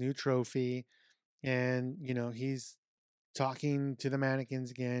and his new trophy. And, he's talking to the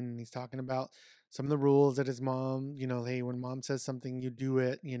mannequins again. And he's talking about some of the rules that his mom, hey, when mom says something, you do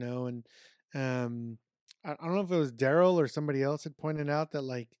it, And I don't know if it was Daryl or somebody else had pointed out that,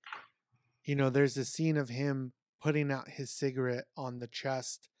 like, there's a scene of him putting out his cigarette on the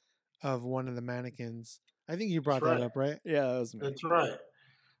chest of one of the mannequins. I think you brought That's that right. up, right? Yeah, that was me. That's right.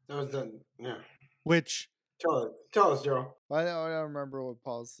 That was the yeah. Which Tell us, Joe. I don't remember what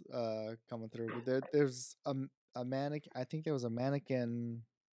Paul's coming through, but there's a mannequin. I think there was a mannequin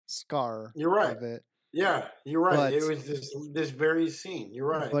scar. You're right. Of it. Yeah, you're right. But, it was this very scene. You're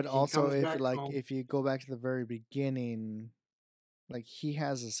right. But He also, comes back home. if you go back to the very beginning, like he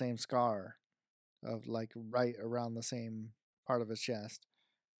has the same scar of like right around the same part of his chest.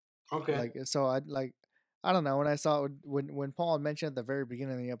 Okay. Like so, I don't know, when I saw it, when Paul had mentioned at the very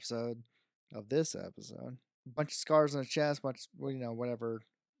beginning of the episode of this episode, a bunch of scars on his chest, whatever,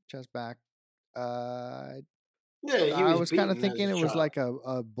 chest back. Yeah, I was kind of beaten as thinking a it was child. like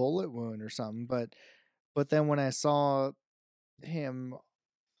a bullet wound or something, but then when I saw him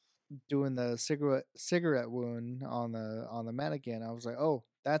doing the cigarette wound on the mannequin, I was like, oh,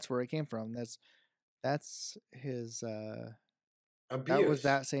 that's where it came from. That's his abuse. That was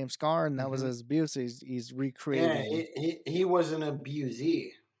that same scar, and that was his abuse. He's recreating. Yeah, he was an abusee.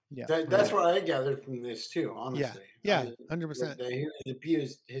 Yeah, that's what I gathered from this too. Honestly, yeah, 100%. He was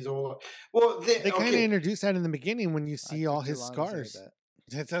abused his whole life. Well, they kind of introduce that in the beginning when you see all his too long to say scars.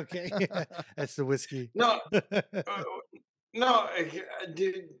 That's okay. That's the whiskey. No, no.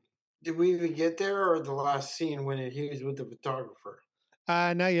 Did we even get there, or the last scene when he was with the photographer?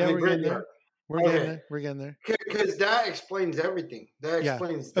 Not yet. We're getting there. We're getting there. Because that explains everything. That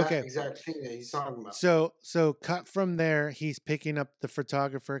explains that exact thing that he's talking about. So cut from there, he's picking up the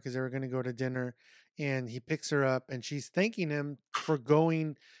photographer because they were going to go to dinner, and he picks her up, and she's thanking him for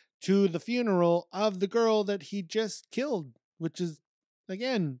going to the funeral of the girl that he just killed, which is,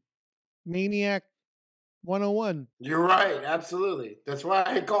 again, Maniac 101. You're right. Absolutely. That's why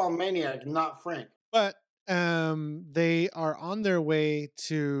I call him Maniac, not Frank. But they are on their way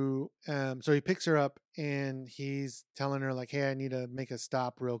to so he picks her up and he's telling her, like, hey, I need to make a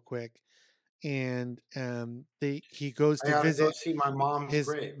stop real quick, and he goes to visit see my mom's his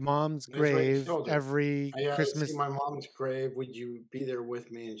grave. Mom's grave every Christmas. See my mom's grave. Would you be there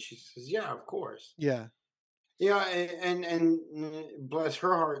with me? And she says, yeah, of course. Yeah. Yeah, and bless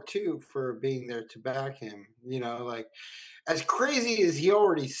her heart too for being there to back him. Like, as crazy as he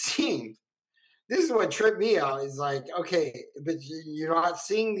already seemed, this is what tripped me out. Is like, okay, but you're not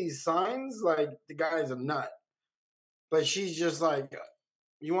seeing these signs. Like, the guy's a nut, but she's just like,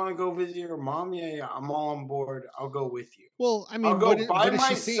 you want to go visit your mom? Yeah, I'm all on board. I'll go with you. Well, I mean, I'll go what by is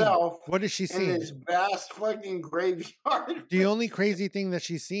she seeing? What is she seeing? In this vast fucking graveyard. The only crazy thing that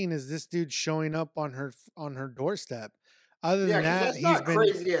she's seen is this dude showing up on her doorstep. Other than that, that's not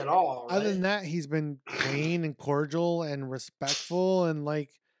crazy at all. Right? Other than that, he's been clean and cordial and respectful and like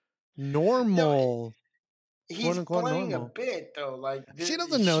normal. He's playing normal. A bit though. Like, she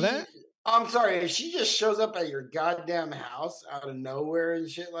doesn't know that. I'm sorry, if she just shows up at your goddamn house out of nowhere and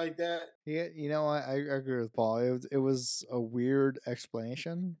shit like that. Yeah, you know what? I agree with Paul. It was a weird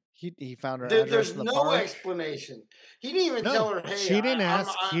explanation. He found her address There's in the no park. explanation. He didn't even No, tell her, hey, she didn't ask.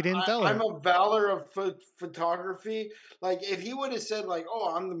 He didn't tell her. I'm a valor of photography. Like, if he would have said, like,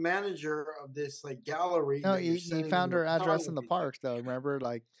 oh, I'm the manager of this, like, gallery. No, that you're he sending found me her address in the photography. park, though. Remember,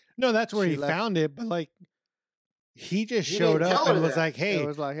 like, No, that's where she he left- found it. But like, he just He showed didn't up tell her and was that. like, "Hey, it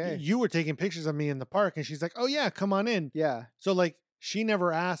was like, hey, you were taking pictures of me in the park," and she's like, "Oh yeah, come on in." yeah, So like, she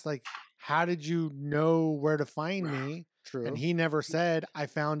never asked like, "How did you know where to find me?" true. And he never said, "I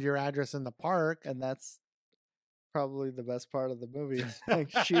found your address in the park." And that's probably the best part of the movie. Like,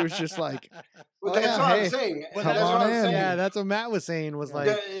 she was just like, Well, oh, that's yeah, what hey, I'm saying. Well, come That's on what I'm in. saying. Yeah, that's what Matt was saying. Was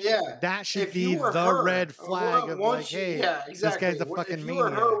like, Yeah. that should If be you were the her, red flag of won't like, you- "Hey, yeah, this exactly. guy's a fucking If you were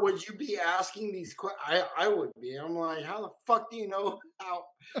maniac." her, would you be asking these questions? I would be. I'm like, how the fuck do you know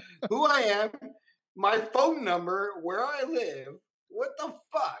who I am, my phone number, where I live? What the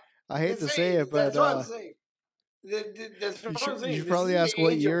fuck? I hate to say it, but that's what I'm saying. That's what I'm saying. you should This probably isn't ask the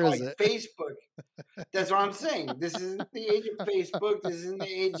what age year of, is like, it? Facebook. That's what I'm saying. This isn't the age of Facebook. This isn't the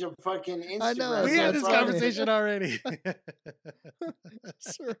age of fucking Instagram. I know, We so had that's this funny. conversation already.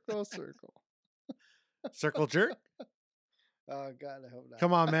 Circle. Circle jerk. Oh God, I hope not.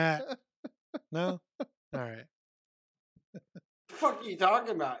 Come on, Matt. No. All right. The fuck are you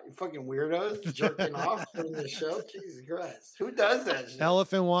talking about? You fucking weirdos jerking off during the show? Jesus Christ. Who does that shit?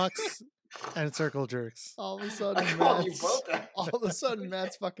 Elephant walks and circle jerks. All of a sudden, I called you Matt's, both that. all of a sudden,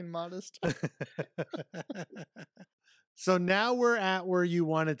 Matt's fucking modest. So now we're at where you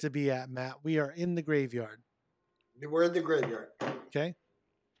wanted to be at, Matt. We are in the graveyard. We're in the graveyard. Okay.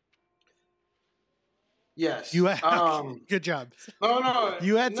 Yes. You had, good job. No.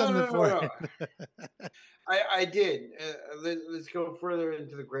 You had something for no. it. I did. Let's go further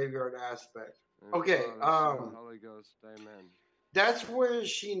into the graveyard aspect. Okay. Holy Ghost, amen. That's where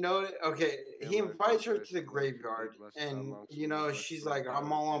she noted. Okay, he invites her to the graveyard, and she's like,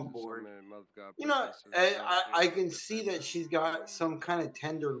 "I'm all on board." I can see that she's got some kind of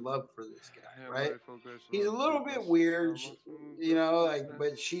tender love for this guy, right? He's a little bit weird,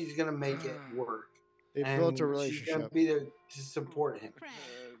 but she's gonna make it work. They and built a she's relationship. gonna be there to support him.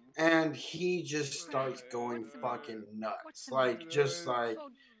 And he just starts going fucking nuts, I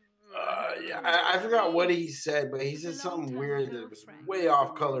forgot what he said, but he said something weird that was way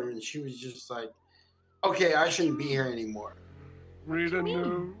off color, and she was just like, "Okay, I shouldn't be here anymore." Rita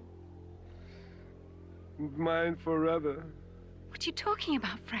knew. Mine forever. What are you talking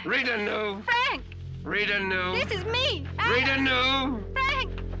about, Frank? Rita knew. Frank! Rita knew. This is me! Rita knew.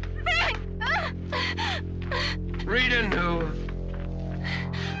 Frank! Frank! Rita knew.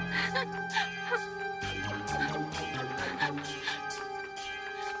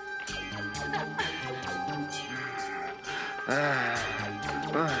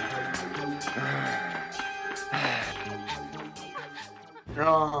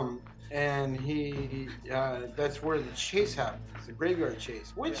 And he, that's where the chase happens, the graveyard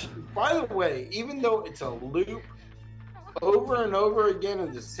chase, which, by the way, even though it's a loop over and over again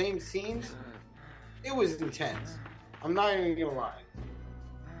of the same scenes, it was intense. I'm not even gonna lie.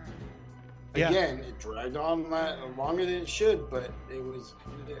 Yeah. Again, it dragged on longer than it should, but it was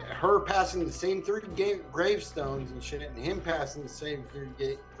her passing the same 3 gravestones and shit, and him passing the same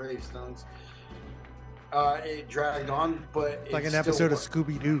 3 gravestones. It dragged on, but Like an episode of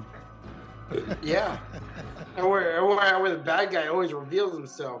Scooby Doo. Yeah. And where the bad guy always reveals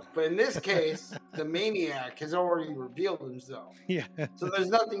himself. But in this case, the maniac has already revealed himself. Yeah. So there's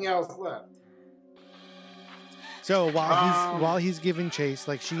nothing else left. So while he's giving chase,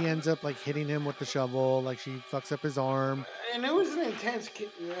 like she ends up like hitting him with the shovel, like she fucks up his arm. And it was an intense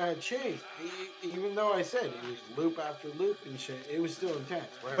chase. Even though I said it was loop after loop and shit, it was still intense.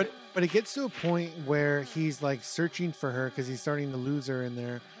 Right? But it gets to a point where he's like searching for her because he's starting to lose her in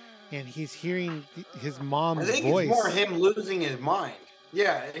there, and he's hearing his mom's I think voice. It's more him losing his mind.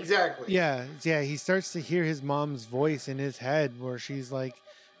 Yeah, exactly. Yeah. He starts to hear his mom's voice in his head, where she's like,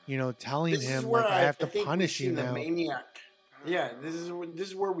 telling him like, I have to punish you now. The maniac. Yeah, this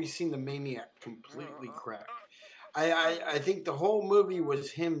is where we seen the maniac completely crack. I think the whole movie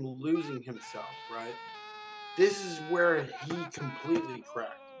was him losing himself, right? This is where he completely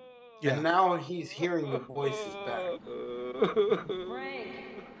cracked. Yeah. And now he's hearing the voices back. Frank.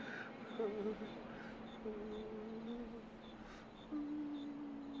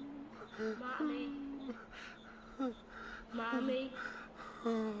 Mommy.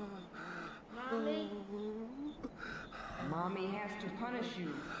 Mommy. Mommy has to punish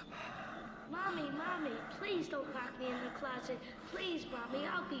you. Mommy, please don't lock me in the closet. Please, Mommy,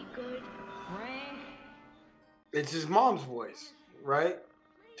 I'll be good. Frank. It's his mom's voice, right?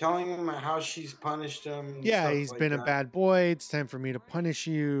 Telling him how she's punished him. Yeah, he's been a bad boy. It's time for me to punish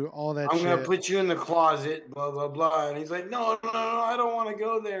you. All that shit. I'm gonna put you in the closet. Blah blah blah. And he's like, no, I don't want to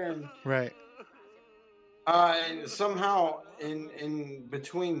go there. And, right. And somehow in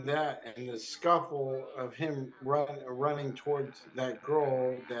between that and the scuffle of him running towards that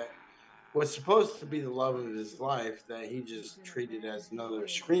girl that was supposed to be the love of his life, that he just treated as another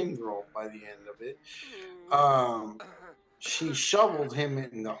scream girl by the end of it. She shoveled him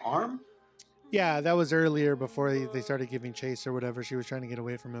in the arm. Yeah, that was earlier before they started giving chase or whatever. She was trying to get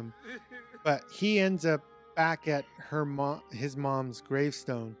away from him. But he ends up back at his mom's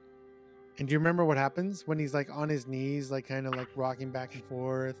gravestone. And do you remember what happens when he's like on his knees, like kind of like rocking back and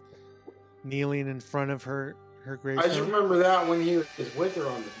forth, kneeling in front of her gravestone? I just remember that when he was with her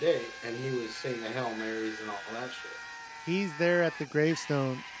on the date and he was saying the Hail Marys and all that shit. He's there at the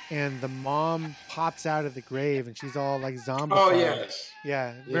gravestone and the mom pops out of the grave and she's all like zombie. Oh, yes.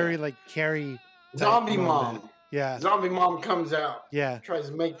 Yeah, very like Carrie. Zombie moment. mom. Yeah. Zombie mom comes out. Yeah. Tries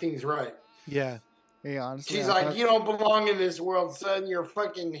to make things right. Yeah. Hey, honestly, she's like, you don't belong in this world, son. You're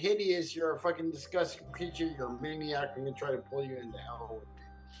fucking hideous. You're a fucking disgusting creature. You're a maniac. I'm going to try to pull you into hell.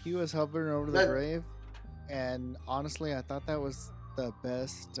 He was hovering over the grave. And honestly, I thought that was the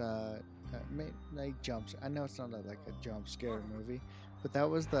best jumps. I know it's not like a jump scare movie, but that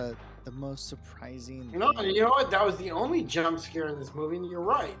was the most surprising. No, you know what? That was the only jump scare in this movie, and you're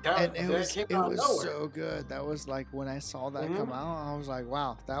right. It was so good. That was like when I saw that come out, I was like,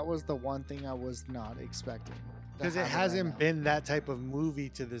 wow, that was the one thing I was not expecting. Because it hasn't been that type of movie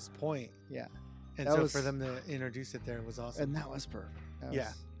to this point. Yeah. And so for them to introduce it there was awesome. And that was perfect.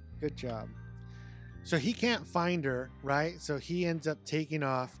 Yeah. Good job. So he can't find her, right? So he ends up taking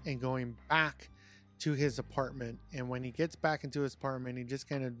off and going back to his apartment. And when he gets back into his apartment, he just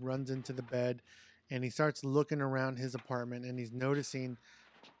kind of runs into the bed and he starts looking around his apartment and he's noticing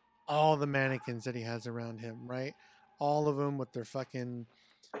all the mannequins that he has around him, right? All of them with their fucking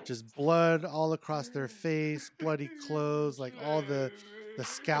just blood all across their face, bloody clothes, like all the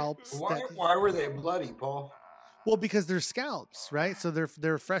scalps. Why were they bloody, Paul? Well, because they're scalps, right? So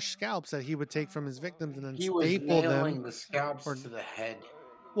they're fresh scalps that he would take from his victims and then staple them. The scalps to the head.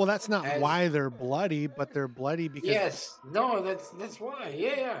 Well, that's not why they're bloody, but they're bloody because that's why.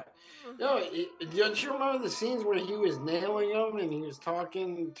 Yeah. No, don't you remember the scenes where he was nailing them and he was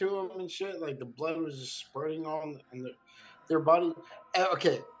talking to them and shit? Like the blood was just spurting on their body.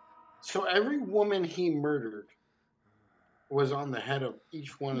 Okay, so every woman he murdered was on the head of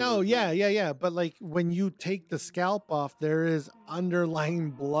each one. Yeah. But like when you take the scalp off, there is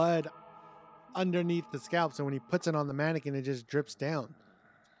underlying blood underneath the scalp. So when he puts it on the mannequin, it just drips down.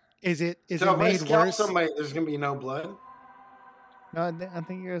 Is it made worse? Somebody, there's gonna be no blood. No, I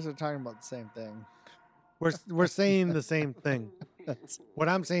think you guys are talking about the same thing. We're saying the same thing. What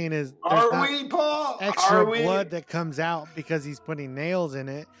I'm saying is, are we, Paul? Extra blood that comes out because he's putting nails in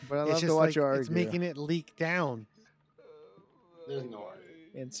it. But I love to watch you argue. It's making it leak down. There's no argument.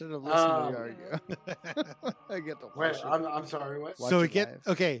 Instead of listening to you argue, I get to watch it. I'm sorry. What? So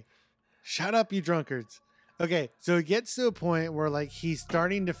okay. Shut up, you drunkards. Okay, so it gets to a point where like he's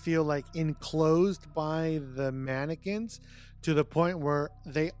starting to feel like enclosed by the mannequins to the point where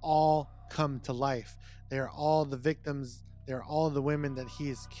they all come to life. They're all the victims. They're all the women that he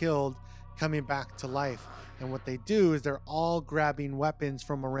has killed coming back to life. And what they do is they're all grabbing weapons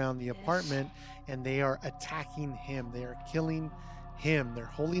from around the apartment and they are attacking him. They are killing him. They're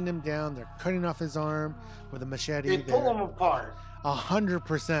holding him down. They're cutting off his arm with a machete. They pull him apart.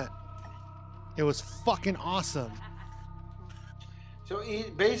 100%. It was fucking awesome. So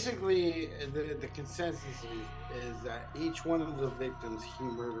basically, the consensus is that each one of the victims he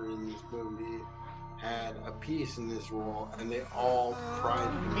murdered in this movie had a piece in this role, and they all cried.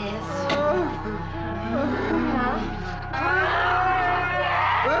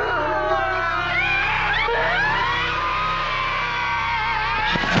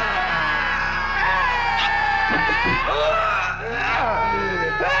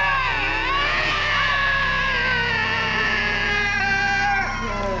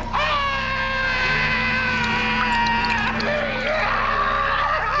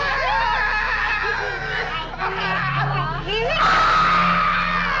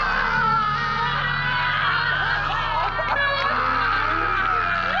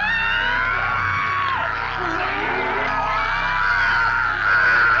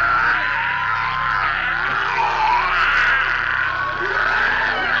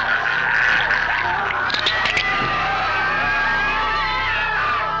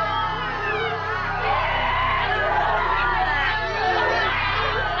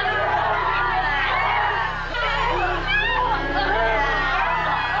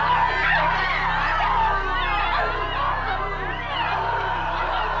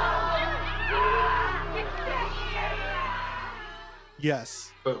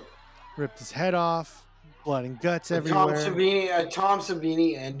 Yes. Boom. Ripped his head off. Blood and guts A everywhere. Tom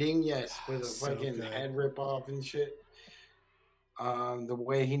Savini ending, yes, with a So fucking good. head rip off and shit. The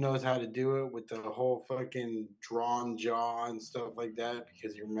way he knows how to do it with the whole fucking drawn jaw and stuff like that,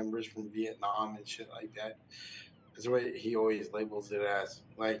 because he remembers from Vietnam and shit like that. That's what he always labels it as.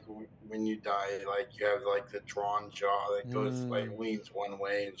 Like when you die, like you have like the drawn jaw that goes like leans one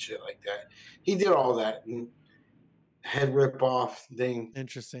way and shit like that. He did all that and head rip off thing.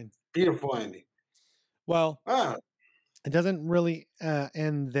 Interesting. Beautiful ending. Well, it doesn't really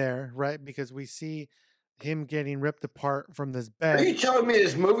end there, right? Because we see him getting ripped apart from this bed. Are you telling me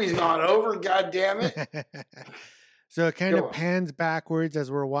this movie's not over? God damn it! So it kind of pans backwards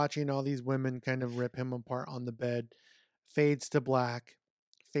as we're watching all these women kind of rip him apart on the bed. Fades to black.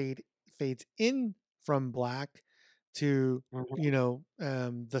 Fades in from black to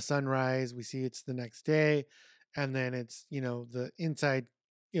the sunrise. We see it's the next day, and then it's the inside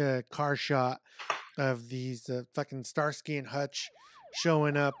car shot of these fucking Starsky and Hutch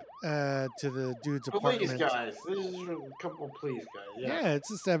showing up to the dude's apartment. Please, guys. This is a couple of please, guys. Yeah, it's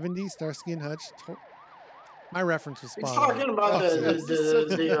the 70s, Starsky and Hutch. My reference was spot He's on. talking about the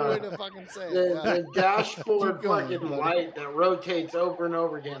dashboard fucking light that rotates over and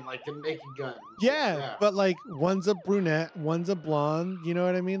over again, like the Naked Gun. Yeah, but like one's a brunette, one's a blonde. You know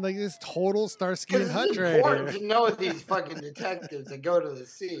what I mean? Like this total Starsky and Hutch right here. It's important to know these fucking detectives that go to the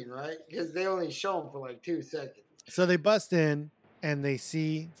scene, right? Because they only show them for like 2 seconds. So they bust in and they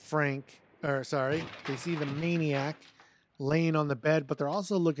see they see the Maniac laying on the bed, but they're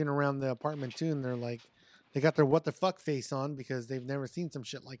also looking around the apartment too, and they're like, they got their what the fuck face on because they've never seen some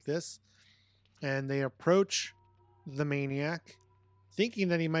shit like this. And they approach the Maniac thinking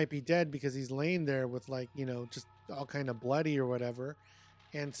that he might be dead because he's laying there with just all kind of bloody or whatever.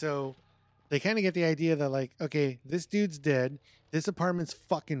 And so they kind of get the idea that like, okay, this dude's dead. This apartment's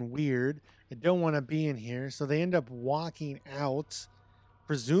fucking weird. I don't want to be in here. So they end up walking out,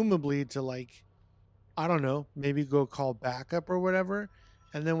 presumably to like, I don't know, maybe go call backup or whatever.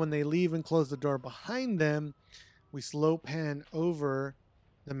 And then when they leave and close the door behind them, we slow pan over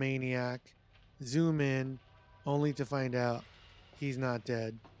the Maniac, zoom in, only to find out he's not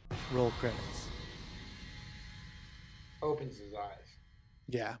dead. Roll credits. Opens his eyes.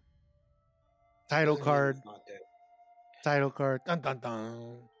 Yeah. Title card. Not dead. Title card. Dun dun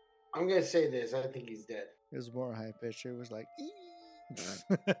dun. I'm gonna say this. I think he's dead. It was more high pitched. It was like.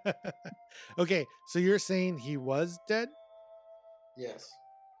 Okay, so you're saying he was dead? Yes.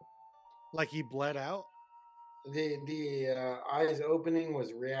 Like he bled out? The eyes opening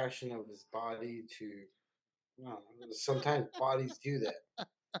was a reaction of his body to. Sometimes bodies do that.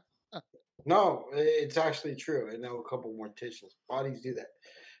 No, it's actually true. I know a couple morticians. Bodies do that.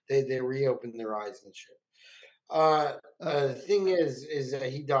 They reopen their eyes and shit. The thing is that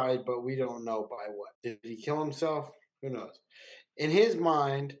he died, but we don't know by what. Did he kill himself? Who knows? In his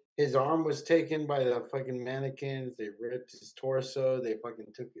mind, his arm was taken by the fucking mannequins. They ripped his torso. They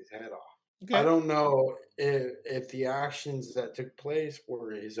fucking took his head off. Okay. I don't know if the actions that took place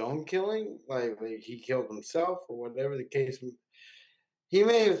were his own killing, like he killed himself or whatever the case. He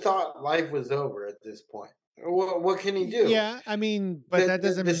may have thought life was over at this point. What can he do? Yeah, I mean, but that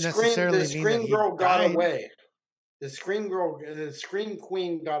doesn't necessarily mean that he died. The scream girl got away. The scream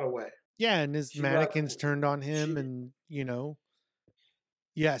queen got away. Yeah, and his mannequins turned on him, and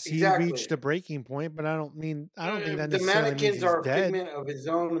yes, he reached a breaking point. But I don't think that the necessarily mannequins means are he's a dead. figment of his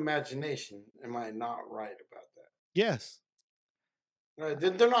own imagination. Am I not right about that? Yes.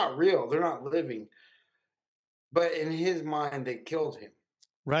 They're not real. They're not living. But in his mind, they killed him.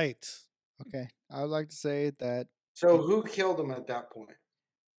 Right. Okay. I would like to say that. So who killed him at that point?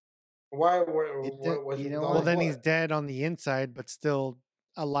 Why? What was it? Well, then he's dead on the inside, but still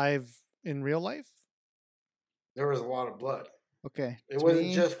alive in real life. There was a lot of blood. Okay. It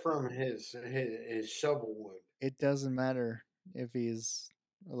wasn't just from his shovel wound. It doesn't matter if he's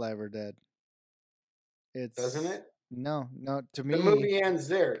alive or dead. Doesn't it? No. To me, the movie ends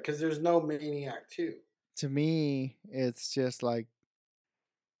there because there's no Maniac 2. To me, it's just like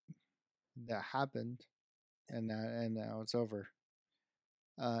that happened, and now it's over.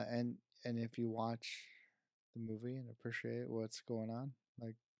 And if you watch the movie and appreciate what's going on,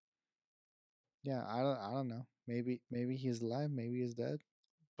 like, yeah, I don't know. Maybe he's alive. Maybe he's dead.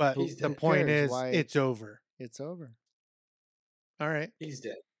 But the point is, it's over. It's over. All right. He's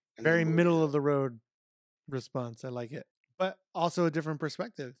dead. Very middle of the road response. I like it, but also a different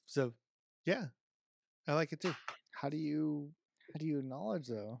perspective. So, yeah, I like it too. How do you acknowledge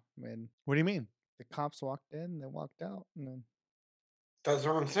though? I mean, what do you mean? The cops walked in, they walked out, and then. That's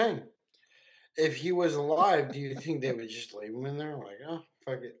what I'm saying. if he was alive, do you think they would just leave him in there? Like, oh,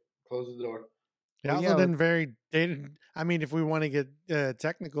 fuck it, close the door. They Well, also yeah, didn't they didn't, I mean, if we want to get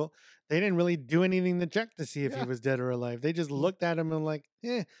technical, they didn't really do anything to check to see if he Yeah. was dead or alive. They just looked at him and like,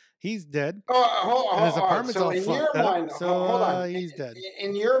 he's dead. Oh, And his all right. apartment's So all in your fucked up. mind, So hold on. he's dead.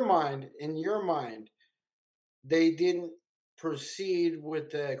 In your mind, they didn't proceed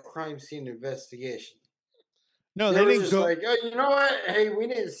with the crime scene investigation. No, They they were didn't just go. like, oh, you know what? Hey, we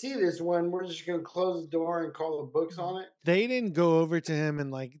didn't see this one. We're just gonna close the door and call the books on it. They didn't go over to him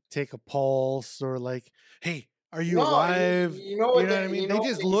and like take a pulse or like, hey, are you No, alive? you know what? You know what I mean? You They know what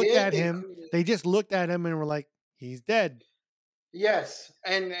just they looked did? at him. They just looked at him and were like, he's dead. Yes,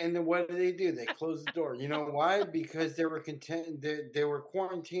 and then what did they do? They closed the door. You know why? Because they were content. They were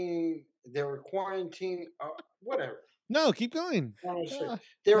quarantining. They were quarantining. Whatever. No, keep going.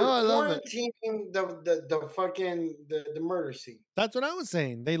 They were No, I love it. quarantining the fucking the murder scene. That's what I was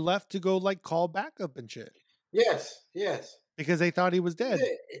saying. They left to go like call backup and shit Yes. because they thought he was dead.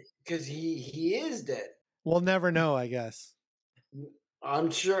 Because he is dead. We'll never know, I guess.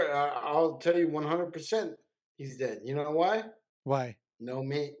 I'm sure. I'll tell you 100%. He's dead. You know why? Why? No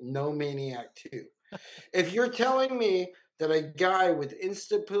Maniac 2. If you're telling me that a guy with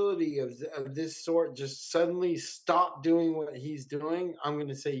instability of this sort just suddenly stopped doing what he's doing, I'm going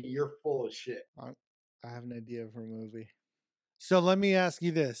to say you're full of shit. I have an idea for a movie. So let me ask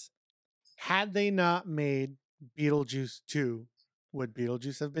you this. Had they not made Beetlejuice 2, would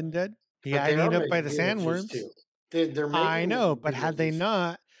Beetlejuice have been dead? He got eaten up by the sandworms. I know, but had they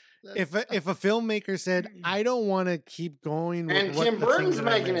not, if a filmmaker said, I don't want to keep going with and what Tim the Burton's thing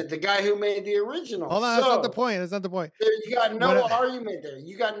that I making made. it, the guy who made the original. Hold on, that's not the point. That's not the point. You got no argument there.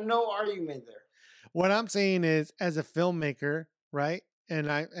 You got no argument there. What I'm saying is, as a filmmaker, right?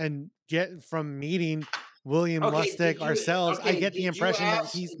 And get from meeting William Lustig ourselves, I get the impression that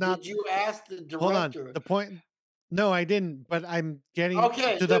he's not. Did you ask the director? Hold on. The point. No, I didn't. But I'm getting to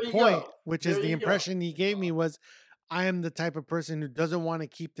there the you point, go. which is the impression he gave me was, I am the type of person who doesn't want to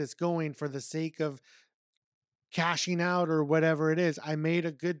keep this going for the sake of cashing out or whatever it is. I made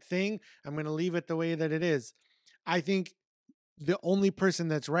a good thing. I'm going to leave it the way that it is. I think the only person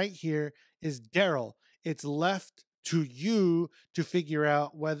that's right here is Daryl. It's left to you to figure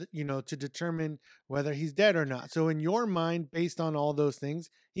out whether, to determine whether he's dead or not. So in your mind, based on all those things,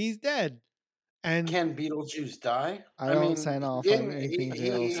 he's dead. And can Beetlejuice die? I don't sign off on anything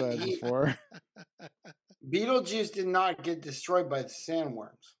Daryl said before. Beetlejuice did not get destroyed by the sandworms.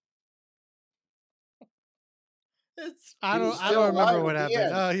 I don't remember what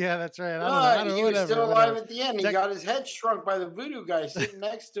happened. Oh yeah, that's right. I don't know. He was still alive at the end. He Check. got his head shrunk by the voodoo guy sitting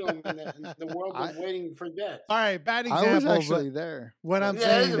next to him, and the world was waiting for death. All right, bad example. I was actually there. What I'm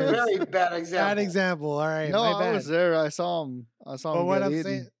saying is a very bad example. Bad example. All right, no, my bad. I was there. I saw him. But what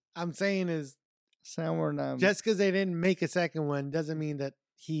I'm saying is, sandworm. Just because they didn't make a second one doesn't mean that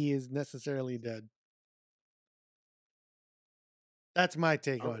he is necessarily dead. That's my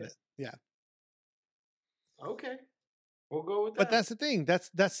take on it. Yeah. Okay. We'll go with that. But that's the thing. That's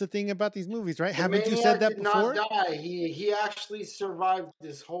the thing about these movies, right? The Haven't you said that did before? Not die. He actually survived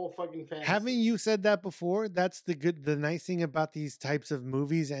this whole fucking fantasy. Haven't you said that before? That's the nice thing about these types of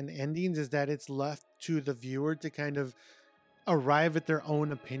movies and endings is that it's left to the viewer to kind of arrive at their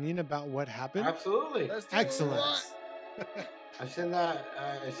own opinion about what happened. Absolutely. Excellent. I said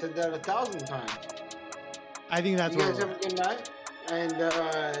that 1,000 times. I think that's you guys have a good night. And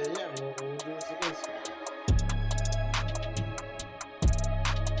yeah, we'll